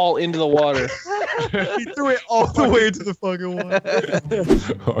wall into the water. He threw it all the way into the fucking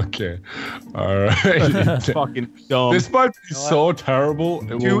wall. Okay, all right. Fucking dumb. This might be so terrible.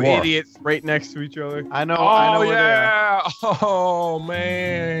 It Two will work. idiots right next to each other. I know. Oh I know where they are. yeah! Oh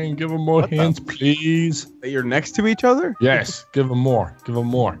man, give him more hints, please. You're next to each other? Yes, give him more. Give him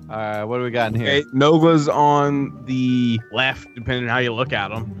more. All right, what do we got in here? Okay, Nova's on the left, depending on how you look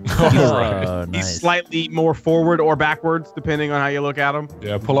at him. All right. Oh, He's nice. slightly more forward or backwards, depending on how you look at him.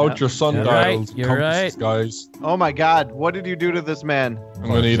 Yeah, pull out your sundials, You're compasses, guys. Oh my God! What did you do to this man? I'm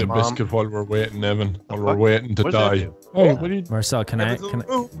gonna eat a Mom. biscuit while we're waiting, Evan. While we're What? waiting to What does that die. do? Oh, what are you? Marcel, can I? Can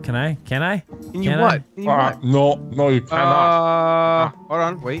I? Can you Can what? Can you what? No, you cannot. Hold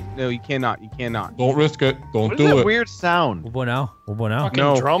on, wait. No, you cannot. You cannot. Don't risk it. Don't What is do that it. weird sound? What now? What now? Fucking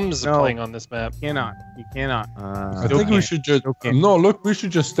No, drums no. playing on this map. You cannot. You cannot. I think we should just. No, look, we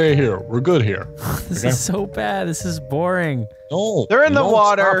should just stay here. We're good here. This Okay. is so bad. This is boring. No, They're in the no, it's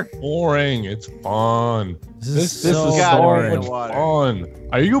water. not boring. It's fun. This is This so is gotta be so in the much water. fun.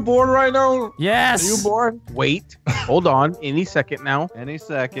 Are you bored right now? Yes. Are you bored? Wait. Hold on. Any second now. Any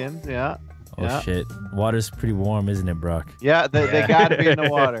second, yeah. Oh shit. Water's pretty warm, isn't it, Brock? Yeah, they gotta be in the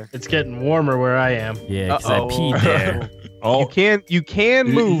water. It's getting warmer where I am. Yeah, because I peed there. Oh, you can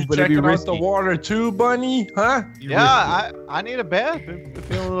move, but it'd be checking out risky. the water too, Bunny? Huh? Yeah, I need a bath. I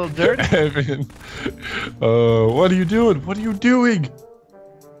feel a little dirty. Evan, what are you doing? What are you doing?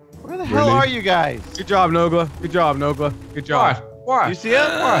 Where the hell are you guys? Good job, Nogla. Good job, Nogla. Good job. What? You see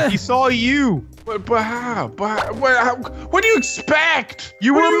him? He saw you. But how? What do you expect?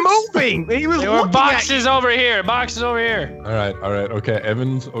 You were moving. He was There were looking boxes over here. Boxes over here. All right. Okay.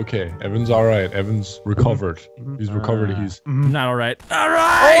 Evan's okay. Evan's all right. Evan's recovered. He's recovered. He's not all right. All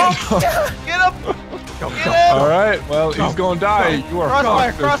right. Oh, get him! Get him! all right. Well, he's gonna die. You are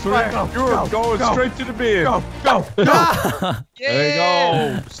Crossfire. You are going straight to the bin. Go. There you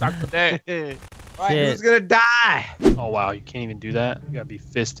go. Suck that. Right, who's gonna die? Oh wow, you can't even do that. You gotta be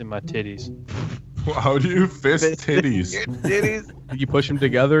fisting my titties. How do you fist titties? Your titties. You push them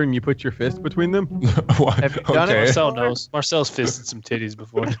together and you put your fist between them. What? Have you done it? Okay. Marcel knows. Marcel's fisted some titties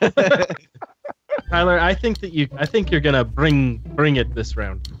before. Tyler, I think you're gonna bring it this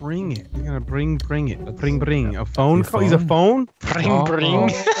round. Bring it. You're gonna bring it. Bring. A phone call? He's a phone? Bring. Bring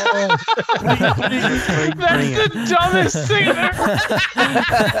That's the dumbest thing ever.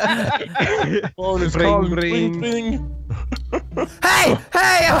 Phone is Bring, calling. bring. Bring. Hey!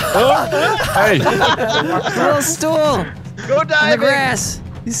 Hey. Little stool Go in the diving. grass.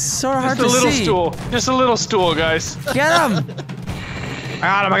 He's sort of hard Just a to little see. stool. Just a little stool, guys. Get him!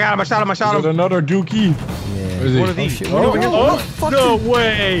 I got him. I shot him. Is it another dookie? Where is he? One of these. Oh, No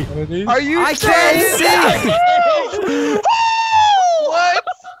way. one of these? Are you? I can't see! What?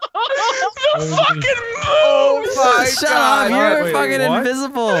 The fucking Oh moves! my Shut God. up! You're Wait, fucking what?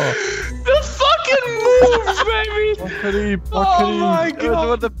 invisible. The fucking moves, baby! Oh my God. That was one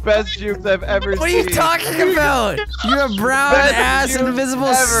of the best jukes I've ever What are seen. you talking about? You're a brown Best ass juke invisible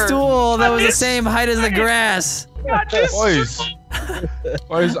ever. stool that was the same height as the grass.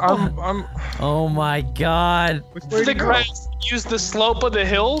 Boys, I'm. Oh my god. The grass used the slope of the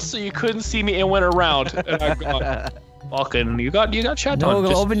hill so you couldn't see me and went around. And I got fucking, you got shot No, on. go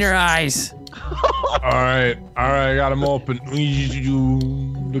Just- open your eyes. All right, I got him open.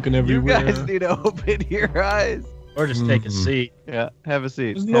 Looking You everywhere. guys need to open your eyes. Or just take a seat. Yeah, have a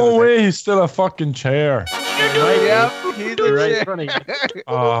seat. There's no way he's still a fucking chair. Yep, he's a Right in chair. front of you.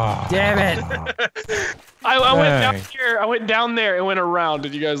 Ah. Damn it. I went down Dang. here. I went down there and went around,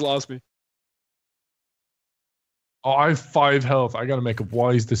 and you guys lost me. Oh, I have 5 health. I gotta make a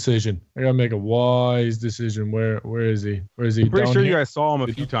wise decision. Where is he? Where is he? Pretty Down sure you here? guys saw him a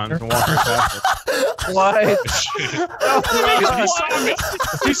few times and walked past us. What? He saw me.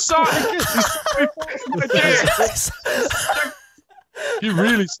 He saw me. He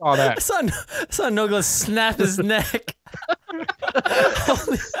really saw I that. saw Nogla snap his neck.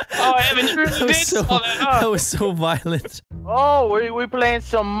 Oh, Evan, you really That was did so, saw that, huh? that was so violent. Oh, we playing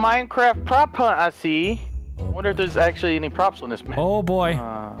some Minecraft prop hunt, I see. I wonder if there's actually any props on this map. Oh boy.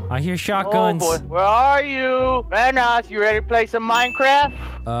 I hear shotguns. Oh boy, where are you? Vanoss, you ready to play some Minecraft?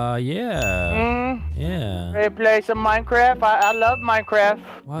 Yeah. Yeah. Ready to play some Minecraft? I love Minecraft.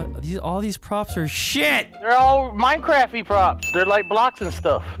 What? All these props are shit. They're all Minecraft-y props. They're like blocks and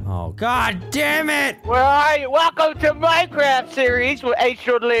stuff. Oh, god damn it. Where are you? Welcome to Minecraft series with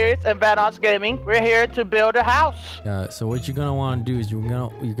Ep.4 and VanossGaming. We're here to build a house. So what you're gonna want to do is you're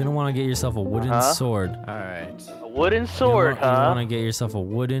gonna want to get yourself a wooden sword. All right. A wooden sword, You huh? want to get yourself a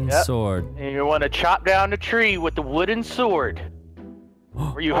wooden Yep. sword. And you want to chop down the tree with the wooden sword.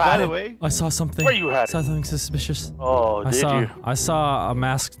 Where you By hiding? the way, I saw something. Where you hiding? Saw something suspicious. Oh, did you? I saw a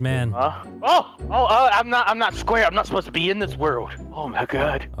masked man. Huh? I'm not square. I'm not supposed to be in this world. Oh my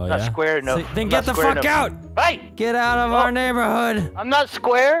god. Oh, I'm yeah? not square enough. Then I'm get not the square fuck enough. out! Hey! Get out of our neighborhood! I'm not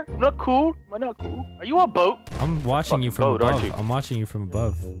square. I'm not cool. I'm not cool. Are you on a boat? I'm watching you from boat, aren't above. you? I'm watching you from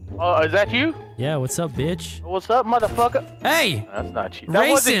above. Oh, is that you? Yeah, what's up, bitch? What's up, motherfucker? Hey! That's not you. That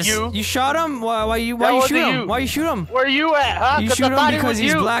wasn't Racist! you. shot him? Why you That shoot wasn't him? you. Why you shoot him? Where you at, huh? You 'Cause shoot I him thought it because was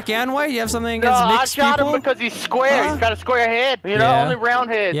he's you. black and white? You have something No, against I mixed shot people? him because he's square. Huh? He's got a square head. You know, Yeah. only round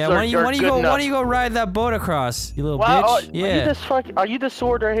heads Yeah, are, why don't you enough. go ride that boat across, you little Wow, bitch? Are you this are you this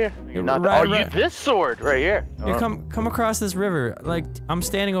sword right here? You're not. Right, Are you right. this sword right here? Here, come across this river. Like, I'm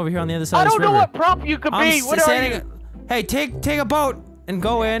standing over here on the other side I of this don't know river. what prop you could be. What are you? Hey, take a boat and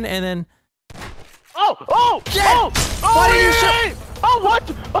go in, and then. Oh! Shit! Oh! Why did you shoot? Oh, what?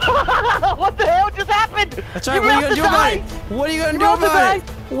 What the hell just happened? That's right. What are you gonna do about it? What are you gonna do about it?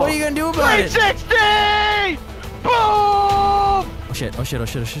 What are you gonna do about it? 360! Boom! Oh shit! Oh shit! Oh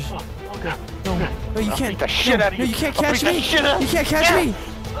shit! Oh shit! Oh god! No, you can't. Beat the shit out of you. No, you can't I'll catch beat the me. shit out of You can't catch me.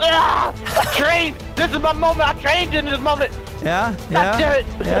 Ah, I trained. This is my moment. I trained in this moment. Yeah? God damn it!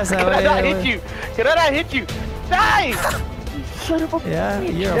 Yeah, Can I not hit you? Can I not hit you? Die! You son of a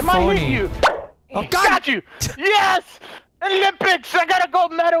bitch! You're a Am I phony. hitting you? Oh, God! Got you! Yes! Olympics! I got a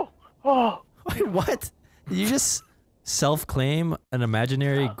gold medal! Oh. Wait, what? Did you just self-claim an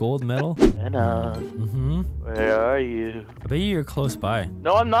imaginary gold medal? Vanoss, where are you? I bet you're close by.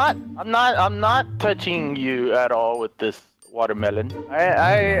 No, I'm not. I'm not touching you at all with this watermelon.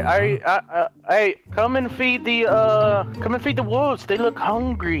 I come and feed the wolves. They look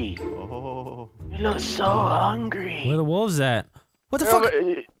hungry. Oh. They look so hungry. Where are the wolves at? What the fuck?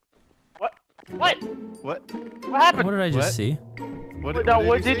 What? What? What happened? What did I just see? What did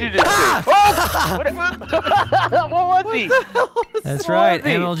you just say? Oh! What was he? That's right,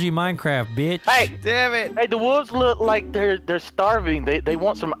 MLG Minecraft, bitch. Hey, damn it! Hey, the wolves look like they're starving. They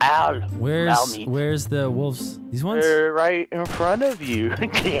want some owl. Meat. Where's the wolves? These ones? They're right in front of you.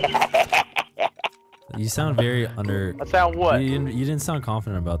 You sound very under. I sound what? You didn't sound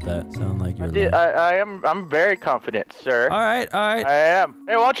confident about that. Sound like you're. I'm very confident, sir. All right. I am.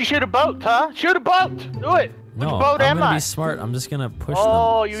 Hey, why don't you shoot a boat, huh? Shoot a boat. Do it. No, Which boat I'm gonna I? be smart. I'm just gonna push them.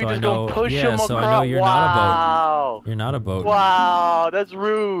 Oh, you're so just gonna push them across. So I know you're not a boat. You're not a boat. Wow, that's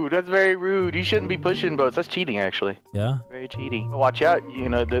rude. That's very rude. You shouldn't be pushing boats. That's cheating, actually. Yeah. Very cheating. Watch out. You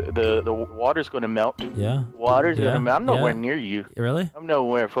know the water's gonna melt. Yeah. Water's gonna melt. I'm nowhere near you. Really? I'm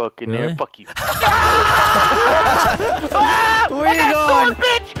nowhere fucking near. Fuck you. Where are you going?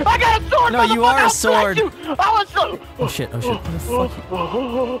 Bitch! I got a sword! No, you are a sword. I was so. Oh shit! What the fuck?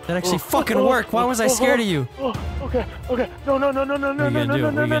 That actually fucking worked. Why was I scared of you? Okay. No.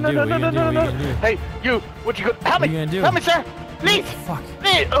 Hey, you. What you gonna? Help me. Help me, sir. Please. Fuck.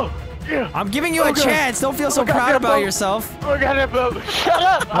 Please. Oh. Yeah. I'm giving you a chance. Don't feel so proud about yourself. I got that boat. Shut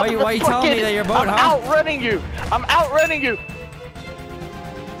up. Why are you telling me that you're a boat, I'm outrunning you. I'm outrunning you.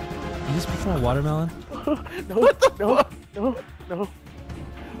 You just become a watermelon? No.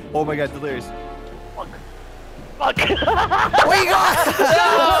 Oh my god, delirious. Fuck. Where you going?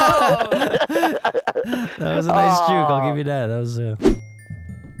 That was a nice juke. I'll give you that. That was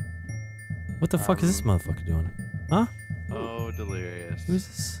What the fuck is this motherfucker doing? Huh? Oh, delirious. Who's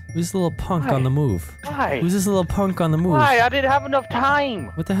this? Who's this little punk on the move? Why? Who's this little punk on the move? Why? I didn't have enough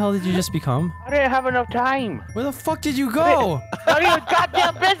time. What the hell did you just become? I didn't have enough time. Where the fuck did you go? None of your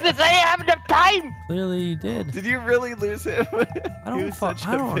goddamn business. I didn't have enough time. Clearly you did. Did you really lose him? I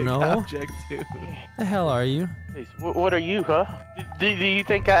don't know. Object too. The hell are you? What are you, huh? Do you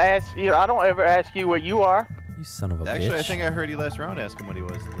think I asked you? I don't ever ask you where you are. You son of a bitch. Actually, I think I heard you last round ask him what he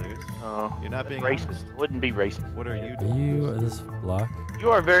was, delirious. Oh, you're not being racist. Honest. Wouldn't be racist. What are you doing? Are you this block? You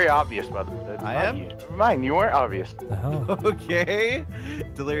are very obvious, by the way. I am? Never mind, you weren't obvious. The hell? Okay.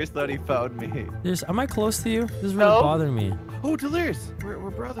 Delirious thought he found me. Am I close to you? This is really bothering me. Oh, Delirious. We're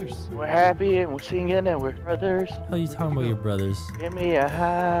brothers. We're happy and we're singing and we're brothers. How are you talking about your brothers? Give me a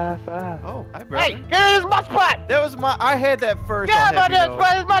high five. Oh, hi, brother. Hey, here's my spot. That was I had that first. Yeah,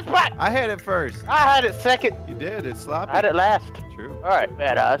 that's my spot. I had it first. I had it second. You did. It's sloppy. I had it last. True. All right,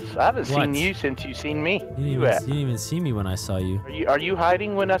 badass. I haven't seen you since you seen me. You didn't even see me when I saw you. Are you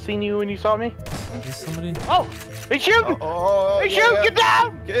hiding when I seen you when you saw me? Is this somebody? Oh, he's shooting! He's shooting! Get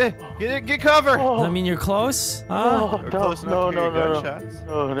down! Get cover! Does that mean you're close? Huh? We're close enough to hear your gunshots.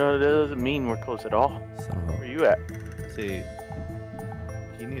 No, that doesn't mean we're close at all. Where are you at? See,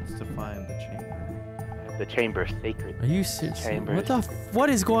 he needs to find the chamber. The chamber is sacred. Are you serious? What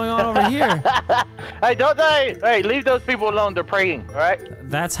is going on over here? Hey, don't they? Hey, leave those people alone. They're praying, all right?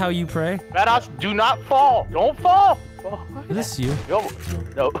 That's how you pray? Badass, do not fall. Don't fall. Is this you?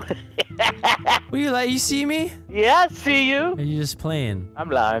 No. Will you let you see me? Yeah, I see you. Are you just playing? I'm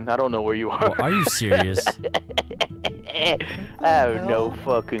lying. I don't know where you are. Well, are you serious? I have no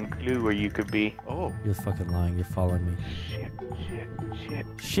fucking clue where you could be. Oh. You're fucking lying. You're following me. Shit.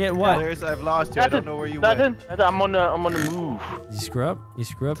 Shit, what? Delirious, I've lost you. I don't know where you went. Nothing. I'm on the move. You screw up? You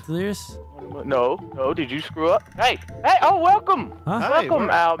screw up, Delirious? No. Did you screw up? Hey. Oh, welcome. Huh? Welcome,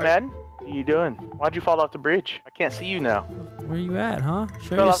 Al, man. What are you doing? Why'd you fall off the bridge? I can't see you now. Where you at, huh?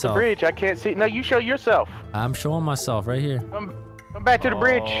 Show fell yourself. Off the bridge. I can't see. No, you show yourself. I'm showing myself right here. Come back to the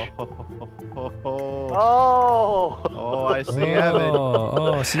bridge. Oh, I see Evan.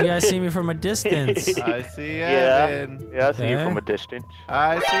 Oh, so you guys see me from a distance. I see Evan. Yeah, I see you from a distance.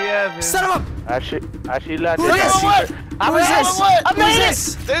 I see Evan. Son of a... I see like Who is this? Who is this? Who is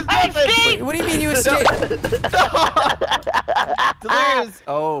this? I escaped! What do you mean you escaped? Delirious.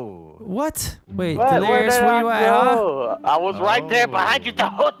 Oh. What? Wait, Delirious, where you at, huh? I was right there behind you the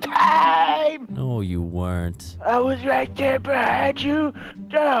whole time. No, you weren't. I was right there behind you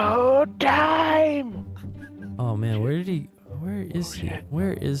the whole time. Oh man, where is he?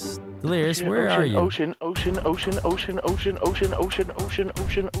 Where is Delirious? Where are you? Ocean. ocean, ocean, ocean, ocean, ocean, ocean, ocean,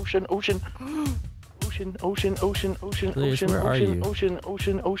 ocean, ocean, ocean. Ocean, ocean, ocean, ocean, Liz, ocean, where are you? ocean,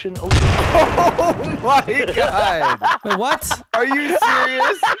 ocean, ocean, ocean, ocean. Oh my god! Wait, what? Are you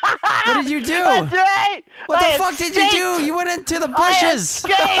serious? What did you do? That's right! What the fuck did you do? You went into the bushes.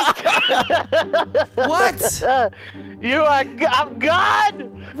 What? I'm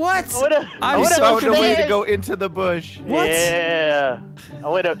gone. What? I found a way to go into the bush. What? Yeah. I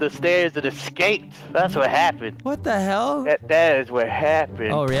went up the stairs and escaped. That's what happened. What the hell? That is what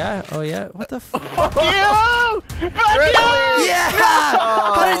happened. Oh yeah? Oh yeah? What the fuck? Fuck you! Fuck you! Yeah!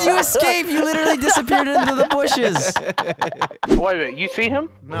 How did you escape? You literally disappeared into the bushes. Wait a minute, you see him?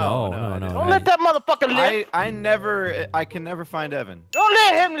 No. Don't let that motherfucker live. I can never find Evan. Don't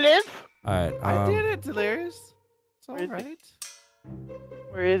let him live. Alright, I did it, Delirious. It's alright.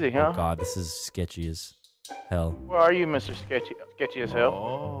 Where is he, huh? Oh god, this is sketchy as hell. Where are you, Mr. Sketchy as hell?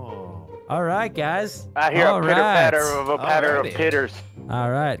 Oh. Alright, guys. I hear a pitter-patter of a patter of pitters.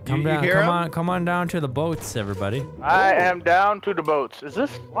 Alright, come on down to the boats, everybody. I am down to the boats.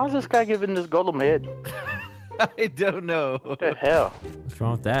 Why is this guy giving this golem head? I don't know. What the hell? What's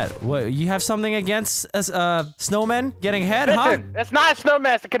wrong with that? What, you have something against snowmen getting head, huh? It's not a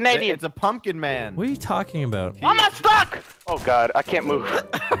snowman, it's a Canadian. It's a pumpkin man. What are you talking about? I'm not stuck! Oh god, I can't move.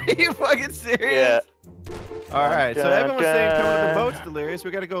 Are you fucking serious? Yeah. Alright, so Evan was saying come to the boats, Delirious.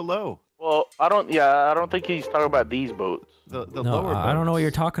 We gotta go low. Well, I don't think he's talking about these boats. The No, lower boats. I don't know what you're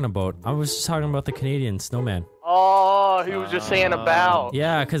talking about. I was just talking about the Canadian snowman. Oh, he was just saying about.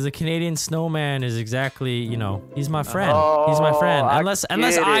 Yeah, because the Canadian snowman is exactly, you know, he's my friend. Oh, He's my friend. I Unless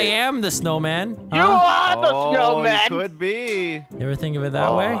get I it. am the snowman. You are the snowman! He could be. You ever think of it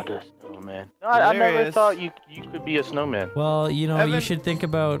that way? The snowman. No, I never thought you could be a snowman. Well, you know, Evan. you should think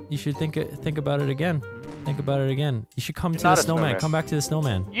about it again. Think about it again. You should come to the not a snowman. snowman. Come back to the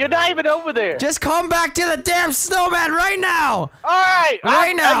snowman. You're not even over there. Just come back to the damn snowman right now! Alright!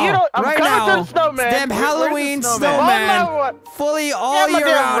 Right now! I'm right coming now! to the snowman. Damn Halloween snowman? snowman! Oh, no, Fully all my year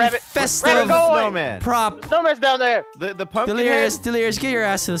damn round rabbit. festive Rabbit, go away. Snowman. prop. The snowman's down there. The pumpkin Delirious, head? Delirious, get your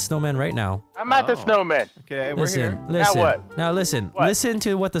ass to the snowman right now. I'm at the snowman. Okay, we're Listen, here. listen. Now what? Now listen. What? Listen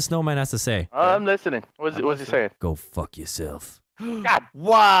to what the snowman has to say. I'm listening. What's he saying? Go fuck yourself. God.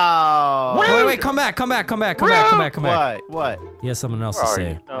 Wow. Wait, come back. What? He has something else Where to are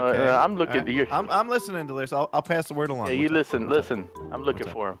say. you? I'm looking to you. I'm listening, Delirious. I'll pass the word along. Yeah, you listen. I'm looking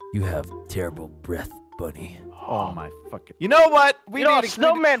for him. You have terrible breath, bunny. Oh my fucking. You know what? You know, a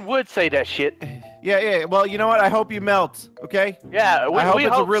snowman would say that shit. Yeah. Well, you know what? I hope you melt. Okay. Yeah, we hope we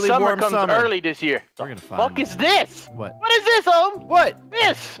it's a hope really summer warm comes summer. early this year. We're gonna The find fuck is this? What? What is this, Om? What?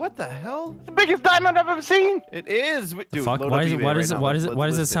 This? What the hell? The biggest diamond I've ever seen. It is. Dude, Fuck. load Why up does it? eBay Why right does it? now. Why does it? Why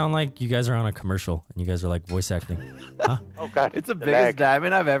does it Let's sound like you guys are on a commercial and you guys are like voice acting? Huh? Oh god. It's the The biggest lag.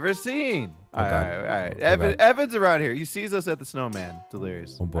 diamond I've ever seen. Oh, All God. right. Evan's around here. He sees us at the snowman.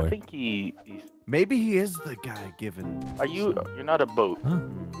 Delirious. Oh I boy. think he's. Maybe he is the guy given. You're not a boat. Huh?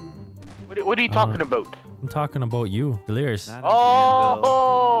 What are you talking about? I'm talking about you, Delirious. Not a handle.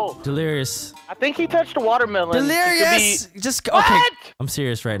 Oh! Delirious. I think he touched a watermelon. Delirious. Just okay. What? I'm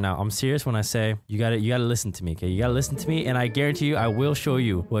serious right now. I'm serious when I say you gotta listen to me. Okay, you gotta listen to me, and I guarantee you, I will show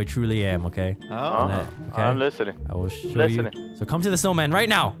you who I truly am. Okay. Oh. Okay. I'm listening. I will show Listening. you. So come to the snowman right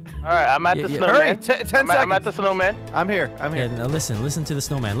now. All right, I'm at Yeah, the yeah. snowman. Hurry, 10 seconds. I'm at the snowman. I'm here. Okay, now listen to the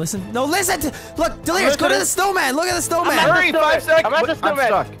snowman. Listen. No, listen to. Look, Delirious, go to listening. the snowman. Look at the snowman. Hurry, 5 seconds. I'm at the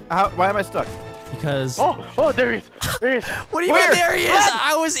snowman. I'm stuck. Why am I stuck? Because. Oh, there he is. There he is. What do you mean there he is?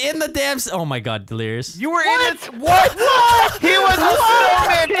 I was in the damn. Oh my God, Delirious. You were in it. What? He was a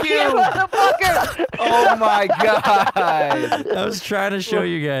snowman cube. Oh my god. I was trying to show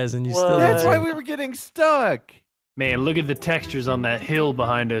you guys, and you still. That's why didn't. we were getting stuck. Man, look at the textures on that hill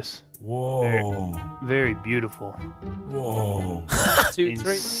behind us. Whoa. Very beautiful. Whoa.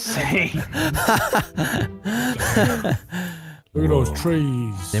 Insane. Look at those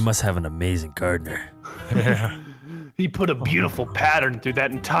trees. They must have an amazing gardener. He put a beautiful pattern through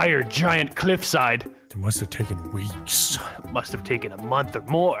that entire giant cliffside. It must have taken weeks. Must have taken a month or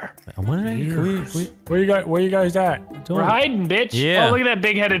more. I'm wondering. Where you guys at? We're hiding, bitch. Yeah. Oh, look at that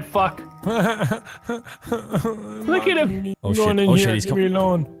big-headed fuck. Look at him. Oh Going shit! in Oh here, shit! He's leave me coming.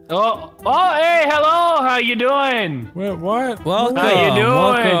 alone. Oh, hey, hello. How you doing? Wait, what? Welcome, How you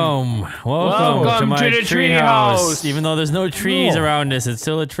doing? welcome to Welcome my to the tree treehouse. Even though there's no trees No. around us, it's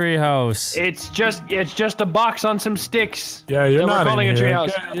still a tree house. It's just a box on some sticks. Yeah, you're that not we're calling in a here.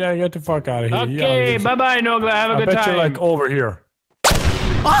 treehouse. Get the fuck out of here. Okay, bye-bye, Nogla. Have a I good bet time. you're like over here.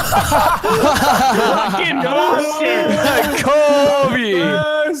 fucking bullshit. Kobe!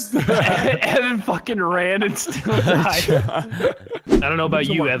 Evan fucking ran and still died. I don't know about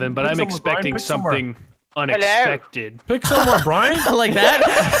you, Evan, but I'm expecting something unexpected. Pick somewhere, Brian. Like that?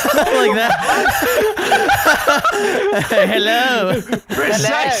 Like that? Hello.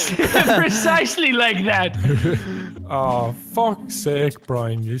 Precisely like that. Oh, fuck's sake,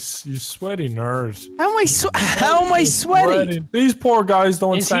 Brian. You sweaty nerd. How am I sweaty? These poor guys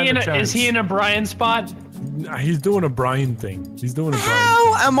don't stand a chance. Is he in a Brian spot? Nah, he's doing a Brian thing. He's doing a Brian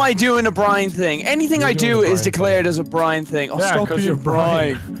How am I doing a Brian thing? Anything I do is declared as a Brian thing. Oh, Yeah, stop 'cause being you're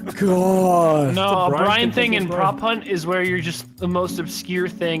Brian. God. No, a Brian Brian thing thing in is prop hunt is where you're just the most obscure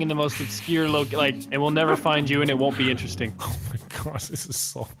thing in the most obscure and we'll never find you and it won't be interesting. Oh my gosh, this is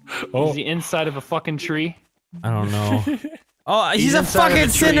so. Is the inside of a fucking tree? I don't know. Oh, he's a fucking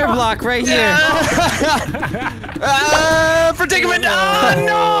cinder block right here. Predicament.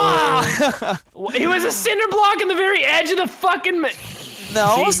 Oh, no! He was a cinder block in the very edge of the fucking.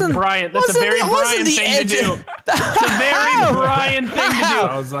 No, it wasn't Brian. That's a very Brian thing to do. It's a very Brian thing to do.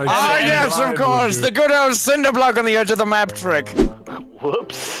 I was like, yes, of course. The good old cinder block on the edge of the map trick.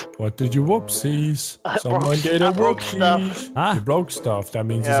 Whoops. What did you whoopsies? Someone did a whoopsies. Huh? You broke stuff. That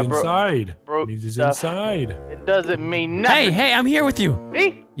means Yeah, he's inside. broke Means he's stuff. inside. It doesn't mean nothing. Hey, I'm here with you.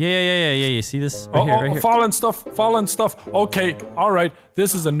 Me? Yeah. You see this? Right here, right here. Fallen stuff. Okay, all right.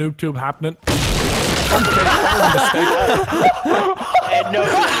 This is a noob tube happening. No.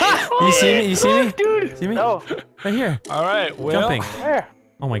 You see me? You see me? Dude. See me? No. Right here. All right, well. Jumping. Where?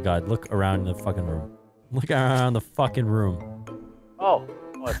 Oh my god, look around the fucking room. Look around the fucking room. Oh,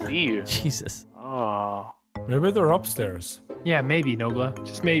 I see you. Jesus. Oh. Maybe they're upstairs. Yeah, maybe, Nogla.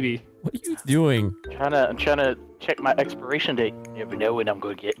 Just maybe. What are you doing? I'm trying to check my expiration date. Never know when I'm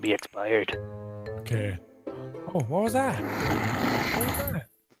going to be expired. Okay. Oh, what was that? What was that?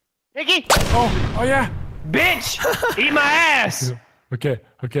 Mickey! Oh yeah. Bitch! Eat my ass! Okay.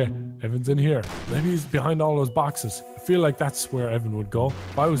 Evan's in here. Maybe he's behind all those boxes. I feel like that's where Evan would go.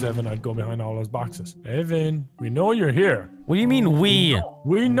 If I was Evan, I'd go behind all those boxes. Evan, we know you're here. What do you mean we?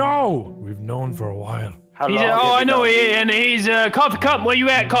 We know. We've known for a while. I know he is, and he's Coffee Cup. Where you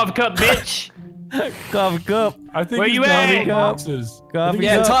at, Coffee Cup, bitch? Coffee Cup. I think Where he's you behind at? the boxes. Coffee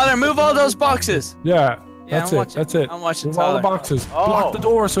Yeah, Cup. Tyler, move all those boxes. Yeah, Yeah, that's I'm it. watching- That's it. I'm watching Move all the Tyler. boxes. Oh. Block the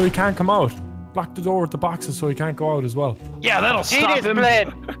door so he can't come out. Block the door with the boxes so he can't go out as well. Yeah, that'll stop Genius him.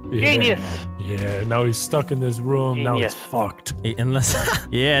 plan. Yeah. Genius. Yeah, now he's stuck in this room. Now he's Genius. fucked. Unless,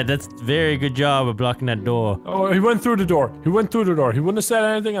 yeah, that's very good job of blocking that door. Oh, he went through the door. He wouldn't have said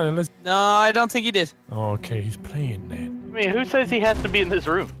anything unless. No, I don't think he did. Okay, he's playing then. I mean, who says he has to be in this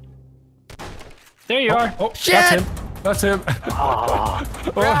room? There you are. Oh, Shit! that's him. That's him. Oh!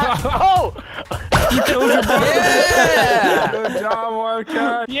 Yeah! Good job,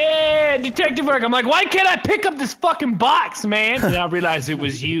 Wildcat. Yeah, detective work. I'm like, why can't I pick up this fucking box, man? And I realized it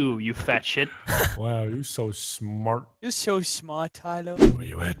was you fat shit. Wow, you're so smart. You're so smart, Tyler. Where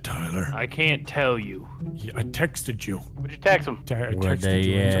you at, Tyler? I can't tell you. Yeah, I texted you. Would you text him? I Where texted they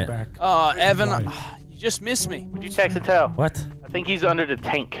you. When's it at? back? Oh, Evan, Right. you just missed me. Would you text and tell? What? I think he's under the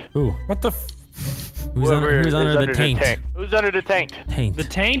tank. Who? What the? Who's Whoever under is the taint? Who's under the tank? Taint. The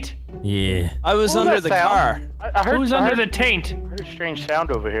taint? Yeah. I was What under was the that car. sound? I heard, Who's I under heard, the taint? I heard a strange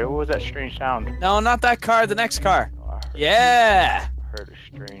sound over here. What was that strange sound? No, not that car. The next car. Oh, I Yeah. heard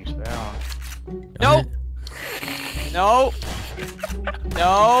a strange sound. Nope. No.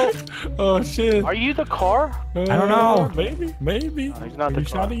 No. Oh shit. Are you the car? I don't know. Maybe. No, he's not Have the you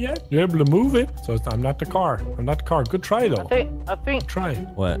shot car. it yet? You're able to move it, so I'm not the car. I'm not the car. Good try though. I think. Try.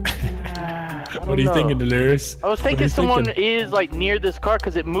 What? What are you thinking, Delirious? I was thinking someone is like near this car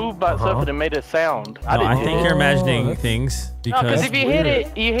because it moved by itself and it made a sound. No, I hit think it. you're imagining that's- things No, because because. if you hit it,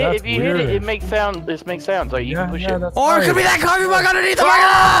 That's if you hit it, weird. it makes sound. This makes sounds. Like you can push it. that's Or it could be that coffee mug underneath the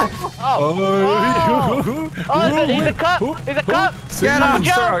microphone! Oh, he's a cop. He's a cop. See, Get him, I'm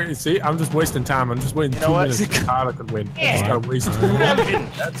jump. sorry. See, I'm just wasting time. I'm just waiting 2 know what? minutes. Tyler could win. I Yeah. just gotta waste time.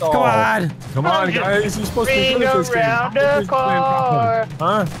 That's all. Come on! Come on, guys. You're supposed to be Ring good at this game. around How the many playing car.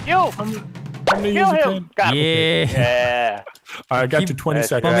 Huh? Yo, How many kill years you him. Got him. Yeah. Yeah. I got Keep you 20 That's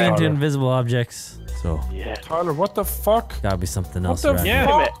seconds. Bumping into Tyler. invisible objects. So, Yeah. Tyler, what the fuck? gotta be something else the around Yeah. here.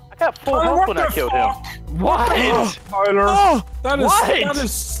 Wait a minute. I got full Tyler, health what when I the killed him. What? Tyler, that is What?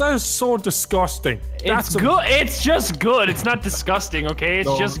 that is so disgusting. It's That's a- good. It's just good. It's not disgusting, okay? It's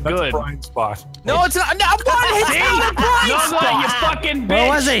No, just that's good. a blind spot. No, it's not. No, what? It's See? not a bright No, spot. you fucking bitch. Where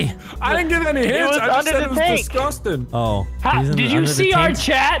was he? I didn't give any hints. was I just under said the it was tank. disgusting. Oh. Ha, he's in did the- you under the see our taint?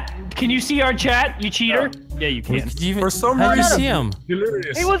 chat? Can you see our chat, you cheater? Yeah, you can. Could you even, For some how did you reason- see him?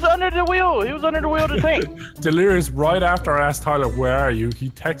 Delirious. He was under the wheel. He was under the wheel of the tank. Delirious, right after I asked Tyler, where are you?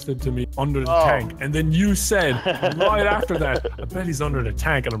 He texted to me under the Oh. tank. And then you said, right after that, I bet he's under the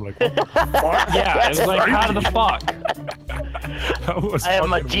tank. And I'm like, what the fuck? Yeah, it was like, how the fuck? I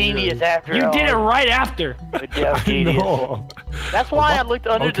am a genius after You all. did it right after. Good job, genius. No. That's why I looked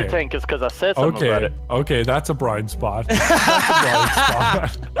under the tank, is because I said something about it. Okay, that's a bright spot. That's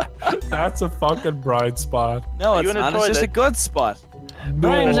a bright spot. That's a fucking bright spot. No, it's not. It's just a good spot.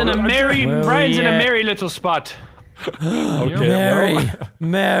 Brian's in a merry little spot. Okay,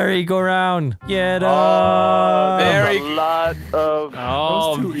 Mary, go around. Get up. There's a lot of.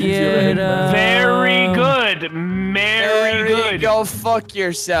 Get up. Very good. Very good. Go fuck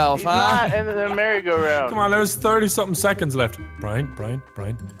yourself, huh? Not in the merry-go-round. Come on, there's 30-something seconds left. Brian.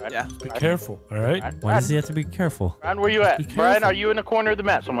 Yeah. Be careful, all right? Why does he have to be careful? Brian, where you at? Brian, are you in the corner of the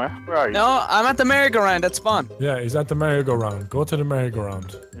map somewhere? Where are you? No, I'm at the merry-go-round at spawn. Yeah, he's at the merry-go-round. Go to the merry-go-round.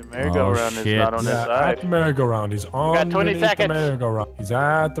 The merry-go-round is not on this At side. the merry-go-round. He's on got 20 the seconds. merry-go-round. He's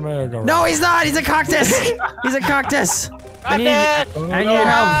at the merry-go-round. No, he's not. He's a cactus. He's a cactus. I need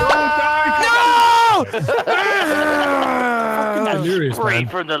help. Delirious, Great man.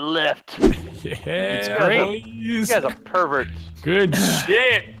 from the left. Yeah, You guys are perverts. good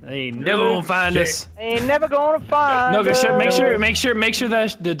shit. They ain't never gonna find us. Ain't never gonna find. No, us. make sure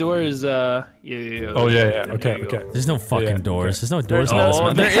that the door is Oh yeah. Okay. There's no fucking doors. There's no doors.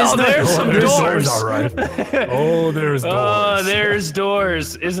 There's some doors. All right. Oh, there's doors. Oh, there's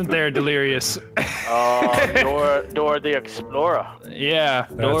doors. Isn't there, Delirious? Dora the Explorer. Yeah,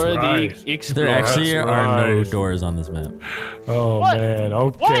 That's Dora right. the Explorer. There actually That's are no right. doors on this map. Oh man.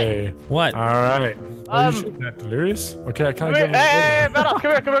 Okay. What? All right. Are you shooting at Delirious? Okay, I can't get him. Hey, Vanos,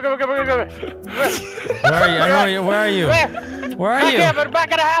 come here. Where are you? I know you. Where are you? Where are you?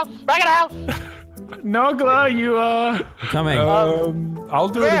 Back of the house. No, Glow, you I'm coming. I'll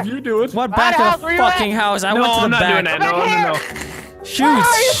do it if you do it. What back of the fucking house? I went to the I'm not back. doing that. No.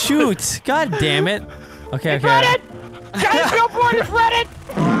 Shoot! God damn it! Okay. Giant billboard is Reddit.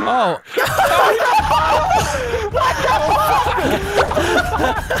 Oh.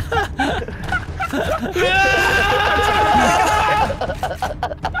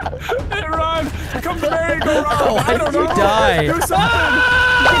 Hey, Ron! Come to merry-go-round! Why did you die? Do something!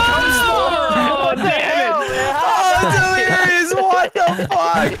 Become slower! Oh, damn Delirious, what the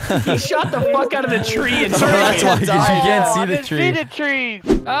fuck? it! He shot the fuck out of the tree and That's why, because you can't see the See tree. the trees.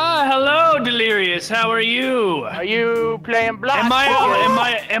 hello, Delirious. How are you? Are you playing block? Am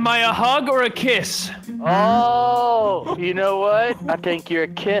I a hug or a kiss? Oh, you know what? I think you're a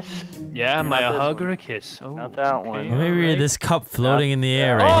kiss. Yeah, am I a this hug one. or a kiss? Oh, Not that one. Or maybe this cup floating in the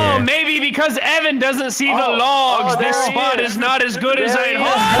air Oh, right here. maybe because Evan doesn't see the logs, this there he spot is. is not as good as I'd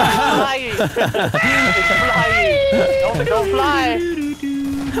hoped. It's flying. Don't fly.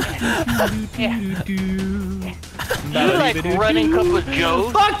 You like running couple of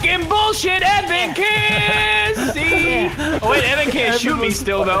Joes? Fucking bullshit, Evan can't see. Oh wait, Evan can't shoot me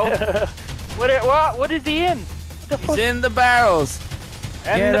still though. What is he in? He's in the barrels.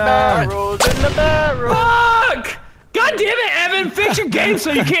 In the barrels. Fuck! God damn it, Evan! Fix your game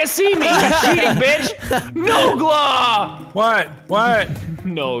so you can't see me, you cheating bitch! No Glaw! What?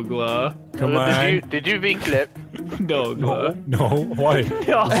 No Glaw. Come on. Did you V-clip? No Glaw. No, why?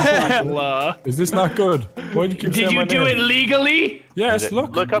 No Glaw. Is this not good? Why do you keep Did saying you my do name? it legally? Yes,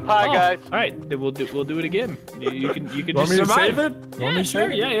 look. Look up high, guys. All right, then we'll do it again. You can Want just me to survive. save it? Want me to Sure.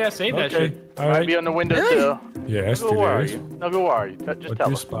 save it? Yeah. Save that Okay. shit. All Might right. be on the windowsill. Yes, Where are Delirious. you? No, go where are you? Just What tell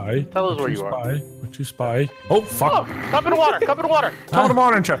you us. spy? Tell us where you are. What you spy? Oh, fuck. Oh, cup in the water. Cup in the water. Come to the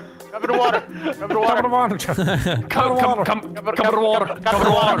morning, chap. Cup in the water. Cup in the Come to water. the morning, chap. Come to water. Cup in the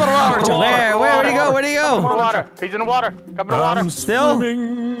water. Where'd he go? Cup in the water. He's in the water. Cup in the water. I'm Still?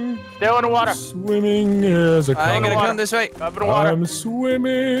 swimming. Still in the water. Swimming as a I ain't cup. gonna come this way. Cup in the water. I'm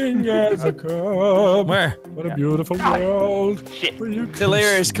swimming as a cup. Where? What a beautiful world. Shit. Where you can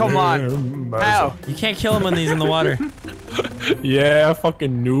Delirious, come on. swim as How? You can't kill him when he's in the water. Yeah,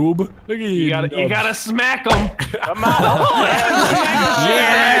 fucking noob. Look at you. You gotta smack him. Come on.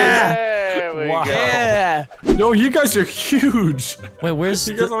 Yeah! There we Wow. go. Yeah. No, you guys are huge. Wait, where's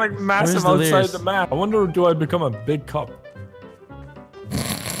You guys are like massive where's outside Delirious? the map. I wonder, do I become a big cup?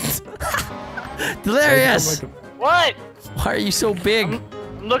 Delirious? What? Why are you so big?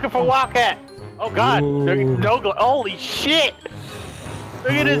 I'm looking for Wildcat. Oh God. Ooh. Holy shit.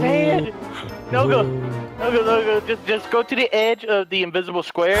 Look at his head. No go. Just go to the edge of the invisible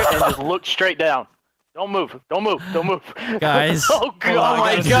square and just look straight down. Don't move. Guys. Oh God. Oh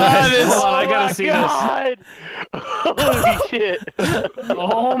my God. I gotta see this. Holy shit.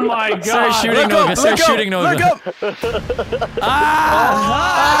 Oh my god. Start shooting Noga. Start shooting Noga. Look up.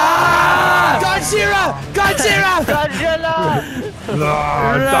 Godzilla!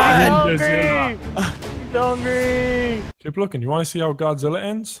 Hungry. Keep looking. You want to see how Godzilla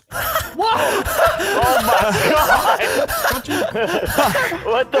ends? Oh my god!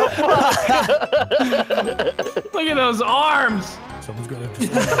 What the fuck? Look at those arms. Someone's gonna.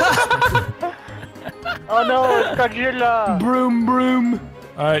 Oh no, it's Godzilla. Broom, broom.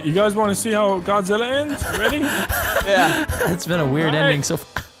 All right, you guys want to see how Godzilla ends? Ready? Yeah. It's been a weird ending so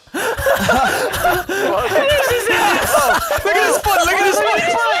far. Look at his foot! Look at his foot!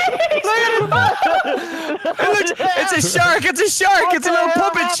 It's a shark! It's a shark! It's a little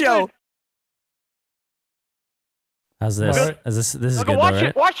puppet show! How's this? Right. Is this is Look, good, watch though,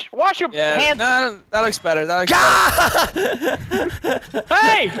 it. right? Watch your hands. No, that looks better. That looks better.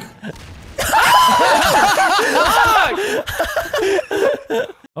 Hey!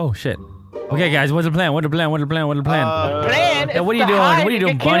 Oh shit. Okay, guys, what's the plan? What's the plan? What's the plan? What's the plan? Plan. Yeah, what are you doing? What are you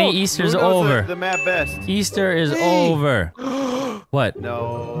doing, Bunny? Easter's over. The map best. Easter is over. What?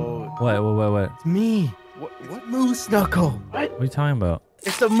 No. What? It's me. What Moose Knuckle. What are you talking about?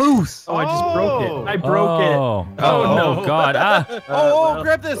 It's the moose. Oh, I just broke it. I broke it. Oh no, God. Ah. Oh,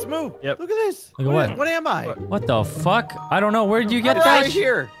 grab this. Move. Yep. Look at this. Look at what? What am I? What the fuck? I don't know. Where did you get Right that?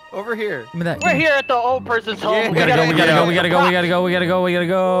 here. Over here. Give me that. We're here at the old person's home. Yeah. We gotta go. We gotta go. We gotta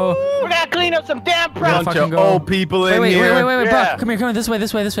go. We gotta clean up some damn Gotta props. fucking go. Old people in Wait, here. Brock, Yeah. come here, this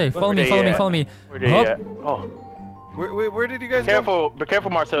way. Follow me. Where they Up. at? Oh, Where did you guys be careful,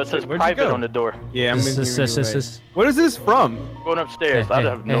 Marcel. It says Where'd you private go? on the door. Yeah, I'm in Sis. What is this from? Going upstairs. I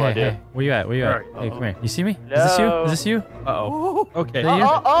have no idea. Where you at? Hey, come here. You see me? Is this you? Uh-oh. Okay. Is that you?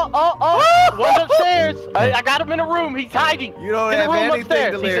 Oh! One's upstairs. I got him in a room. He's hiding. You don't In the have room anything,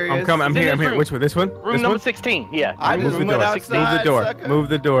 upstairs. Delirious. I'm coming. I'm He's in here. his room. Which one? This one? Room This number one? 16. Yeah. I Move just the went door. outside. Move the door. Sucker. Move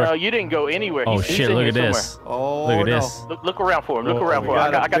the door. No, you didn't go anywhere. Oh He's shit! in Look here at this. somewhere. Oh, Look at no. this. Look around for him. Look around for him.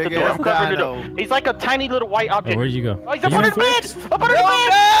 we got I got a the big door. I'm ass covering the dino. door. He's like a tiny little white Oh, object. where'd you go? Oh, he's up under the bed! Up under the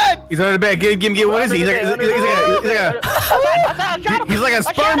bed! He's under the bed. Get him. What is he? He's like a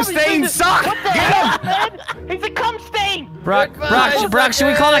sperm-stained sock. Get him, man! He's a cum stain! Brock, should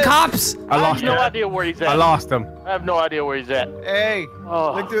we call the cops? I I have lost no him. idea where he's at. I lost him. I have no idea where he's at. Hey,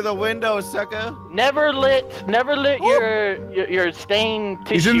 Oh. look through the window, sucker. Never lit your stained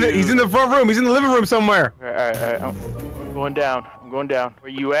tissue. He's in the front room. He's in the living room somewhere. All right. I'm going down.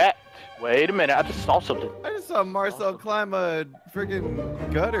 Where you at? Wait a minute. I just saw something. I just saw Marcel climb a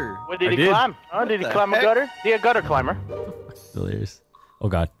friggin' gutter. What did I he did. climb? Oh, did he the climb a heck? gutter? He a gutter climber. Delirious. Oh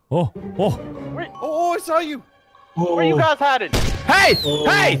god. Oh. Oh, I saw you. Where you guys hiding? Hey!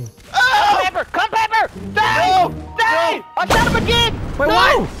 Hey! Come pepper! Stay! Stay! I shot him again! Wait,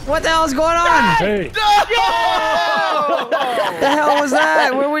 what? What the hell is going on? Hey, The hell was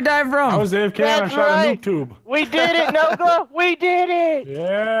that? Where we die I from? was AFK. I That's shot a right. noob tube. We did it, Nogla! We did it!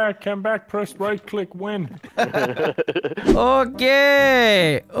 Yeah, come back, press right click, win. Okay.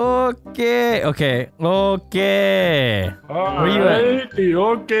 Where you at? Alrighty,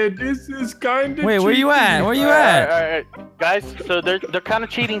 okay, this is kind of. Wait, where you at? Where you at? All right. Guys, so they're kind of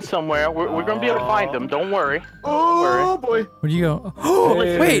cheating somewhere. We're gonna be able to find them. Don't worry. Oh boy! Where'd you go? Oh,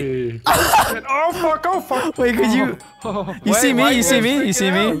 wait. Oh fuck. Wait, could you? You see me? You see me? You see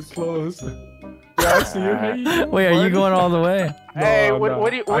That me? was close. Yeah, I see you. Hey, Wait, are you going all the way? Hey, No, what no.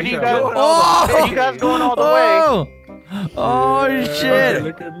 do you I guys? got- Are you guys going all the way? Oh shit!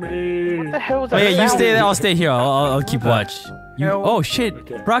 Look at me. What the hell was Oh that? yeah, you sound? stay there. I'll stay here. I'll keep watch. Oh shit!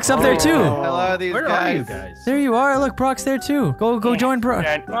 Brock's up there too. Hello, these Where are you guys? There you are. Look, Brock's there too. Go join Brock.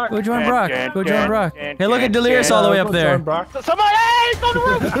 Go join Brock. Go join Brock. Hey, look at Delirious all the way up there. Somebody! Hey, he's on the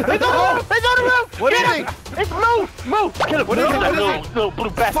roof! He's on the roof! He's on the roof! What Get is him! It's Move! Kill him! What is That it? little blue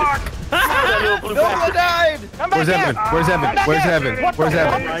bastard! Fuck! That little blue Nogla bastard! died. Come back Where's here! Evan? Where's Evan? Come back Where's here! Evan? What the Where's fuck?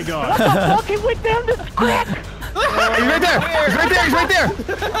 Evan? What the fuck? He went down the crack! He's right there! He's right there! He's right there!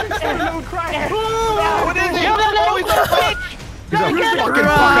 What is it? Oh, he's on the bitch!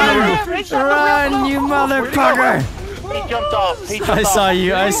 Run, you motherfucker! He jumped off. He jumped I off.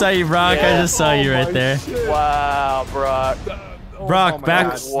 saw you, Brock. I just saw you right there. Wow, Brock. Brock,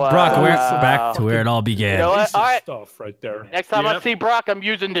 back to where it all You began. know what? All right. Stuff right there. Next time I see Brock, I'm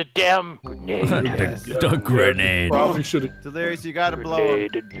using the damn grenade. The grenade. Probably should have. Delirious, you gotta blow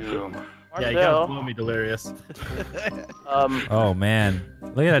Grenade him. of doom. Yeah, you Marcel, gotta blow me, Delirious. Oh man,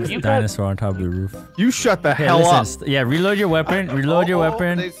 look at that You dinosaur on top of the roof. You shut the Hey, hell up. listen, yeah, reload your weapon. Reload your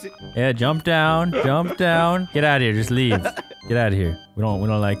weapon. Yeah, jump down. Get out of here. Just leave. Get out of here. We don't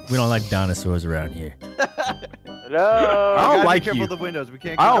like dinosaurs around here. hello. I don't like Careful you. of the windows. We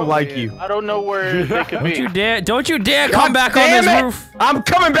can't. I get don't like nobody in. you. I don't know where they could be. Don't you dare come back on Damn this it! roof. I'm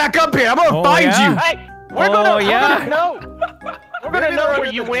coming back up here. I'm gonna Oh, find yeah? you. Hey, we're Oh, gonna yeah? know. We're gonna know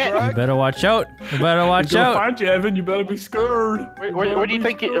where you went. You better watch out. You better watch Gonna out. find you, Evan. You better be scared. Where do you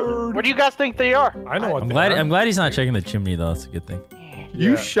think? Where do you guys think they are? I know what. I'm glad he's not checking the chimney though. That's a good thing.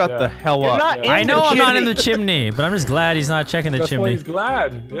 You shut the hell up. I know I'm not in the chimney, but I'm just glad he's not checking the That's why chimney. he's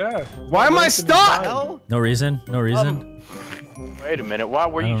glad. Yeah. Why am I stuck? No reason. No reason. Wait a minute. Why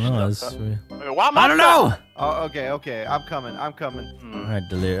were you stuck? I don't know. Oh, okay. I'm coming. All right,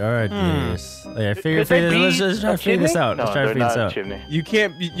 Delirious. Okay, let's try to figure this out. Let's try to figure this out.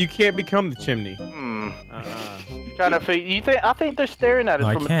 You can't become the chimney. Trying to figure. I think they're staring at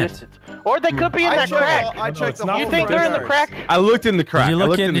us from a distance, or they could be in that crack. I checked the whole. You think they're in the crack? I looked in the crack. Did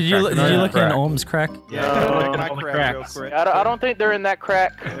you look in Ohm's crack? Yeah, I don't think they're in that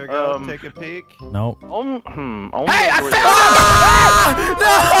crack. There we go. Take a peek. Nope. Hey, I found them!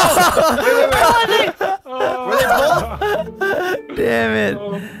 No! Were they both? Damn it.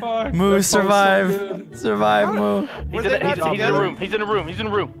 Moo, survive. Survive, Moo. He's in the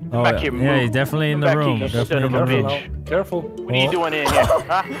room. Oh, Back here, Moo. yeah, he's definitely in the room. Definitely in the room. Careful. What are you doing in here?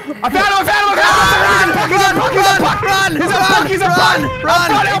 Huh? I found him! Run! He's a bug!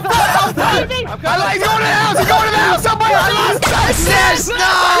 Run! He's going to the house! Somebody! I lost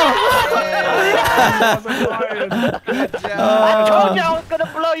I told you I was gonna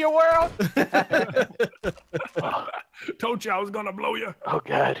blow your world. Told you I was gonna blow you. Oh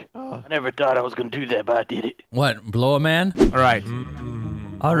God! I never thought I was gonna do that, but I did it. What? Blow a man? All right.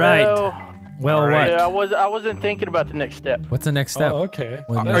 All right. Well, what? Yeah, I wasn't thinking about the next step. What's the next step? Oh, okay.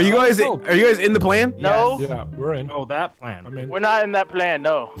 Are you guys in the plan? No. Yeah, we're in. Oh, that plan. I mean, We're not in that plan.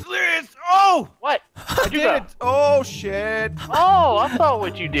 No. Oh! What? What'd you got? Oh shit! Oh, I saw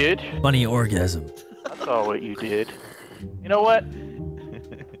what you did. Bunny orgasm. I saw what you did. You know what?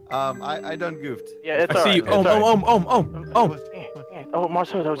 I done goofed. Yeah, it's I see you. Oh,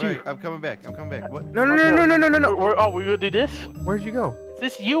 Marcel, that was you. I'm coming back. What? No. We're gonna do this? Where'd you go? Is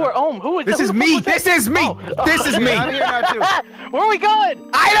this you or Ohm? Who is this? Is me. This is me. This is me. I'm here now too. Where are we going?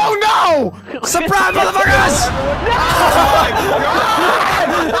 I don't know. Surprise, motherfuckers!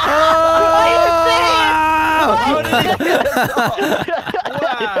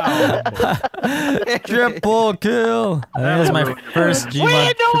 Triple kill. That was my first Gmod. We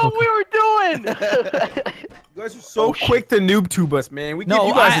didn't know what we were doing. You guys are so quick to noob tube us, man. We give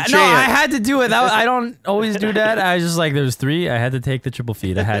you guys a chance. No, I had to do it. I don't always do that. I was just like, there's 3. I had to take the triple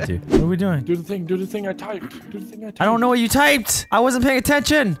feed. I had to. What are we doing? Do the thing I typed. I don't know what you typed. I wasn't paying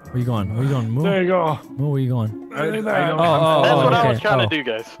attention. Where you going? Move. There you go. Move, where you going? That's what I was trying to do,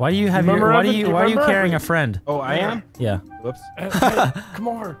 guys. Why do you have why are you carrying a friend? Oh, I am? Yeah. Whoops. Hey, come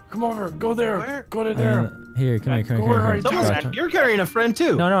over. Go there. Where? Go to there. Here, come here. You're carrying a friend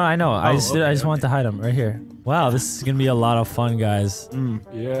too. No, I know. I just want to hide him right here. Wow, this is gonna be a lot of fun, guys.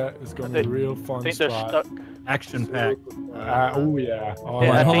 Yeah, it's gonna be real fun. I think they're stuck. Action pack. Oh yeah.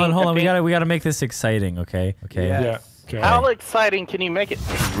 Hold on. We gotta make this exciting, okay? Okay. Yeah. Okay. How exciting can you make it?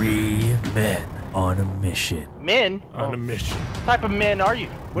 3 men on a mission. Men? On a mission. What type of men are you?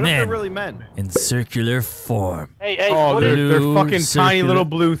 What if they're really men? In circular form. Hey, oh, they're fucking tiny little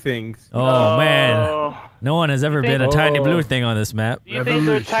blue things. Oh, man. No one has ever been a tiny blue thing on this map. Do you think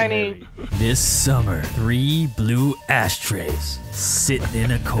they're tiny? This summer, 3 blue ashtrays sitting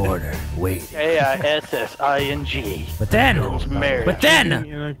in a corner waiting. AISSING. But then,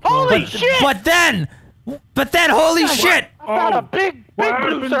 holy shit! But then, holy shit! I found a big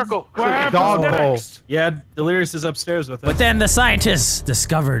blue circle. Dog hole. Yeah, Delirious is upstairs with us. But then the scientists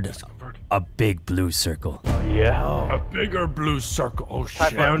discovered a big blue circle. Yeah. A bigger blue circle. Oh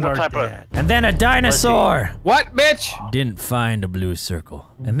shit. Found our dad. And then a dinosaur. What, bitch? Didn't find a blue circle.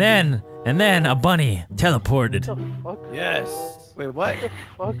 And then a bunny teleported. Yes. Wait, what?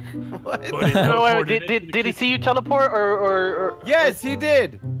 What? Did he see you teleport or? Yes, he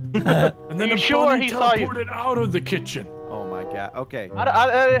did. And then you sure he saw you? teleported out of the kitchen. Oh my god. Okay. Where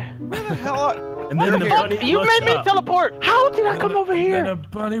the hell? And then the bunny you made me teleport. How did I come over And here? then a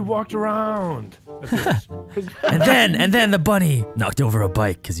bunny walked around. and then the bunny knocked over a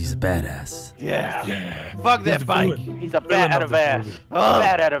bike because he's a badass. Yeah. Fuck that bike. He's a bat out of ass.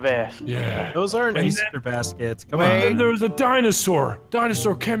 Bat out of ass. Yeah. Those aren't Easter baskets. Come And on. then there was a dinosaur.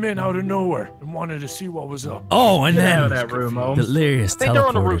 Dinosaur came in out of nowhere and wanted to see what was up. Oh, and Get then out of that room, Holmes. Delirious I think they're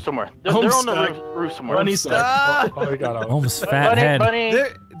on the teleported. roof somewhere. They're on the roof somewhere. Bunny stuck. Oh, he got out. Almost fat head. Bunny.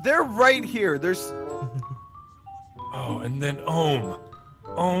 They're right here. There's. Oh, and then Ohm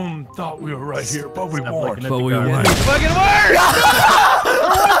thought we were right here, but we weren't. But we weren't. Fucking work!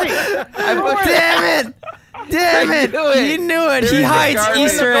 Damn it! Damn it! He knew it. He hides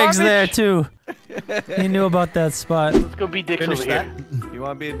Easter eggs there too. He knew about that spot. Let's go be dicks over here. You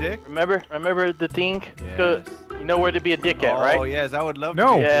want to be a dick? Remember the thing? Yes. You know where to be a dick at, right? Oh yes, I would love to.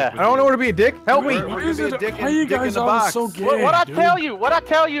 No, be a Yeah. dick I don't know where to be a dick. Help me. Where is it? Dick Why you dick guys in the always box. so gay? What I dude? tell you? What I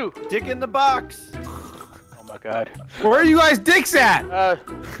tell you? Dick in the box. Oh my god. Where are you guys dicks at?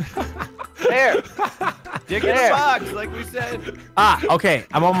 There. Dick in the box, like we said. Ah, okay.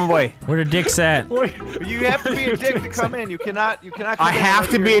 I'm on my way. Where the dicks at? You have to be a dick to come in. You cannot. Come I have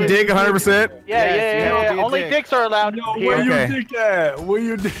to be a dick 100%? Yeah. Only dicks are allowed here. Where your dick at? Where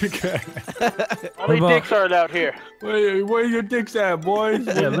your dick at? Only dicks are allowed here. Where your dicks at, boys?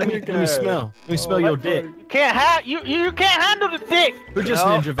 Yeah, let me smell. Let me smell your dick. You can't handle the dick. We're just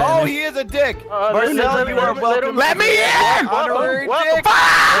Ninja Van. Oh, he is a dick. Marcel, you are welcome. Let me in! Honorary dick.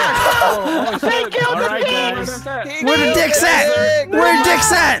 They killed the dick. Where the dicks at? Where the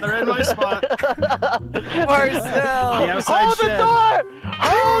dicks at? They're in my spot. Marcel. Hold the door.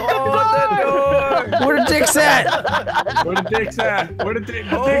 Hold the door. Where the dicks at? Where the dicks at? Where the dick?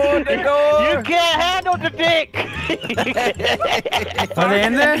 Hold the door. You can't handle the dick. Are they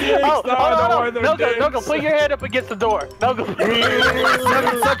in there? Oh, hold on. No, put your head up against the door. No, go.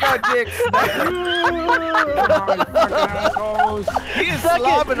 Suck our dicks. He is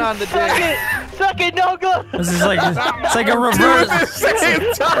slobbing on the dick. Suck it, Noga. This is like it's like a reverse.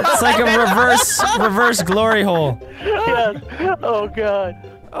 It's like a reverse glory hole. Yes. Oh god.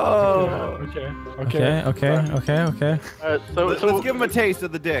 Oh. Okay. So let's give him a taste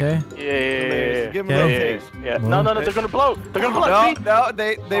of the dick. Okay. Yeah. Give him a little taste. Yeah. No, they're gonna blow. They're gonna blow. No,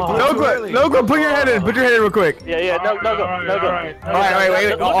 they blew too early. Logo, put your head in. Put your head in real quick. Yeah. No go. All right,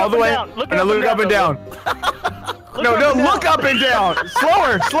 wait. All the way. And then look up and down. No, look up and down.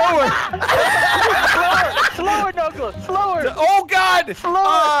 Slower. Slower, Noga. Slower. Oh God.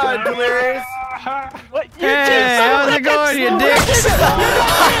 Slower. Delirious. What? Hey, how's it going, you dicks?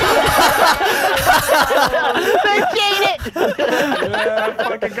 They cheated. Yeah,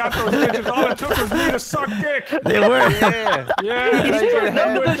 fucking got those bitches. All it took was me to suck dick. They were.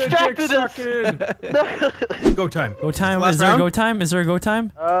 Go time. Go time. Is there a go time? Is there a go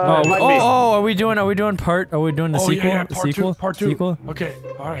time? Are we doing the sequel? Yeah, part two. Sequel? Okay.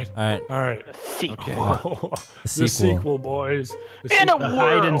 All right. Sequel. The sequel, boys. In a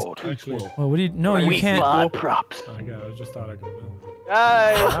world. Well, what do you? No, you can't. Props. I just thought I could.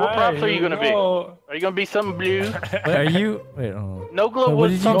 Guys, what props are you gonna be? Are you gonna be something blue? Are you? Wait. Oh. No glow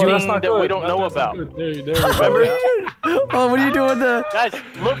was something that we don't know about. Remember? Oh, what are you doing? Guys,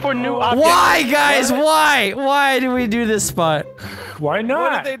 look for new objects. Why, guys? Why? Why do we do this spot? Why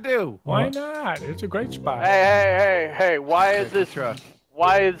not? What did they do? Why not? It's a great spot. Hey! Why is this?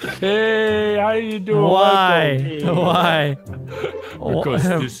 Why is? Hey, how you doing? Why? Because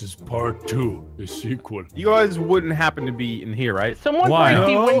this is part 2, the sequel. You guys wouldn't happen to be in here, right? Someone break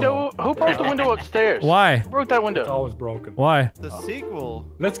the window. Who broke the window upstairs? Why? Who broke that window? It's always broken. Why? The sequel.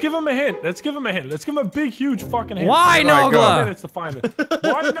 Let's give him a hint. Let's give him a big, huge fucking hint. Why, Nogla? Minutes to find it.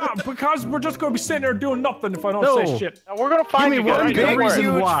 Why not? Because we're just gonna be sitting there doing nothing if I don't say shit. Now we're gonna find you guys. Big,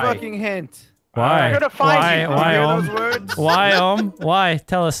 huge fucking hint. Why? We're gonna find you. Why? Why?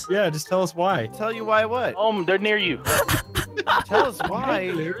 Tell us. Yeah, just tell us why. Tell you why what? They're near you. Tell us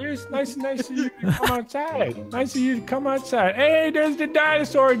why. It's nice of you to come outside. Nice of you to come outside. Hey, there's the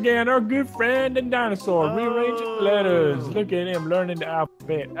dinosaur again. Our good friend, the dinosaur. Rearranging letters. Look at him learning the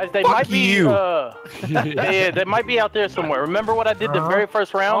alphabet. Guys, they might be. They might be out there somewhere. Remember what I did the very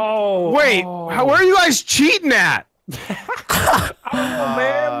first round? Wait, where are you guys cheating at?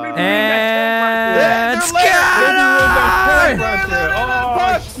 And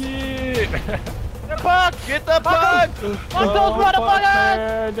Get the puck! Fuck those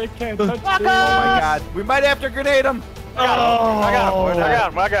motherfuckers! They can't touch me. Oh my god, we might have to grenade them. I got him.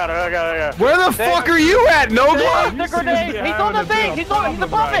 Where the fuck are you at, Nogla? The grenade! He's on the thing! He's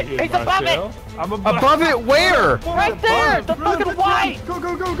above it! He's above it! I'm above it where? Right there! The fucking white! Go.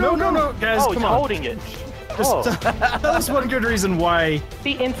 No, guys, he's holding it. Just tell us one good reason why.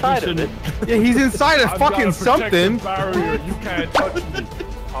 The inside of it. Yeah, he's inside of fucking something. You can't touch me.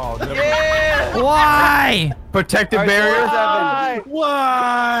 Oh, yeah! Why? Protective barrier.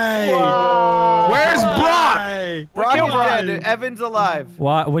 Why? Where's Brock? Brock is dead. Evan's alive.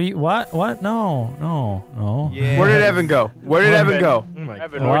 What? What? No. Yeah. Where did Evan go? Evan, where'd you go,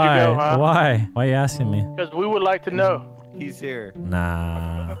 huh? Why? Why are you asking me? Because we would like to know. He's here.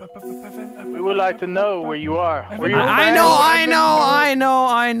 Nah. We would like to know where you are. I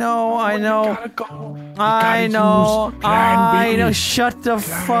know. Shut the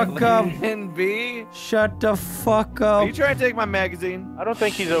fuck up. B. Shut the fuck up. Are you trying to take my magazine? I don't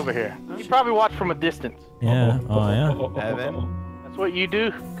think he's over here. He probably watched from a distance. Yeah. Oh yeah. Evan. That's what you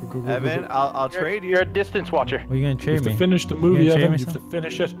do. Evan, I'll trade you. You're a distance watcher. What are you gonna You trade have me? to finish the movie, You gonna trade Evan. me You have to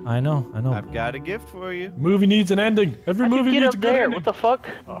finish it. I know. I've got a gift for you. Movie needs an ending. Every How'd you movie get needs up a good there? ending. What the fuck?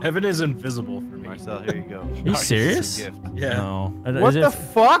 Evan is invisible for me. Marcel, here you go. Are you serious? Gift. Yeah. No. What the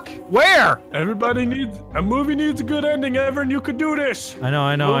fuck? Where? Everybody needs a movie needs a good ending, Evan. You could do this. I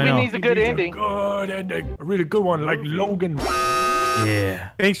know. Movie needs a good ending. Good ending. A really good one, like Logan. Yeah.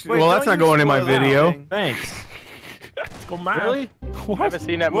 Thanks. Wait, well, that's don't not you going in my spoil video. anything. Thanks. Let's go, man. Really? I haven't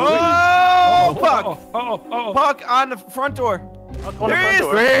seen that movie. Whoa! Puck! Oh. Puck on the front door. There he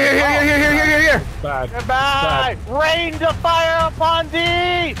is. Here. Bad. Goodbye! Rain the fire upon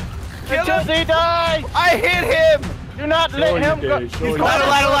thee! Until thee die! I hit him! Do not let him go! He's He's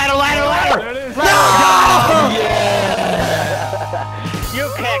Ladder! There it is. You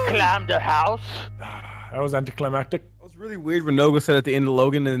can't climb the house! That was anticlimactic. It was really weird when Noga said at the end of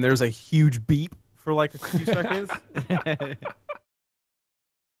Logan, and there's a huge beep for like a few seconds.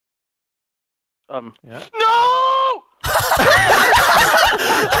 Yeah. No!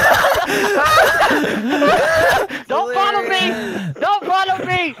 Don't follow me! Don't follow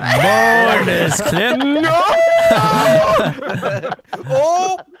me! Bonus clip. No!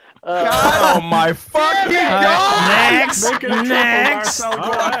 Oh! God! Oh my fucking God! Next.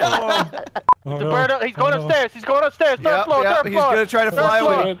 The bird, he's going upstairs. He's going upstairs. Third floor. Third He's floor. gonna try to fly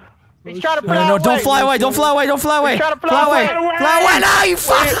away. He's trying to fly No, away. don't fly away. Don't fly away. Don't fly away. He's trying to Fly away. Fly away. No, you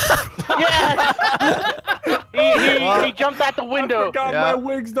fuck. Yeah. He jumped out the window. God, my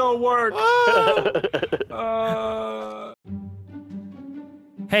wigs don't work.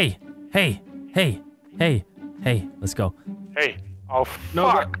 Hey. Let's go. Hey. Oh, No.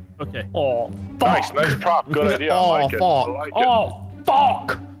 fuck. Okay. Oh, Nice prop. Good idea. I like it. I like it. oh,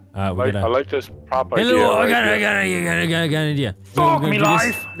 fuck! We I gotta. like this prop idea. Hello, I right got here. an idea. Fuck We're me gonna do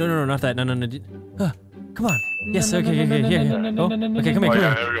this- life. No, not that. No. Come on. Yes, okay. Here. Oh, okay, come Oh, here.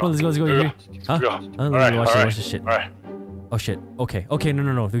 yeah, there we Come on, let's go. Here. Huh? Go. Watch this shit. All right. Oh shit. Okay.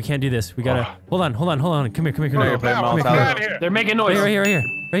 No. We can't do this. We gotta. Hold on. Come here. They're making noise. Right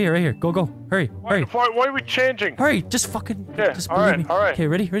here. Go. Hurry. Why are we changing? Hurry. Just fucking. Yeah, Just all believe right, me. all right. Okay.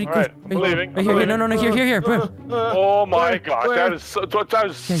 Ready. All Go. right, I'm believing. Right here. No. Here. Oh my God, that is stupid.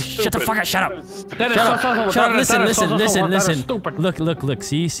 Shut the fuck up. Shut up. That is Shut up. Listen. That is stupid. Look.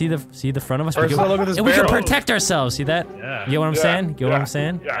 See the front of us. First of all, look at this And we can barrel. protect ourselves. See that? Yeah. You get what I'm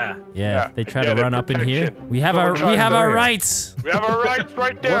saying? Yeah. They try to run up in here. We have our rights. We have our rights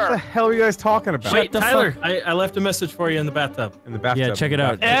right there. What the hell are you guys talking about? Wait, the Tyler, fuck? I left a message for you in the bathtub. In the bathtub. Yeah, check it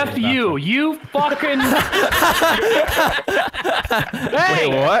out. F you fucking. Hey,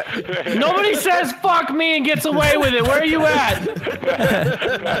 Wait, what? nobody says fuck me and gets away with it. Where are you at?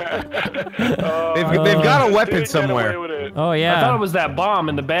 They've got a weapon somewhere. Oh I thought it yeah. was that bomb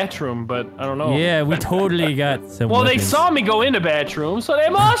in the bathroom, but I don't know. Yeah, we totally got some. Well, they weapons. saw me go in the bathroom, so they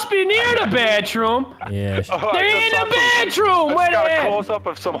must be near the bathroom. Yeah. They're in the bathroom. Where Got they a at? close up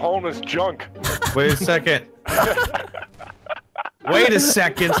of some homeless junk. Wait a second. Wait a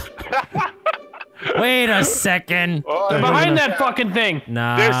second. Wait a second. They're behind that fucking thing.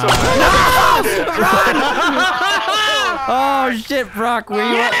 Nah. There's some. Oh shit, Brock, where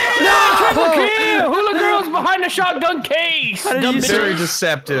you at? Triple kill! Hula girl's behind the shotgun case. How did Dumb you bitch. Very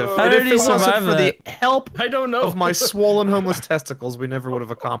deceptive. How And did if he it wasn't survive for that? the help I don't know. of my swollen homeless testicles, we never would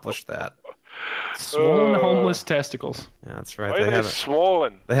have accomplished that. Swollen homeless testicles. Yeah, that's right. Why They are they haven't.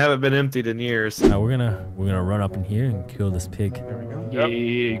 swollen? They haven't been emptied in years. We're gonna run up in here and kill this pig. Yeah.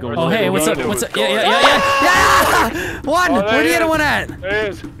 Oh hey, what's up? Yeah. One. Oh, Where the other one at? There it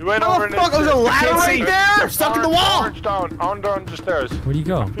is. You went Oh over in fuck! this- There's a ladder Can't right see. there, stuck in the wall. Orange down the stairs. Where'd he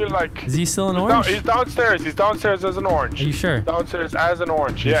go? I feel like. Is he still in He's orange? He's downstairs. He's downstairs as an orange. Are you sure? Downstairs as an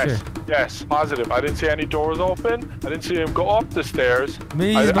orange. You Yes. sure? Yes. Positive. I didn't see any doors open. I didn't see him go up the stairs.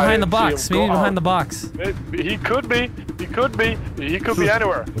 Maybe I he's behind the didn't see box. him Maybe go behind out. the box. He could be. He could be. He could be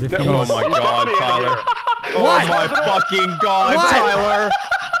anywhere. if he- Oh my God, Tyler! Oh my fucking God, What? Tyler!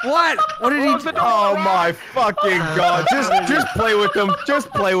 What? What did he? Oh my fucking God! Just play with them. Just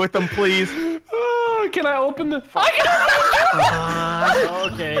play with them, please. Oh, can I open the?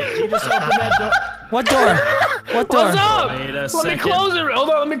 Okay, you just opened that door. What door? What door? What's up? Wait a Let me second. close it. Hold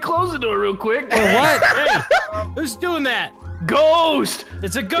on. Let me close the door real quick. What? Who's doing that? Ghost.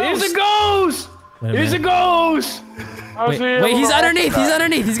 It's a ghost. It's a ghost. Wait a It's a minute. ghost. Wait, he's underneath. He's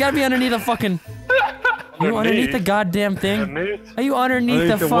underneath. He's gotta be underneath the fucking. Are you underneath the goddamn thing? Underneath? Are you underneath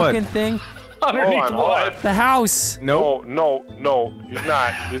the Underneath the what? fucking thing? Underneath Hold on, what? The house. No, he's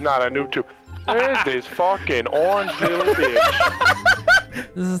not. He's not. I knew too. There's this fucking orange little bitch.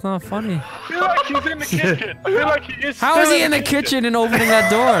 This is not funny. I feel like he's in the kitchen. I feel like he is. How still is he in the kitchen and opening that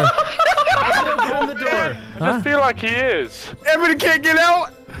door? Open the door. I just feel like he is. Everybody can't get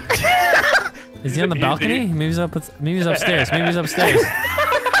out. Is he on the balcony? Maybe he's upstairs. Maybe he's upstairs.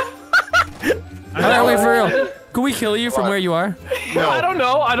 Alright, wait, for real. Can we kill you from where you are? No. I don't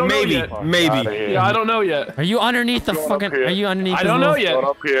know. I don't know yet. Maybe. Yeah, I don't know yet. Are you underneath the fucking? Are you underneath? I don't know yet.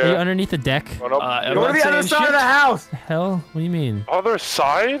 Are you underneath the deck? Go to the other side of the house. Hell, what do you mean? Other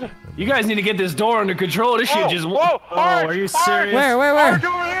side? You guys need to get this door under control. This shit just. Whoa! Are you serious? Where? Orange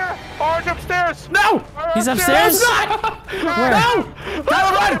over here! Orange upstairs! No! He's upstairs? Where? No!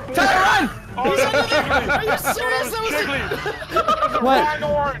 Tyler, run! Tyler, run! He's under there! Are you serious? What?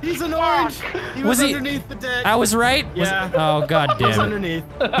 He's an orange. He was underneath the deck. I was right? Yeah. Oh, god damn He's it. underneath.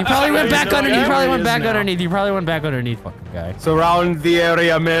 He probably went back underneath. He probably went back underneath. He probably went back underneath, fucking guy. Surround the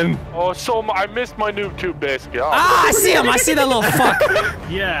area, men. Oh, so I missed my noob tube, basically. Oh. Ah, I see him. I see that little fuck.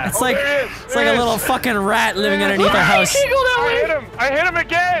 Yeah. It's like a little fucking rat living underneath our house. I hit him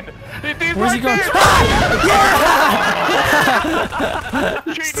again. Where's he going?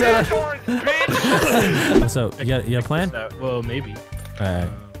 So, you got a plan? Well, maybe. Alright.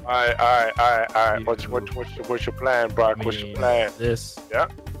 Alright. What's your plan, Brock? What's your plan? This. Yeah.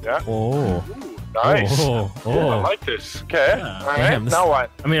 Oh. Nice. Oh. I like this. Okay. Alright. Damn, now what?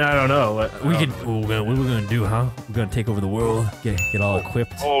 I mean, I don't know. What are we gonna do, huh? We're gonna take over the world. Get all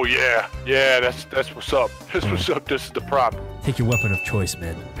equipped. Oh yeah. That's what's up. That's what's up. This is the prop. Take your weapon of choice,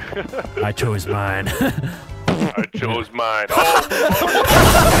 man. I chose mine. I chose mine.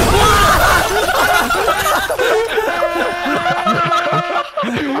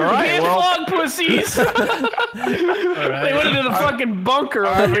 Alright, well. Pussies! They went into the fucking bunker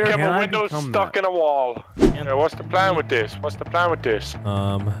over here. We have a window stuck in a wall. Yeah, what's the plan with this? Fuck,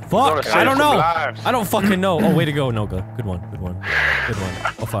 I don't know. I don't fucking know. Oh, way to go, Noga. Good one.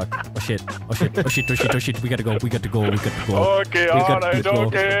 Oh, fuck. Oh, shit. We gotta go. Okay, alright,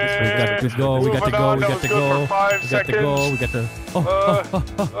 okay. We got to go.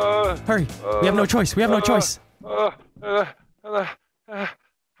 Oh, hurry. We have no choice.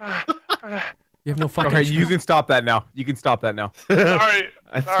 You have no fucking choice. You can stop that now. Alright.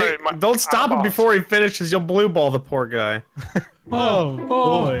 Don't stop him before he finishes. You'll blue ball the poor guy. Oh,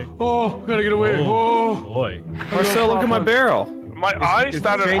 gotta get away. Oh, boy. Marcel, look at my barrel. My eyes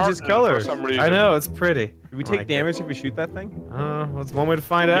started changes colors. For some reason. I know, it's pretty. Do we take damage if we shoot that thing? That's one way to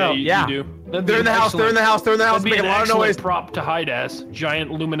find out. You do. They're in the house. They're in the house. Making a lot of noise. Prop to hide as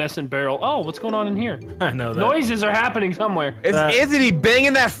giant luminescent barrel. Oh, what's going on in here? I know that. Noises are happening somewhere. It's Anthony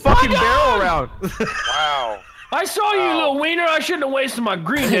banging that fucking barrel around. Wow. I saw you, little wiener. I shouldn't have wasted my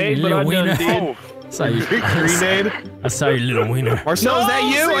grenade, but I done did. I saw your little wiener. Marcel, is that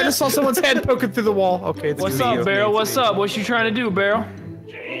you? I just saw someone's head poking through the wall. Okay, it's what's up, Barrel? What's up? What you trying to do, Barrel?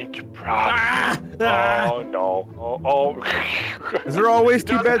 Change prop. Oh no. Oh. Is there always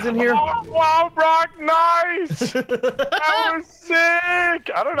two beds in here? Oh, wow, Brock, nice. That was sick.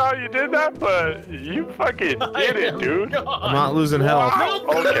 I don't know how you did that, but you fucking did it, dude. I'm not losing health. Wow.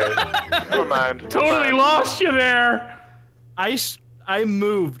 Okay. Never mind. Totally lost you there. I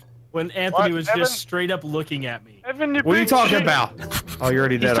moved when Anthony was just straight up looking at me. Evan, what are you talking about? Oh, you're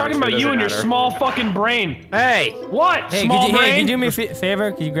already dead. He's talking about you and your small fucking brain. Hey! What? Hey, small brain? Can you do me a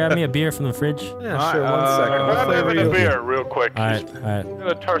favor? Can you grab me a beer from the fridge? Yeah, sure. 1 second. Grab me a beer real quick. Alright. I'm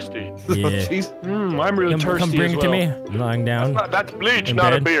really thirsty. Yeah. I'm really thirsty. Come bring as it well. to me. Lying down. That's bleach,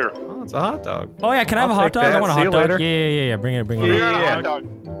 not a beer. Oh, it's a hot dog. Oh yeah, can I have a hot dog? I want a hot dog. Yeah. Bring it. Hot dog.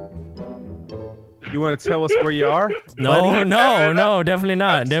 You want to tell us where you are? No, definitely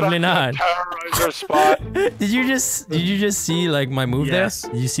not. Definitely not. Terrorizer spot. Did you just see like my move there?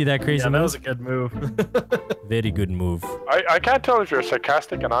 Did you see that crazy move? That was a good move. Very good move. I can't tell if you're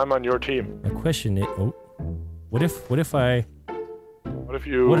sarcastic and I'm on your team. My question is, what if I? What if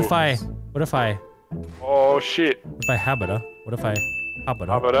you? What if I? Oh shit. What if I habita? What if I?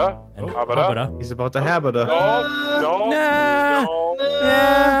 Habita? He's about to habita. No.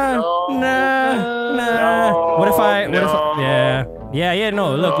 What if I? Yeah.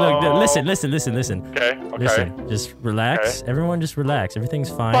 No. Look. Listen. Okay. Listen. Just relax. Okay. Everyone, just relax. Everything's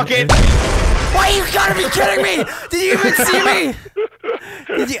fine. Fuck it. Why you gotta be kidding me? Did you even see me?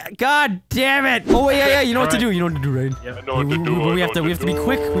 God damn it! Oh yeah. You know what to do. You know what to do, right? Yeah. I know what to do. We have to be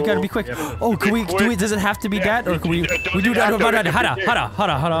quick. We gotta be quick. Oh, can we do it? Does it have to be that, or can we do that? Hada.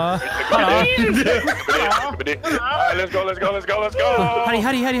 Let's go.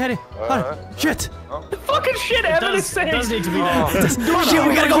 Hadi. Shit. Fucking shit, Evan is saying. Does need to be done. Shit,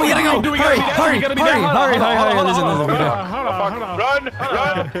 we gotta go. Hurry. Listen.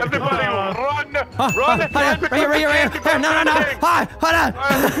 Run, everybody, run. Right here. No. Hold on.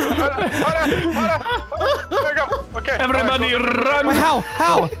 There you go. Okay. Everybody run. Wait,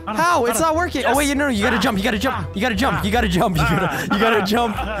 how? It's not working. Oh wait, no, you gotta jump. You gotta jump. You gotta jump. You gotta jump. You gotta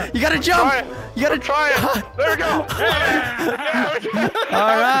jump. You gotta jump. You gotta try it. There we go.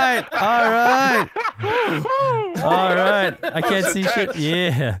 All right. I can't see shit.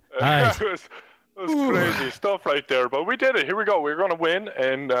 Yeah. Nice. That was crazy stuff right there, but we did it. Here we go. We're gonna win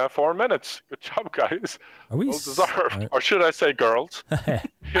in 4 minutes. Good job, guys. Are we? Well deserved. Or should I say, girls? Look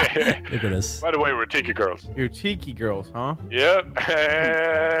at us. By the way, we're tiki girls. You're tiki girls, huh? Yep,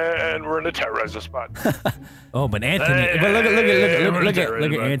 and we're in the terrorizer spot. Oh, but Anthony! But look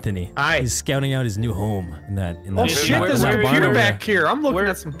at Anthony. He's scouting out his new home in that. Oh shit! There's a computer back here. I'm looking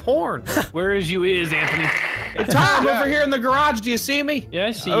at some porn. Where is you is, Anthony? Hey, Tom, over here in the garage. Do you see me? Yeah,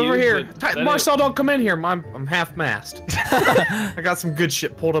 I see you. Over here. Marcel, don't come in here. I'm half-mast. I got some good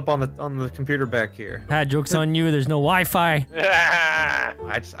shit pulled up on the computer back here. Joke's on you. There's no Wi-Fi.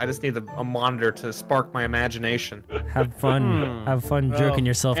 I just need a monitor to spark my imagination. Have fun. Have fun jerking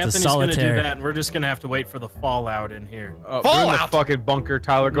yourself to solitaire. Anthony's gonna do that, and we're just gonna have to wait for the fallout in here. Fallout! We're in the fucking bunker,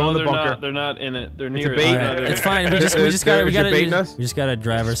 Tyler. Go in the bunker. They're not in it. They're near it. It's fine. We just gotta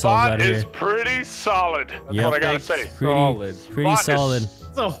drive ourselves out of here. Spot is pretty solid. That's what I gotta say. Pretty solid.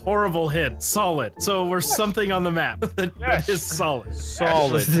 It's a horrible hit. Solid. So we're something on the map that is solid.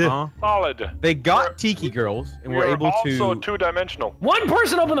 Solid, huh? Solid. They got tiki girls, and we're able to. Also two-dimensional. One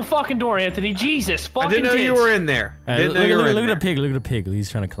person opened the fucking door, Anthony. Jesus, fucking. I didn't know you were in there. Look at the pig. Look at the pig. He's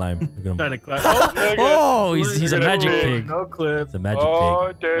trying to climb. Look at him. Oh, he's a magic pig. No clip. It's a magic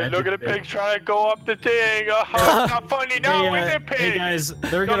pig. Look at the pig trying to go up the thing. Oh, not funny. No, with the pig. Hey guys,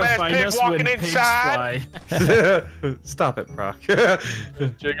 they're gonna find us when pigs fly. Stop it, Brock.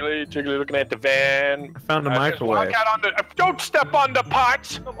 Jiggly looking at the van. I found a microwave. Don't step on the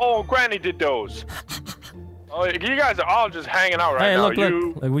pots. Oh, Granny did those. Oh, you guys are all just hanging out right now. Look.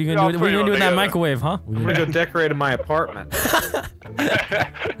 What are you gonna do with that microwave, huh? I'm gonna go decorate my apartment.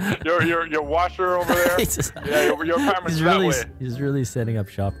 your washer over there. Your apartment's that way. He's really setting up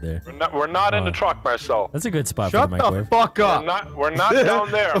shop there. We're not in the truck, Marcel. That's a good spot for the microwave. Shut the fuck up. We're not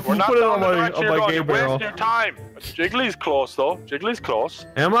down there. We're not down there. On my game barrel. You're wasting your time. Jiggly's close though. Jiggly's close.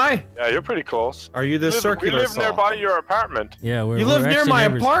 Am I? Yeah, you're pretty close. Are you the circular? We live nearby your apartment. Yeah, you live near my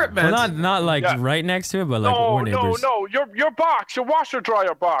apartment. Well, not like right next to it, but like we're neighbors. No, your box, your washer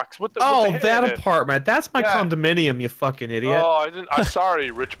dryer box. With the that apartment. That's my condominium, you fucking idiot. Oh, I'm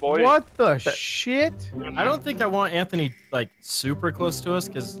sorry, rich boy. What the shit? I don't think I want Anthony like super close to us,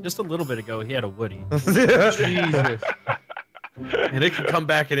 because just a little bit ago he had a Woody. Jesus. And it can come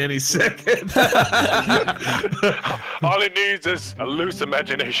back at any second. All it needs is a loose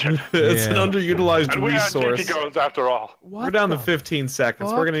imagination. It's an underutilized and we resource. are tiki girls after all. We're down to 15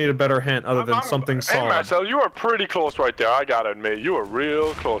 seconds. We're gonna need a better hint other than something solid. Hey, Marcel, you are pretty close right there. I gotta admit, you were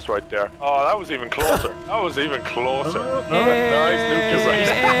real close right there. Oh, that was even closer. That was even closer. Nice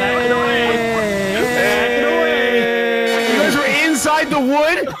You guys were inside the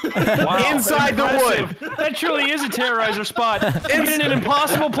wood? Wow, inside the wood. That truly is a terrorizer spot. It's an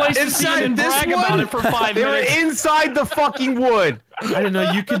impossible place to see and brag about it for 5 minutes. They were inside the fucking wood. I didn't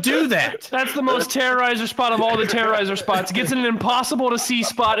know you could do that. That's the most terrorizer spot of all the terrorizer spots. Gets in an impossible to see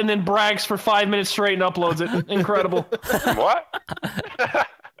spot and then brags for 5 minutes straight and uploads it. Incredible. What?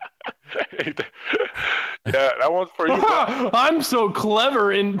 Yeah, that one's for you. I'm so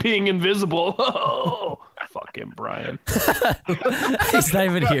clever in being invisible. Oh, fucking Brian. He's not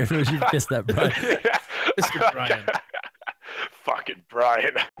even here. You pissed that Brian. Mr. Brian. Fucking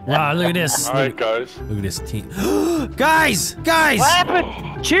Brian. Wow, look at this. All right, guys. Look at this team. Guys! What happened?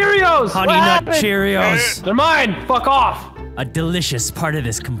 Cheerios! Honey Nut Cheerios. They're mine. Fuck off. A delicious part of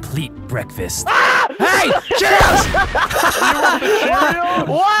this complete breakfast. Ah! Hey! Cheerios!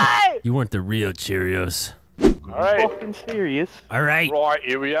 What? You weren't the real Cheerios. All right. Fucking serious. All right. Right,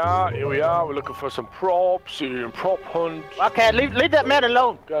 here we are. We're looking for some props. Prop hunt. Wildcat, leave that man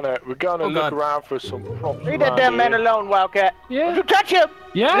alone. We're gonna look around for some props. Leave that damn man alone, Wildcat. Yeah. Don't touch him.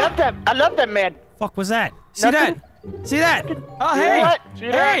 Yeah. I love that man. Fuck was that? See that? See that? Oh, hey. What?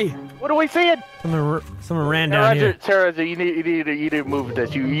 Hey. What are we seeing? Someone ran down here. Terrorizer, you need to move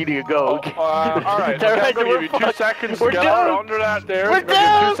this. You need to go. All right. Terrorizer, I'm gonna give you 2 seconds to get out under that there. We're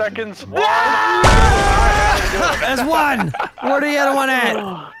down. 2 seconds. There's one. Where the other one at?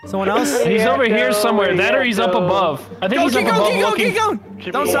 Someone else? He's over here somewhere. That or he's up above. I think he's up above. Keep going.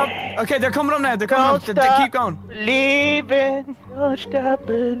 Don't stop. Okay, they're coming up now. They're coming up. Keep going. Believing. Don't stop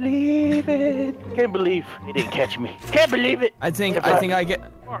believing. Can't believe he didn't catch me. Can't believe it. I think I get.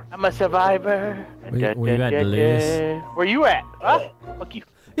 I'm a survivor. Where you at, Delirious? Where you at? Huh? Fuck you.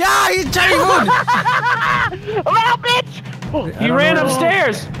 Yeah, you trying to move. I'm out, bitch. He ran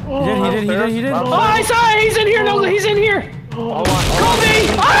upstairs. He did. Oh, I saw it. He's in here, Nogla. He's in here. Kobe!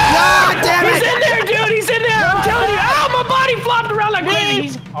 Ah, damn it! He's in there, dude. He's in there. I'm telling you. Ow, my body flopped around like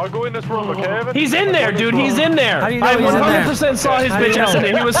crazy. I'll go in this room, okay? He's in there, dude. He's in there. How do you know I he's in there? 100% saw his bitch ass in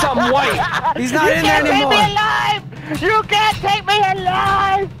there. He was something white. He's not in there anymore. You can't take me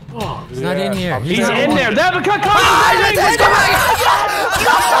alive! He's not in here. He's in there. That come on.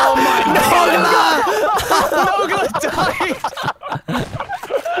 Oh my God! No,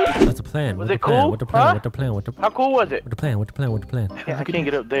 What's the plan? Was it cool? What the plan? Huh? What the plan? What the How cool was it? What the plan? What the plan? What the plan? I can't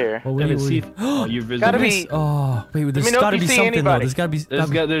get up there. Oh, wait. Oh, you're visible. Gotta be. Oh, wait. There's Let me know gotta if be you see something though. anybody. There's gotta be.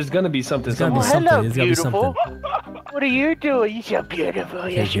 There's gonna be something. There's gotta be somewhere. something. There's gotta be beautiful. something. What are you doing? You're so beautiful.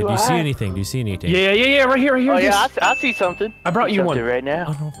 Yes, Do you you see are. anything? Do you see anything? Yeah. Right here. Oh yeah, I see something. I brought you one right now.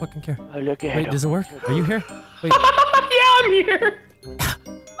 I don't fucking care. Oh, look at Wait, does it work? Are you here? Wait. Yeah, I'm here.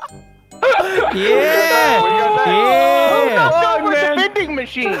 Yeah! Oh, with the vending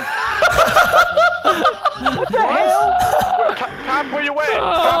machine. What the hell? Tom, where you at?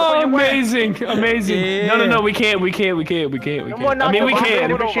 Oh, amazing. Yeah. No, we can't. I mean, we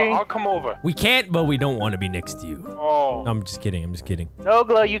can. I'll come over. We can't, but we don't want to be next to you. Oh. I'm just kidding. No,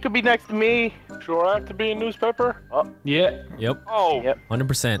 Glow, you could be next to me. Sure I have to be in newspaper? Oh. Yeah. Yep. Oh. Yep.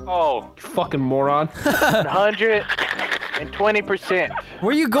 100%. Oh. Fucking moron. 120%.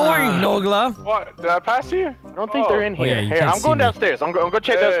 Where you going, Nogla? What? Did I pass you? I don't think they're in here. Oh, yeah, you Here, can't I'm see going me. downstairs. I'm going to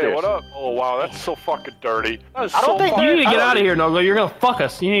check Hey, downstairs. what up? Oh, wow, that's so fucking dirty. That's I don't so think You fucking need to get dirty. out of here, Nogla. You're gonna fuck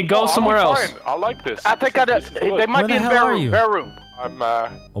us. You need to go Oh, somewhere I'm else. fine. I like this. I think they might Where be the in the hell are barrel you? room. I'm,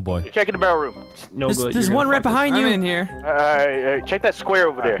 Oh boy. Checking the barrel room. There's one right behind you. I'm in here. Check that square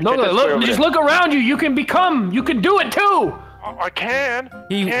over there. Nogla, look around you. You can do it too. I can.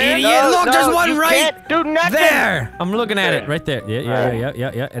 You Can? idiot! Look, there's one you right can't do nothing. there. I'm looking at it right there. Yeah.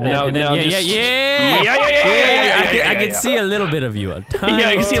 And then, Now yeah. I can see a little bit of you. Yeah,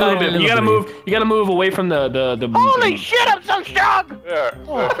 I can see a little bit. You gotta move. You gotta move away from the. Holy shit! I'm so strong. Yeah.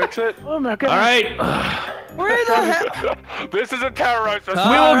 Fix it. Oh my god. All right. Where the hell? This is a terrorist. We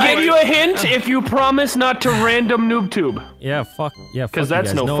will give you a hint if you promise not to random noob tube. Yeah, fuck. Yeah, fuck 'Cause you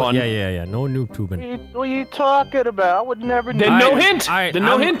that's guys. no fun. Yeah. No noob tubing. What are you talking about? I would never. Then no hint. Then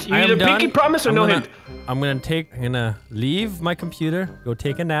no hint. You I am either pinky done. promise or no hint. I'm gonna leave my computer, go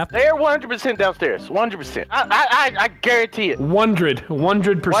take a nap. They're 100% downstairs. 100%. I guarantee it. 100%.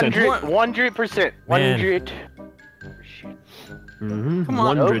 100%. 100. Come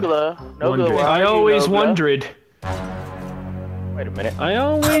on. Nogla. I always wondered. Wait a minute. I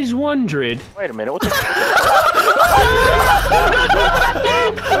always wondered. Wait a minute. What the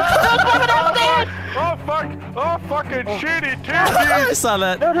Oh, fuck. Oh, fucking shitty I titties. saw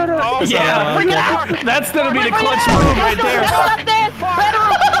that. No. Oh, Yeah. Bring it out. That's gonna be the clutch move right there.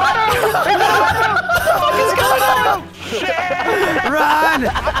 What is going on? Run!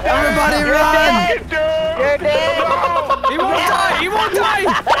 Everybody run! You're dead. He won't die! He won't die!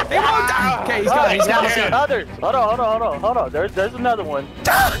 Okay, he's got it. He's got it. Others. Hold on. There's another one.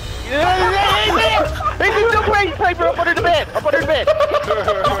 Hey, newspaper up under the bed.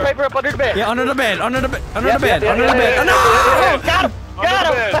 Newspaper up under the bed. Yeah, under the bed. Under the bed. Oh, no! Got him.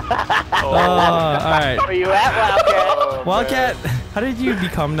 Oh, all right. Where you at, Wildcat? Wildcat, how did you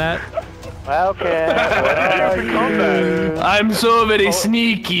become that? Wildcat. I'm so very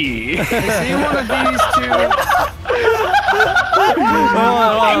sneaky. Is he one of these two?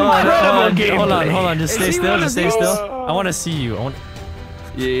 Hold on. Just stay still. I want to see you.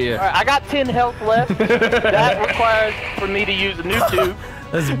 Yeah. Alright, I got 10 health left. That requires for me to use a new tube.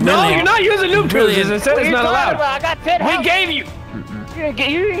 That's brilliant. No, you're not using noob tubes. It said it's not allowed. I got 10 health. We gave you. You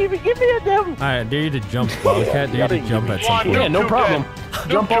give me a damn. Alright, dare you to jump, Wildcat. Dare you to jump at some point. Yeah, no problem.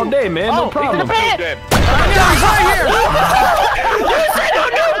 Jump all day, man. No problem. He's in the bed. You said no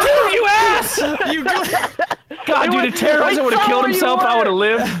noob tube, you ass! God, dude, if terrorizer would have killed himself, I would have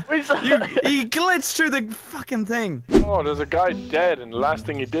lived. He glitched through the fucking thing. Oh, there's a guy dead, and the last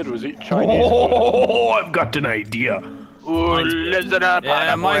thing he did was eat Chinese. Oh, I've got an idea. Ooh, listen up.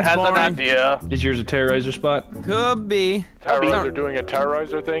 Yeah, mine's has an boring. idea. Is yours a terrorizer spot? Could be. Terrorizer doing a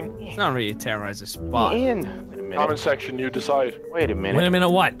terrorizer thing? It's not really a terrorizer spot. In. Wait a minute. Comment section, you decide. Wait a minute. Wait a minute,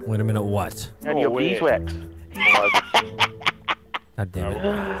 what? And your beeswax. God damn it.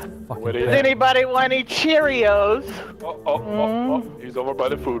 Fucking Does anybody want any Cheerios? Oh, he's over by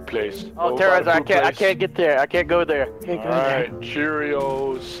the food place. Oh, terrorizer, I can't get there. I can't go there. Alright,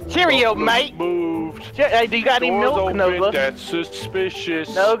 Cheerios. Cheerio, mate. Moved. Hey, do you got any Doors milk, open, Nogla? That's suspicious.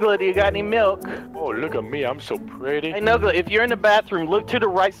 Nogla, do you got any milk? Oh, look at me, I'm so pretty. Hey, Nogla, if you're in the bathroom, look to the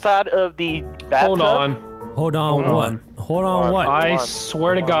right side of the bathtub. Hold on. Hold on, what? I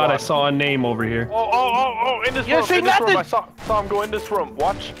swear to God, I saw a name over here. Oh, in this room. In this room. I saw him go in this room.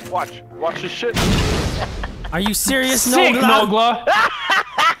 Watch this shit. Are you serious, Sick, Nogla?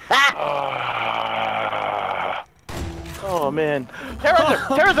 Oh man.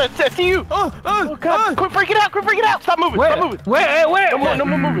 Terrorizer, I see you. Oh God. Quit freaking out. Stop moving. Wait. No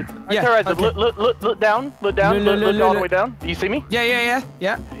more moving. Yeah, Terrorizer, okay. look down. Look all the way down. Do you see me? Yeah.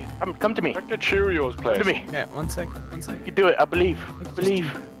 Come to me. Like the Cheerios place. Come to me. Yeah, one sec. You can do it. I believe.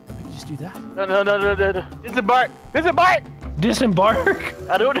 Just do that. No. Disembark. Disembark?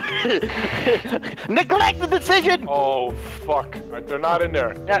 I don't. Neglect the decision. Oh fuck! They're not in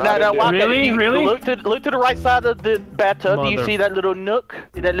there. No. Really? Look to the right side of the bathtub. Do you see that little nook?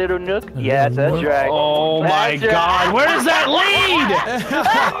 Yes, that's right. Oh my God! Where does that lead?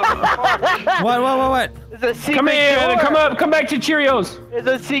 What? It's a secret Come here! door. Come back to Cheerios. It's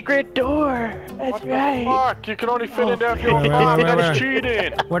a secret door. That's right. Fuck! You can only fit in there if you're mom. That's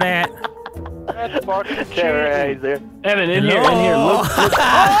cheating. Where that? That's fucking cheating. Terrorizer. Evan, in here. Look.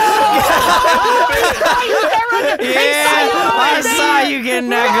 I saw you getting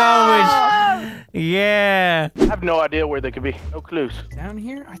that garbage. Yeah. I have no idea where they could be. No clues. Down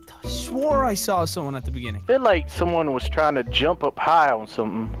here? I swore I saw someone at the beginning. I feel like someone was trying to jump up high on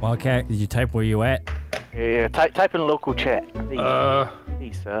something. Wildcat, did you type where you at? Yeah, type in local chat.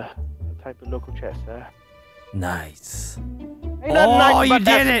 Please, sir. Type in local chat, sir. Nice. Ain't nothing nice Oh, you about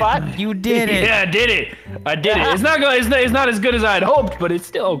that did it! spot. You did it! Yeah, I did it. It's not good. It's not as good as I had hoped, but it's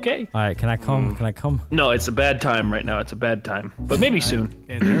still okay. All right, can I come? No, it's a bad time right now. It's a bad time, but maybe soon.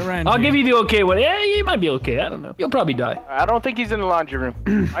 Okay, I'll give you the okay one. Yeah, you might be okay. I don't know. You'll probably die. I don't think he's in the laundry room.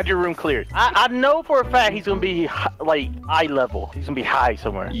 Laundry room cleared. I know for a fact he's gonna be like eye level. He's gonna be high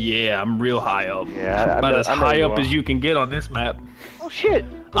somewhere. Yeah, I'm real high up. Yeah, about as high you up as you can get on this map. Oh shit!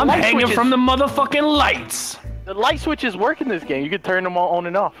 I'm hanging from the motherfucking lights. The light switches work in this game. You can turn them on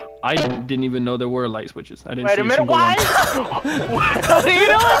and off. I didn't even know there were light switches. I didn't Wait see a minute, why? What are you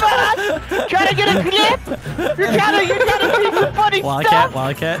doing, man? Trying to get a clip? You're trying to see some funny stuff?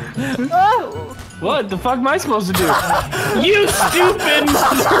 Wildcat. Oh. What the fuck am I supposed to do? You stupid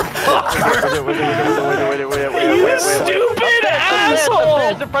motherfucker! You stupid asshole!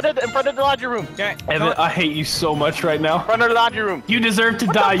 In front of the laundry room. Okay. Evan, I hate you so much right now. In front of the laundry room. You deserve to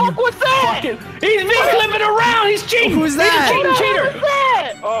die. What the fuck was that? He's been clipping around. He's cheating. Who's that? He's a cheater. What was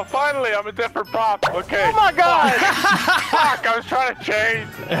that? Oh, finally, I'm a different prop. Okay. Oh my God! Fuck! I was trying to change.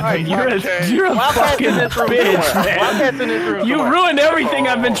 You're a fucking bitch, man. Wildcat's in this room. You ruined everything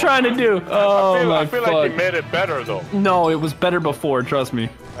I've been trying to do. Oh I feel like you made it better though. No, it was better before. Trust me.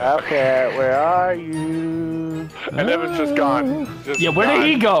 Okay, where are you? And Evan's just gone. Yeah, where did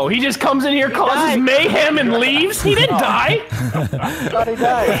he go? He just comes in here, causes mayhem, and leaves? He didn't die. Thought he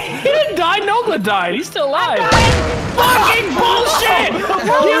died. He didn't die. Nogla died. He's still alive. Fucking bullshit!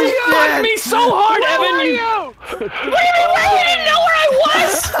 You fucked me so hard, Evan. What do you mean? You didn't know where I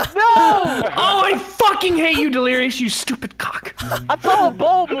was? No! Oh, I fucking hate you, Delirious, you stupid cock. I saw a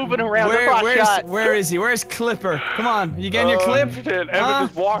ball moving around. Where is he? Where's Clipper? Come on, you getting your clip? Shit. Evan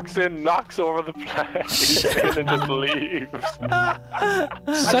just walks in, knocks over the plant, and then just leaves.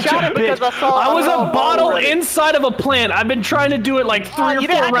 Such a bitch. I was a bottle inside of a plant. I've been trying to do it like 3 or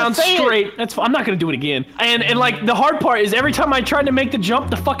 4 rounds straight. I'm not gonna do it again. And like the hard part is every time I tried to make the jump,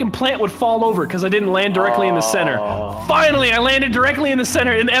 the fucking plant would fall over because I didn't land directly in the center. Finally, I landed directly in the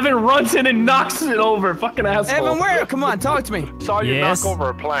center, and Evan runs in and knocks it over. Fucking asshole. Evan, where? Come on, talk to me. Saw you knock over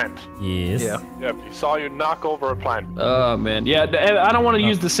a plant. Yes. Yeah. Yep, he saw you knock over a plant. Oh man, yeah. I don't want to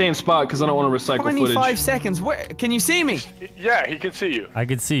use the same spot because I don't want to recycle How many footage. 5 seconds? Where? Can you see me? Yeah, he can see you. I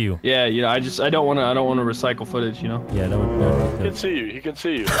can see you. Yeah, I don't want to recycle footage, you know. Yeah, He can see you. He can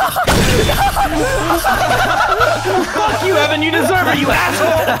see you. Fuck you, Evan. You deserve it, you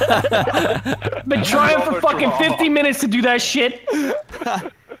asshole. Been trying for fucking 50 minutes to do that shit.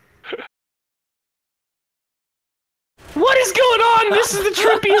 What is going on? This is the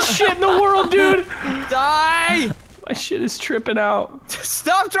trippiest shit in the world, dude. Die! My shit is tripping out.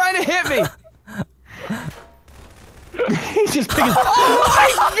 Stop trying to hit me. He's just picking. Oh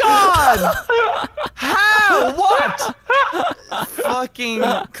my God! How? What? Fucking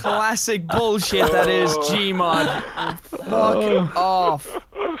classic bullshit that is Gmod. Fuck off.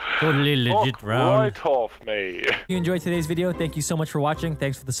 Totally legit round. Right off, mate. If you enjoyed today's video, thank you so much for watching.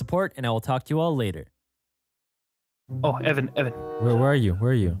 Thanks for the support, and I will talk to you all later. Oh, Evan. Where are you?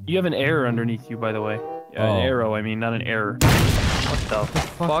 Where are you? You have an error underneath you, by the way. An arrow, I mean, not an error. What the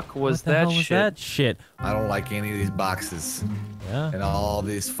fuck was that shit? That shit? I don't like any of these boxes. Yeah. And all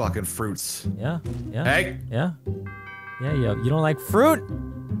these fucking fruits. Yeah. Hey. Yeah. You don't like fruit?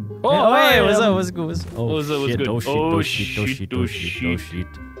 Oh, hey, what's up? What's good? Oh, shit, oh shit.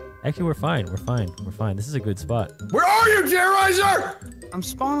 Actually, we're fine. We're fine. This is a good spot. Where are you, Terrorizer? I'm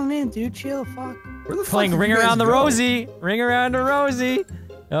spawning in, dude. Chill, fuck. Where the fuck Playing Ring Around the Rosie. Ring Around the Rosie.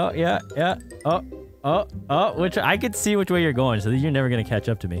 Oh, yeah. Oh, which I could see which way you're going, so you're never gonna catch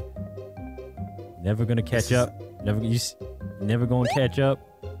up to me. Never gonna catch up. Never gonna catch up.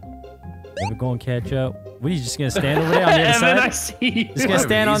 Never gonna catch up. What are you just gonna stand over there on the other side? Evan, I see you. Just gonna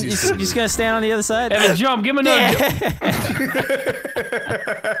stand on. You just gonna stand on the other side. Evan, jump. Give him another jump.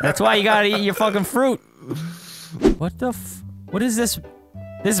 That's why you gotta eat your fucking fruit. What the what is this?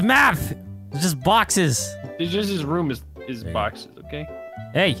 This map. It's just boxes. It's just his room is boxes. Okay.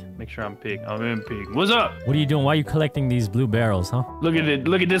 Hey. Make sure I'm pig. I'm in pig. What's up? What are you doing? Why are you collecting these blue barrels, huh? Look at it.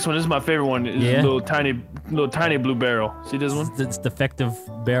 Look at this one. This is my favorite one. It's a little tiny blue barrel. See this one? It's defective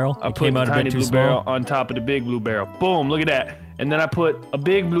barrel. I put the tiny blue barrel on top of the big blue barrel. Boom. Look at that. And then I put a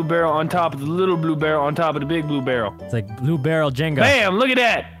big blue barrel on top of the little blue barrel on top of the big blue barrel. It's like blue barrel Jenga. Bam! Look at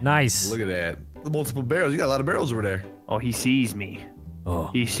that. Nice. Look at that. The multiple barrels. You got a lot of barrels over there. Oh, he sees me. Oh.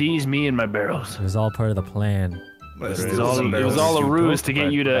 He sees me and my barrels. It was all part of the plan. It was all a ruse to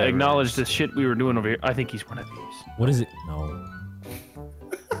get you to acknowledge the shit we were doing over here. I think he's one of these. What is it? No.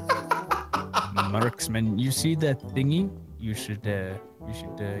 Marksman, you see that thingy? You should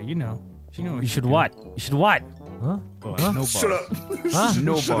what? You should what? Huh? Oh, huh? No balls. Shut up. Huh?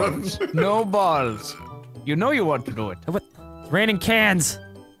 No balls. No balls. You know you want to do it. What? It's raining cans.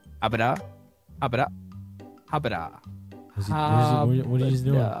 Habada. Habada. Habada. What are you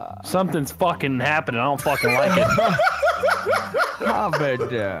doing? Something's fucking happening. I don't fucking like it.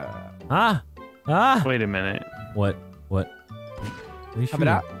 Habada. Huh? Huh? Wait a minute. What?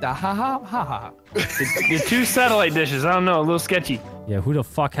 Habada. Ha ha ha ha. The two satellite dishes. I don't know. A little sketchy. Yeah, who the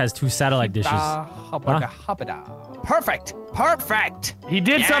fuck has two satellite dishes? Habada. Habada. Perfect. Perfect. He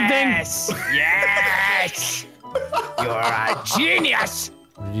did something. Yes. You're a genius.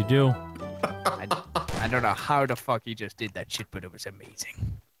 What did you do? I don't know how the fuck he just did that shit, but it was amazing.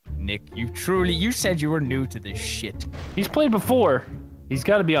 Nick, you said you were new to this shit. He's played before. He's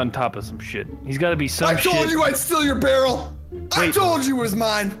got to be on top of some shit. He's got to be some shit. I told you I'd steal your barrel. I told you it was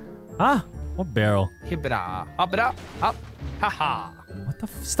mine. Huh? What barrel? Hibada. Habada. Hop. Ha ha. What the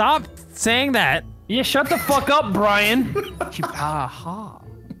stop saying that. Yeah, shut the fuck up, Brian. Ha ha.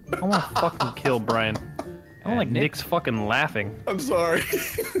 I want to fucking kill Brian. I don't like Nick's fucking laughing. I'm sorry.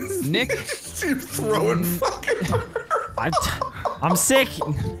 Nick, keep throwing fucking. I'm sick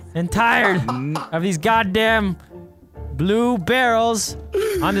and tired of these goddamn blue barrels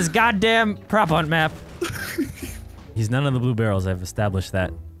on this goddamn prop hunt map. He's none of the blue barrels. I've established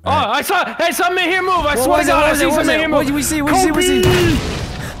that. Oh, I saw. Hey, something here move. I swear to God, I see something here move. What do we see? What do we see?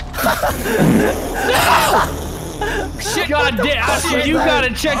 No! Shit! God damn! You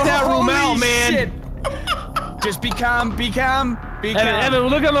gotta check that room out, man. Shit. Just be calm. Be calm. Be calm. Evan,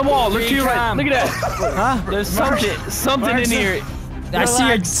 look on the wall. Look to your right. Look at that. Huh? There's something in here. I see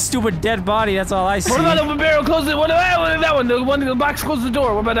your stupid dead body. That's all I see. What about the barrel? Close it. What about that one? The one in the box. Close the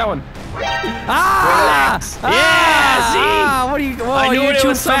door. What about that one? Ah! Yeah. See? What are you? Whoa, I knew you're there too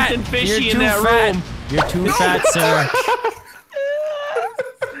was fat. something fishy You're in too that fat. room. You're too fat, sir.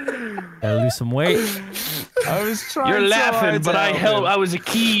 Gotta lose some weight. I was trying. You're laughing, but I was a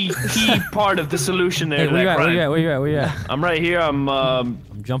key part of the solution there. Hey, where you at? I'm right here. I'm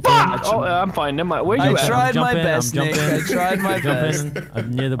jumping. Oh, I'm fine. Never mind. Where you at? I tried my best, Nick. I tried my best. I'm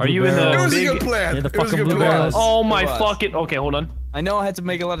near the blue Are you in the It was a big? good plan. Near the It was a fucking good blue plan. barrels. Oh my fucking. Okay, hold on. I know I had to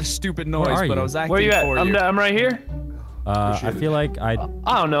make a lot of stupid noise, are but you? I was acting Where you at? for you. I'm right here. I feel like I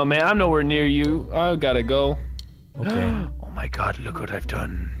don't know, man. I'm nowhere near you. I gotta go. Okay. Oh my God! Look what I've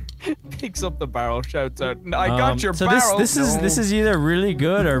done. Picks up the barrel, shouts out, "I got your so barrel." this is either really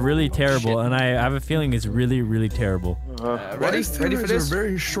good or really terrible, and I have a feeling it's really, really terrible. Ready for this? A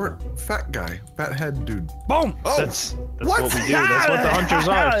very short, fat guy, fat head dude. Boom! Oh, That's what we do. That's what the hunters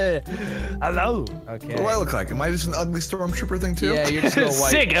are. Hello. Okay. What do I look like? Am I just an ugly stormtrooper thing too? Yeah, you're just a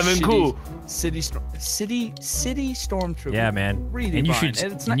white. Sick, Evan. Cool. City stormtrooper. Yeah, man. Really and you fine.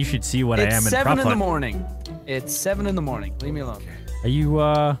 should see what I am in It's prop 7 in the hunt. morning. It's 7 in the morning. Leave me alone. Are you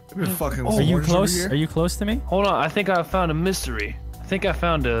Are you close? Are you close to me? Hold on. I think I found a mystery. I think I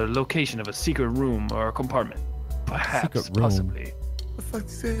found a location of a secret room or a compartment. Perhaps. Secret room. Possibly. What the fuck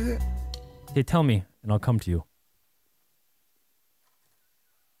is that? Hey, tell me, and I'll come to you.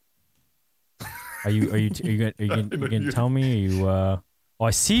 Are you gonna tell me? Are you Oh, I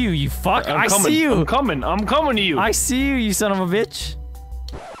see you. You fuck. I see you. I'm coming to you. I see you. You son of a bitch.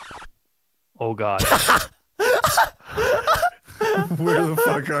 Oh God. Where the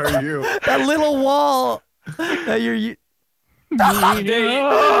fuck are you? That little wall that you're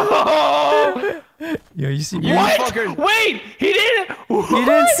Yo, you see me? What? Wait, he didn't. He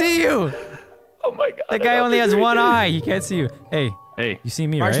didn't see you. Oh my god. That guy only has one eye. He can't see you. Hey. Hey. You see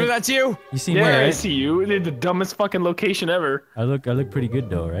me, Marshall, right? that's you. You see me, Yeah, right? I see you. They're the dumbest fucking location ever. I look pretty good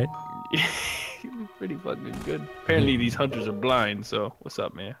though, right? Pretty fucking good. Apparently these hunters are blind, so what's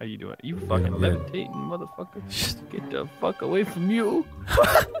up, man? How you doing? You fucking levitating, motherfucker. Get the fuck away from you.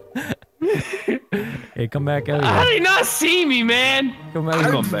 Hey, come back out here. How did he not see me, man? Come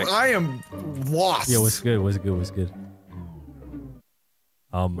back. I am lost. Yeah, what's good? What's good? What's good?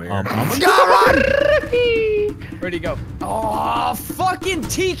 Where'd he go? Oh, fucking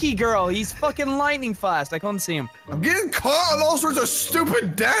Tiki girl. He's fucking lightning fast. I couldn't see him. I'm getting caught on all sorts of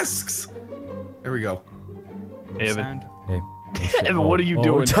stupid desks. There we go. Hey, Evan. Hey. Evan, what are you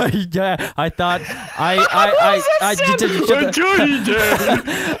doing? Yeah, I thought I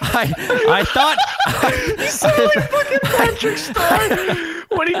thought You sound like fucking Patrick Star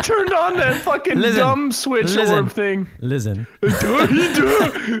when he turned on that fucking dumb switch orb thing. Listen.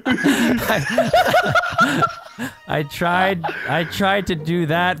 I tried to do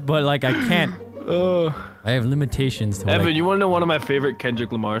that, but like I can't. I have limitations to Evan, like, you want to know one of my favorite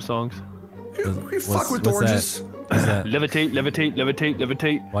Kendrick Lamar songs? We fuck with oranges. What's that? Levitate, levitate, levitate,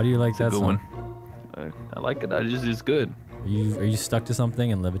 levitate. Why do you like that Good song? one. I like it. It's good. Are you stuck to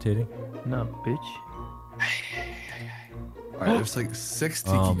something and levitating? No, bitch. Alright, there's like 6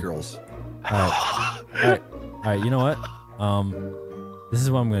 Tiki girls. Alright, you know what? This is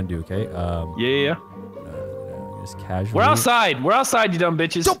what I'm gonna do, okay? Yeah. Just casually. We're outside. We're outside, you dumb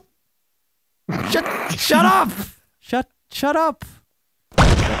bitches. Shut up! Shut up!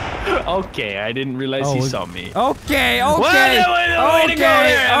 Okay, I didn't realize he saw me. Okay. Way to go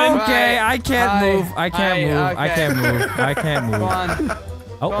there, Evan. Okay, I can't move. I can't move.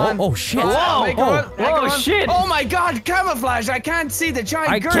 Oh shit. Whoa, shit. Oh my god, camouflage. I can't see the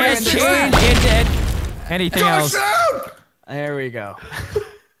giant I girl. can't change into anything else. There we go.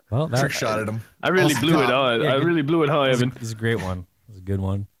 Well, that Trick shot at him. I really blew it on. I really blew it high, Evan. This is a great one. This is a good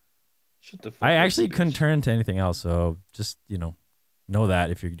one. Shut the fuck I up, actually bitch. couldn't turn into anything else, so just, know that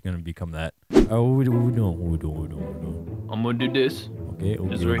if you're gonna become that. Oh, what we doing? I'm gonna do this. Okay.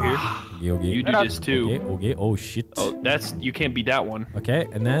 This right here. Okay. You do this too. Okay. Oh shit. Oh, you can't be that one. Okay,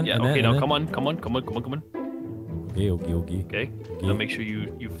 and then. Yeah. and Okay. then, Now and come then. on. Okay. Okay. Now make sure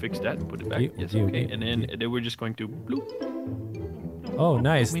you fix that and put it back. Yes. Okay. And then we're just going to bloop. Oh,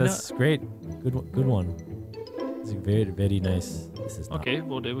 nice. That's great. Good one. This is very, very nice. This is not. Okay.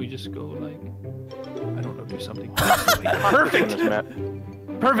 Well, then we just go like, I don't know, do something. Perfect.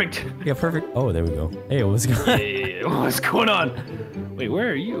 Perfect. Yeah, perfect. Oh, there we go. Hey, what's going on? Yeah, what's going on? Wait, where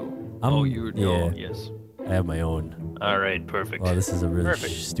are you? Oh, you're. Yeah. Oh, yes. I have my own. All right. Perfect. Wow, this is a really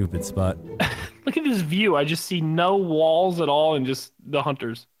stupid spot. Look at this view. I just see no walls at all and just the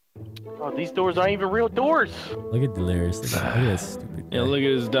hunters. Oh, these doors aren't even real doors. Look at Delirious. Look at that stupid guy. Yeah, look at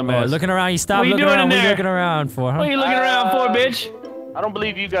his dumb Oh, ass. looking around. You stop What are you looking doing around. in What are you there? looking around for, huh? What are you looking around for, bitch? I don't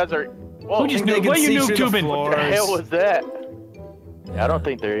believe you guys are. Whoa, What are you noob tubing? What the hell was that? Yeah, I don't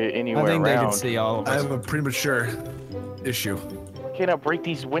think they're anywhere I think they around. can see all of I us. have a premature issue. Why can't I break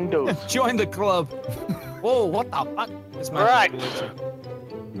these windows? Join the club. Whoa, what the fuck? Alright.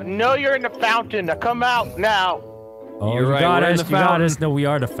 I know you're in the fountain. Now come out now. Oh, You're you right, got we're in us. the You got fountain. us. No, we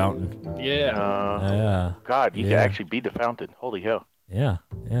are the fountain. Yeah. Yeah. God, you can Yeah. actually be the fountain. Holy hell. Yeah.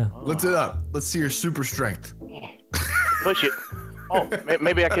 Lift it up. Let's see your super strength. Push it. Oh,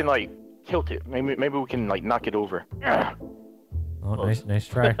 maybe I can like tilt it. Maybe we can like knock it over. Oh, nice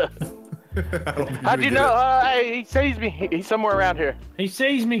try. How'd you know? He saves me. He's somewhere around here. He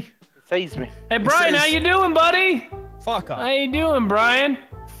saves me. Saves me. Hey, Brian, how you doing, buddy? Fuck off. How you doing, Brian?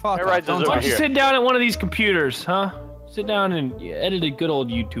 Fuck Hey, off. Rise is Why over don't you here. sit down at one of these computers, huh? Sit down and edit a good old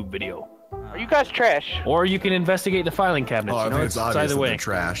YouTube video. Are you guys trash? Or you can investigate the filing cabinets. Oh, I you know, think it's obvious either that way. they're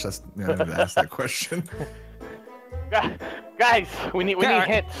trash. That's I didn't even ask that question. Guys, we need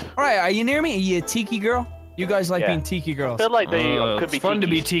hints. Alright, are you near me? Are you a tiki girl? You guys like Yeah. being tiki I girls. feel like they could It's be fun to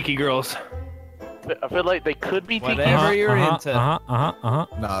be tikis. tiki girls. I feel like they could be tiki. Whatever you're into.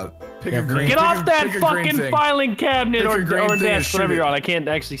 Nah, pick a green. Get pick off a- that pick a green fucking thing. filing cabinet Pick a or green thing and desk, whatever shoot you're it. on. I can't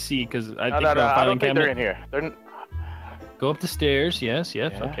actually see because I think No, you're on a I filing don't think cabinet. they're in here. They're. Go up the stairs. Yes. Yeah,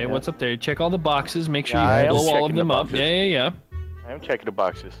 Okay, yeah. what's up there? Check all the boxes. Make sure Yeah, I you am blow all of checking the them up. boxes. Yeah. I'm checking the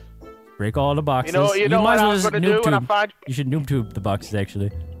boxes. Break all the boxes. You know might what as I well was just gonna do noob when I tube. find. You should noob tube the boxes actually.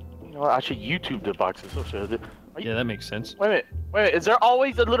 You know what? I should YouTube the boxes. So should I do- Yeah, that makes sense. Wait a minute. Is there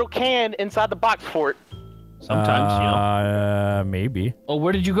always a little can inside the box for it? Sometimes, maybe. Oh,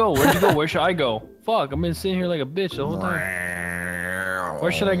 where did you go? Where should I go? Fuck, I've been sitting here like a bitch the whole time.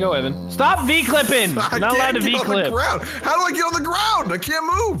 Where should I go, Evan? Stop V-clipping! You're not allowed to V-clip. How do I get on the ground? I can't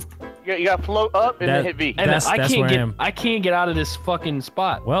move. You gotta float up and then hit V. And I can't get out of this fucking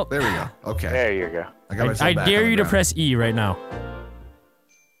spot. Well, there we go. Okay. There you go. I dare you to press E right now.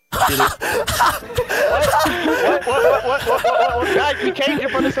 What? Guys, you changed in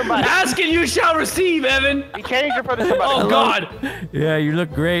front of somebody. Ask and you shall receive, Evan. You changed in front of somebody. Oh, God. Yeah, you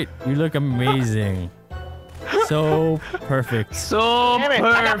look great. You look amazing. So perfect. So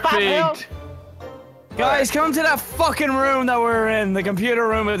perfect. Guys, come to that fucking room that we're in, the computer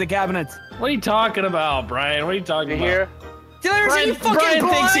room with the cabinets. What are you talking about, Brian? What are you talking about? Here? Brian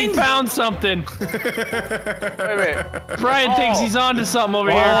thinks he found something. Wait a minute. Brian thinks he's onto something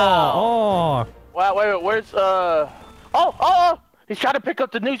over here. Oh. Wait, where's he's trying to pick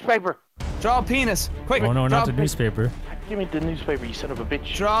up the newspaper. Draw a penis. Quick. Oh no, not the newspaper. Give me the newspaper, you son of a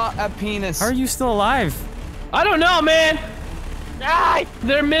bitch. Draw a penis. How are you still alive? I don't know, man. Die!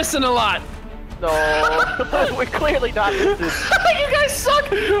 They're missing a lot. No, we're clearly not missing. You guys suck.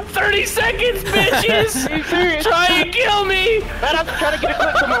 30 seconds, bitches. Are you serious? Try and kill me. Man, I'm trying to get a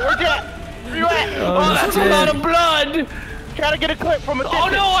clip from her. Where's that? Where you at? Oh, that's a lot of blood. Trying to get a clip from a distance. Oh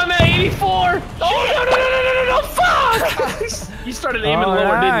no, I'm at 84. Oh no, fuck. You started aiming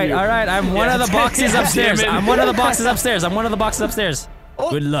lower, didn't you? All right, I'm one of the boxes upstairs. I'm one of the boxes upstairs.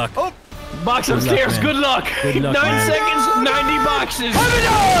 Good luck. Oh. Box upstairs, good luck. 9 seconds, 90 boxes.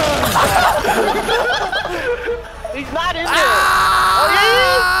 He's not in there.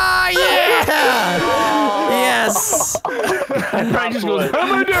 Ah, yeah! Yes! Brian just goes, how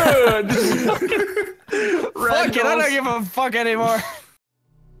am I doing? Fuck it, I don't give a fuck anymore.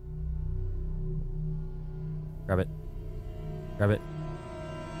 Grab it. Grab it.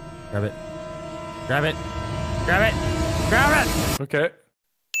 Grab it. Grab it. Grab it. Grab it. Okay.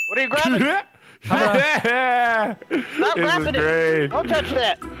 What are you grabbing? Stop grabbing it. Don't touch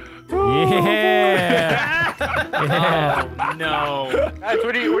that. Yeah. Oh no. Guys,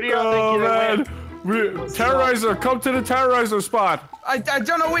 what do you all think? Terrorizer, come to the terrorizer spot. I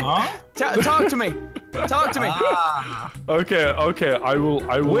don't know which. Talk to me. Talk to me. Okay, I will.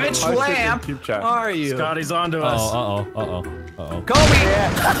 Which type it in lamp Team chat. are you? Scotty's onto us. Uh-oh. Kobe!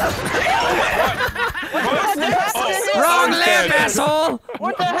 Wrong lamp, asshole!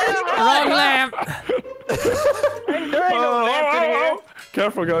 What the hell? Wrong lamp! There ain't no lamp in here.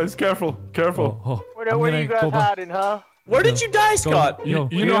 Careful, guys. Careful. Where are you guys hiding, huh? Where did you die, Scott? You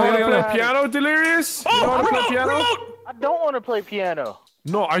know how to play piano, Delirious? You know how to play piano? I don't want to play piano.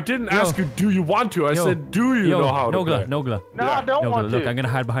 No, I didn't ask you, do you want to? I said, do you know how to play? No glove. No, I don't want to. Look, I'm gonna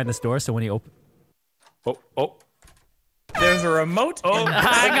hide behind this door so when he opens. Oh. There's a remote. Oh,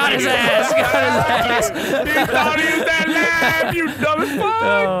 I got his ass. He thought he was that lamp, you dumb as fuck.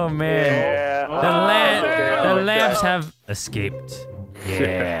 Oh man. Yeah. The lamps have escaped.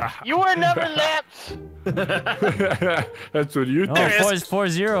 Yeah. You were never lamps. That's what you think. Oh,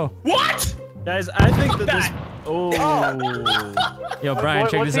 4-0. What? Guys, I think that this. Oh. Yo, Brian,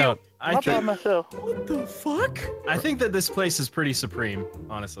 check this out. I tried myself. What the fuck? I think that this place is pretty supreme,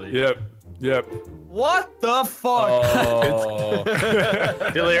 honestly. Yep. What the fuck? Oh.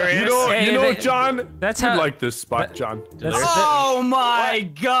 Delirious. You know, John. That's you how. like this spot, John. Oh my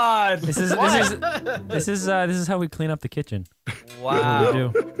god! This is how we clean up the kitchen.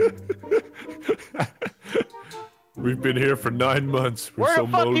 Wow. We've been here for 9 months. We're Where so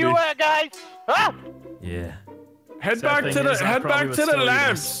the fuck moldy. you at, guys? Ah! Yeah. Head back to the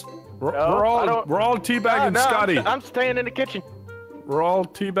lamps. We're all teabagging Scotty. I'm staying in the kitchen. We're all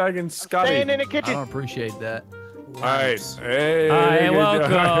teabagging Scotty. Staying in the kitchen. I don't appreciate that. All right. Hey, Hi,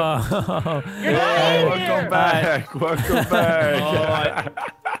 welcome. You're not in here. Welcome back.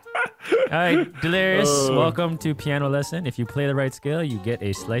 All right, Delirious, welcome to piano lesson. If you play the right scale, you get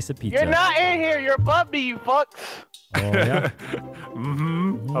a slice of pizza. You're not in here. You're above me, you fucks. Oh, yeah.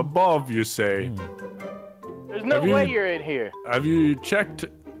 Above, you say. There's no way you're in here. Have you checked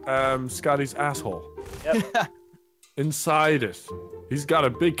Scotty's asshole? Yep. Inside it, he's got a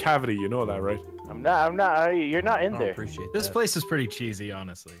big cavity. You know that, right? I'm not. You're not in there. Appreciate this place is pretty cheesy,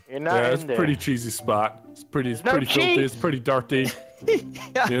 honestly. You're not in there. It's a pretty cheesy spot. It's pretty no filthy. cheese. It's pretty dirty.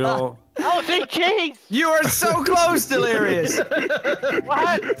 You know. Oh, see cheese. You are so close, Delirious.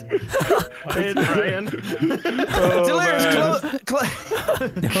 What? Brian. Delirious,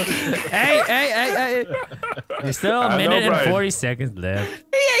 Hey. There's still a minute and 40 seconds left.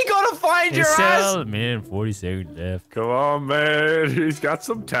 He ain't gonna find your ass. Still a minute and 40 seconds left. Come on, man. He's got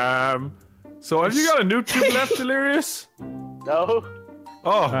some time. So have you got a new tube left, Delirious? No.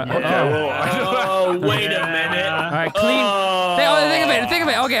 Oh, okay. Oh, wait a minute. All right, clean. Think of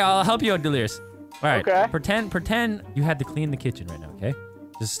it. Okay, I'll help you out, Delirious. All right, Okay. pretend you had to clean the kitchen right now, okay?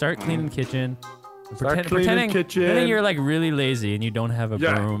 Just start cleaning the kitchen. Pretending Pretending you're like really lazy and you don't have a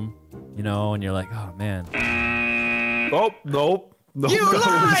broom, you know, and you're like, oh man. Oh, nope. No, You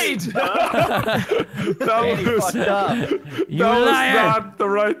lied! That was not the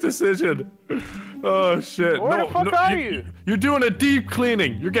right decision. Oh shit! Where the fuck are you? You're doing a deep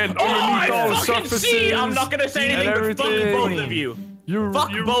cleaning. You're getting underneath all the surfaces. See, I'm not gonna say anything, but fuck both of you.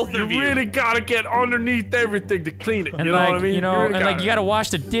 Fuck both of you. You really gotta get underneath everything to clean it. And you know like, what I mean? you know, and like you gotta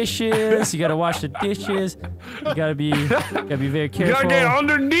wash the dishes. You gotta wash the dishes. You gotta be very careful. You gotta get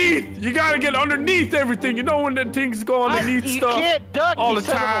underneath. You gotta get underneath everything. You know when the things go underneath stuff can't duck, all you the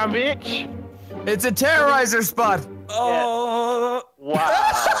son of a time. bitch. It's a terrorizer spot. Oh. Wow.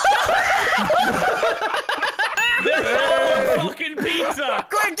 Fucking pizza!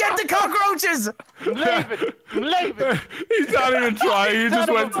 Quick, get the cockroaches! Leave it! Leave it! He's not even trying. He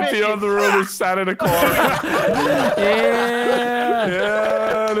just went to the other room and sat in a corner.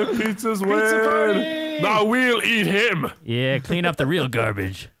 Yeah, the pizza's win. Now we'll eat him. Yeah, clean up the real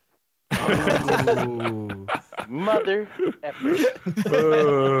garbage. Mother effort.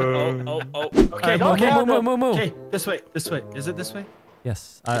 Okay, move. Okay, this way. Is it this way?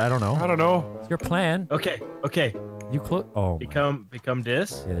 Yes, I don't know. I don't know. It's your plan. Okay. You close. Oh. Become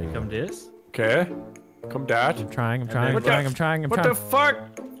this. Yeah, there you Become this. Okay. Come that. I'm trying. What the fuck?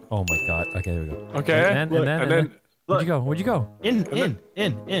 Oh my god. Okay, there we go. Okay. And then. Where'd you go? In.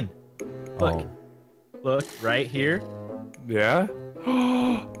 Look. Oh. Look, right here. Yeah.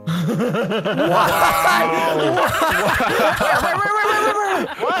 Wow.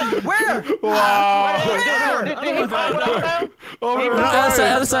 Where? Wow. Other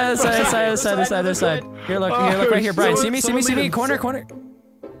side. Here, look right here, Brian. See me. Corner.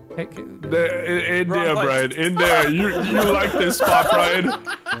 Hey, in there, Brian. In there. You like this spot, Brian?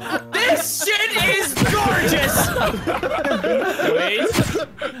 This shit is gorgeous! Wait.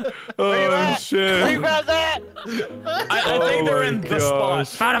 Oh shit. Where you guys at? I think they're in the spot.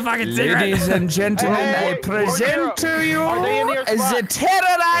 Found a fucking cigarette. Ladies and gentlemen, I present to you the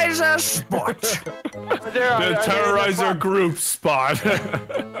terrorizer spot. The terrorizer group spot.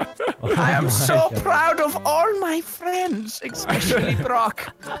 I am so proud of all my friends, especially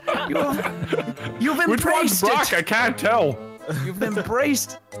Brock. You've Which one's embraced Brock? it. I can't tell. You've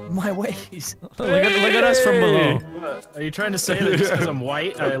embraced my ways. Look at us from below. Are you trying to say that just because I'm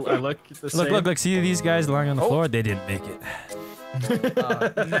white, I look the same? Look. See these guys lying on the floor? They didn't make it.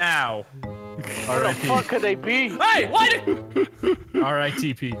 Now. Where the fuck could they be? Hey, what?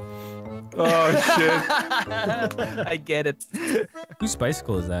 R.I.T.P. Oh shit. I get it. Whose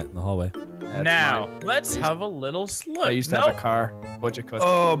bicycle is that in the hallway? Now, let's have a little look. I used to have a car. Bunch of customers.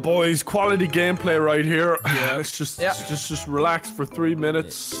 Oh boys, quality gameplay right here. Yeah. Let's just relax for 3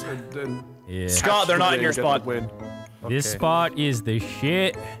 minutes and then. Yeah. Scott, they're not in your spot. Win. This spot is the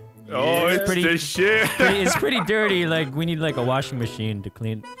shit. Oh, it's pretty the shit. It's pretty dirty. Like we need like a washing machine to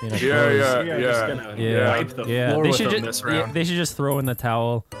clean up clothes. Yeah. Wipe the floor They with should them this round. they should just throw in the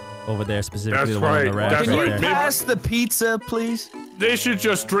towel over there, specifically That's the one on the right, rack. that's Can you right there. pass the pizza, please? They should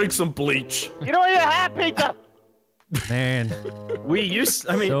just drink some bleach. You don't even have pizza. Man, I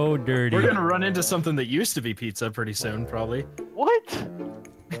mean, so dirty. we're gonna run into something that used to be pizza pretty soon, probably. What?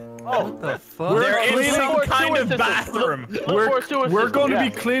 Oh, What the fuck? They're in cleaning- some kind of Look bathroom. We're going to be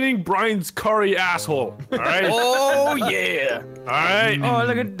cleaning Brian's curry asshole. All right. Oh yeah! All right. Oh,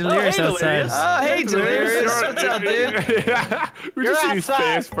 look at Delirious outside. Oh hey, Delirious. What's up, dude? Yeah. We You're just see his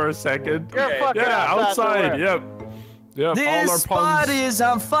outside. face for a second. You're fucking outside. outside. Yep. All This our spot puns. is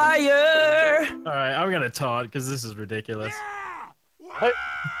on fire. All right, I'm gonna taunt because this is ridiculous.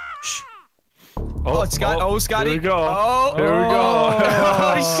 Oh, Scott. Oh, Scotty. Here we go. Oh. Here we go.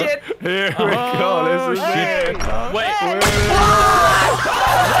 Oh shit. Here we go. This is it. Wait.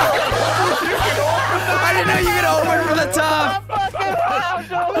 I didn't know you could open from the top.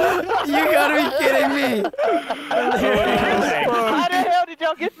 You gotta be kidding me. How the hell did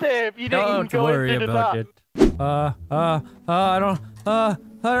y'all get there if you didn't Don't go worry into the about top? it. I don't.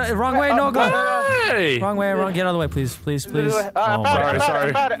 Wrong way. No, go. Hey. Wrong way. Get out of the way, please. Oh, I found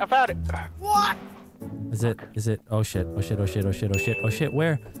it. What? Is it? Oh shit.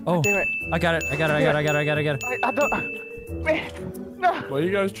 Where? Oh, Damn it. I got it. I don't. Man, no. What are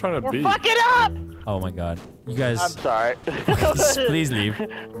you guys trying to be? Fuck it up! Oh my god. You guys. I'm sorry. Please leave.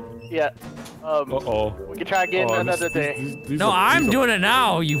 Yeah. Uh-oh. We can try again another day. No, I'm doing it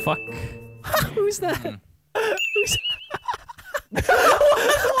now, you fuck. Who's that?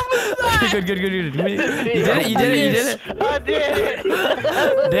 Good. You did it. I did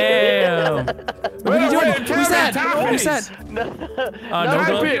it. Damn. What are you doing? Who's that? No, No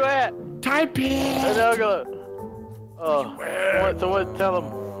go. where you at? Type it. No go. So what? Tell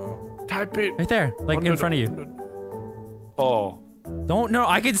him. Type it. Right there, like in front of you. Oh. Don't know.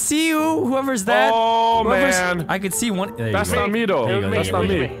 I can see you. Whoever's that. Oh whoever's, man. I could see one. That's not me though. That's not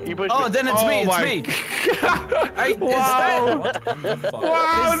me. Oh, then it's me. It's me. Wow.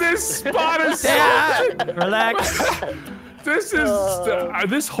 Wow, this spot is so... Relax. This is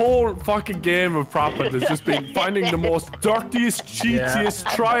this whole fucking game of Prophet has just been finding the most dirtiest, cheatiest,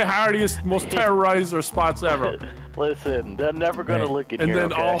 try-hardiest, most terrorizer spots ever. Listen, they're never gonna look at you. And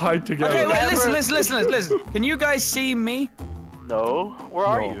then all hide together. Okay, wait, listen. Can you guys see me? No. Where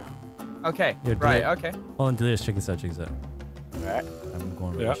are you? Okay. Yeah, right. Okay. Hold on, Delirious. Check this out. Check this out. Alright. I'm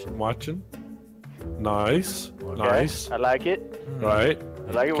going. Yeah, I'm watching. Nice. Okay. Nice. I like it. Right.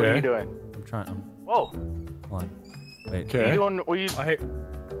 I like it. What are you doing? I'm trying. Whoa. Hold on. Wait. What are you doing? What are you...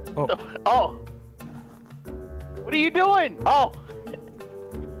 Oh. Oh. What are you doing? Oh.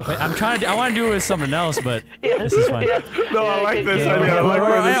 Wait, I'm trying to. I want to do it with something else, but this is fine. No, I like this idea. I like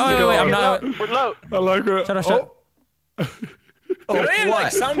where this is going. I'm not. We're low. I like it. Shut up.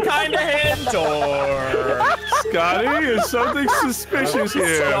 Like some kind of hint or Scotty, is something suspicious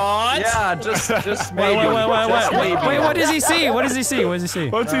here? Yeah, just maybe. Wait. What does he see? What does he see? What does he see?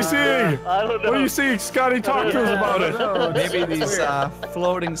 What's he seeing? I don't know. What are you seeing? Scotty, talk to us about it. Maybe these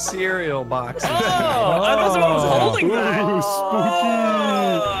floating cereal boxes. I thought someone was holding that. Ooh, spooky.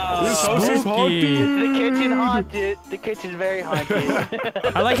 This house is haunted. The kitchen haunted. The kitchen's very haunted.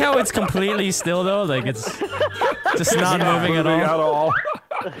 I like how it's completely still though. Like it's just not moving at all.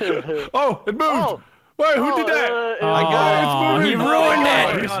 Oh, it moved. Oh. Wait, who did that? I got it. He ruined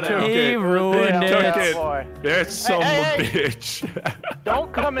it. He ruined it. It's some bitch.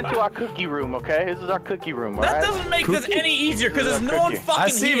 Don't come into our cookie room, okay? This is our cookie room, alright? That doesn't make this any eeasier because there's no one fucking I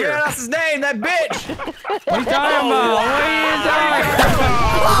see here. Vanoss's name. That bitch. What are you talking about? What are you talking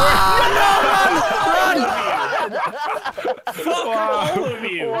about? Fuck all of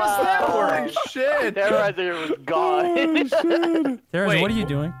you. What's that word? Shit. Terrorizer was gone. Terrorizer, what are you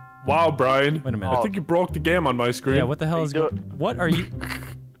doing? Wow, Brian. Wait a minute. I think you broke the game on my screen. Yeah, what the hell is going? What are you?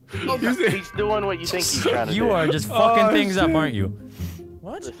 He's doing what you think he's trying to do. You are just fucking things up, aren't you?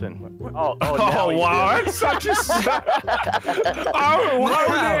 What? Listen. Oh wow, that's such a... Oh, why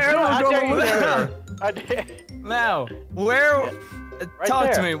would they ever go over there? I dare. Now, where? Talk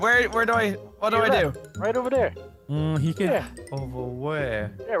there. to me. Where do I? What do I do? Right over there. He could. Yeah. Over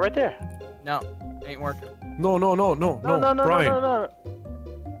where? Yeah, right there. No, ain't working. No, Brian. No.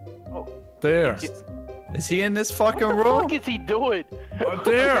 There. Is he in this fucking What the room? fuck is he doing?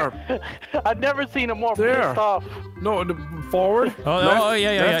 There. I've never seen him more There. pissed off. No, forward. Oh,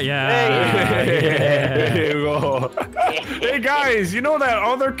 yeah. There you go. Hey guys, you know that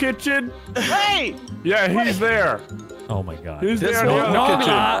other kitchen? Hey! Yeah, he's there. Oh my god. He's there in the other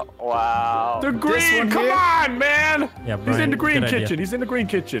kitchen. Wow. The green, come on, man! Yeah, He's in the green good idea. kitchen. He's in the green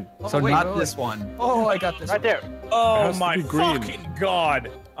kitchen. So not this one. Oh, I got this. Right there. Oh my fucking god.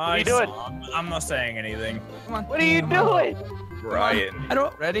 What are you doing? I'm not saying anything. Come on. What are you doing? Brian. I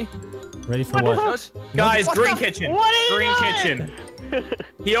don't. Ready? Ready for what? Guys, What green the- kitchen. what are you Green doing? kitchen.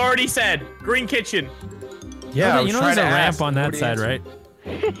 He already said green kitchen. Yeah, I was you know trying there's a to ramp ask, on that nobody side, answered. right?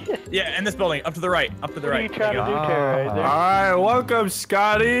 Yeah, in this building. Up to the right. Up to the What are right. you trying to do, All Terrorizer? right, welcome,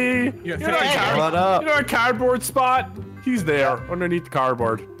 Scotty. You know a What up? You know a cardboard spot? He's there, underneath the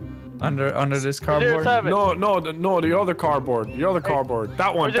cardboard. Under this Zero cardboard? seven. No, the other cardboard. The other cardboard.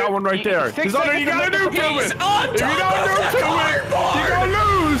 That one right there. Six He's under. You seconds gotta do to to beat. it. If you don't do to it, you're gonna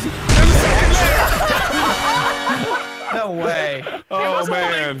lose. No way. Oh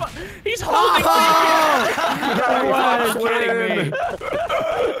man. He's holding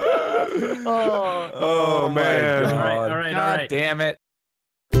Oh man. All right. God damn it.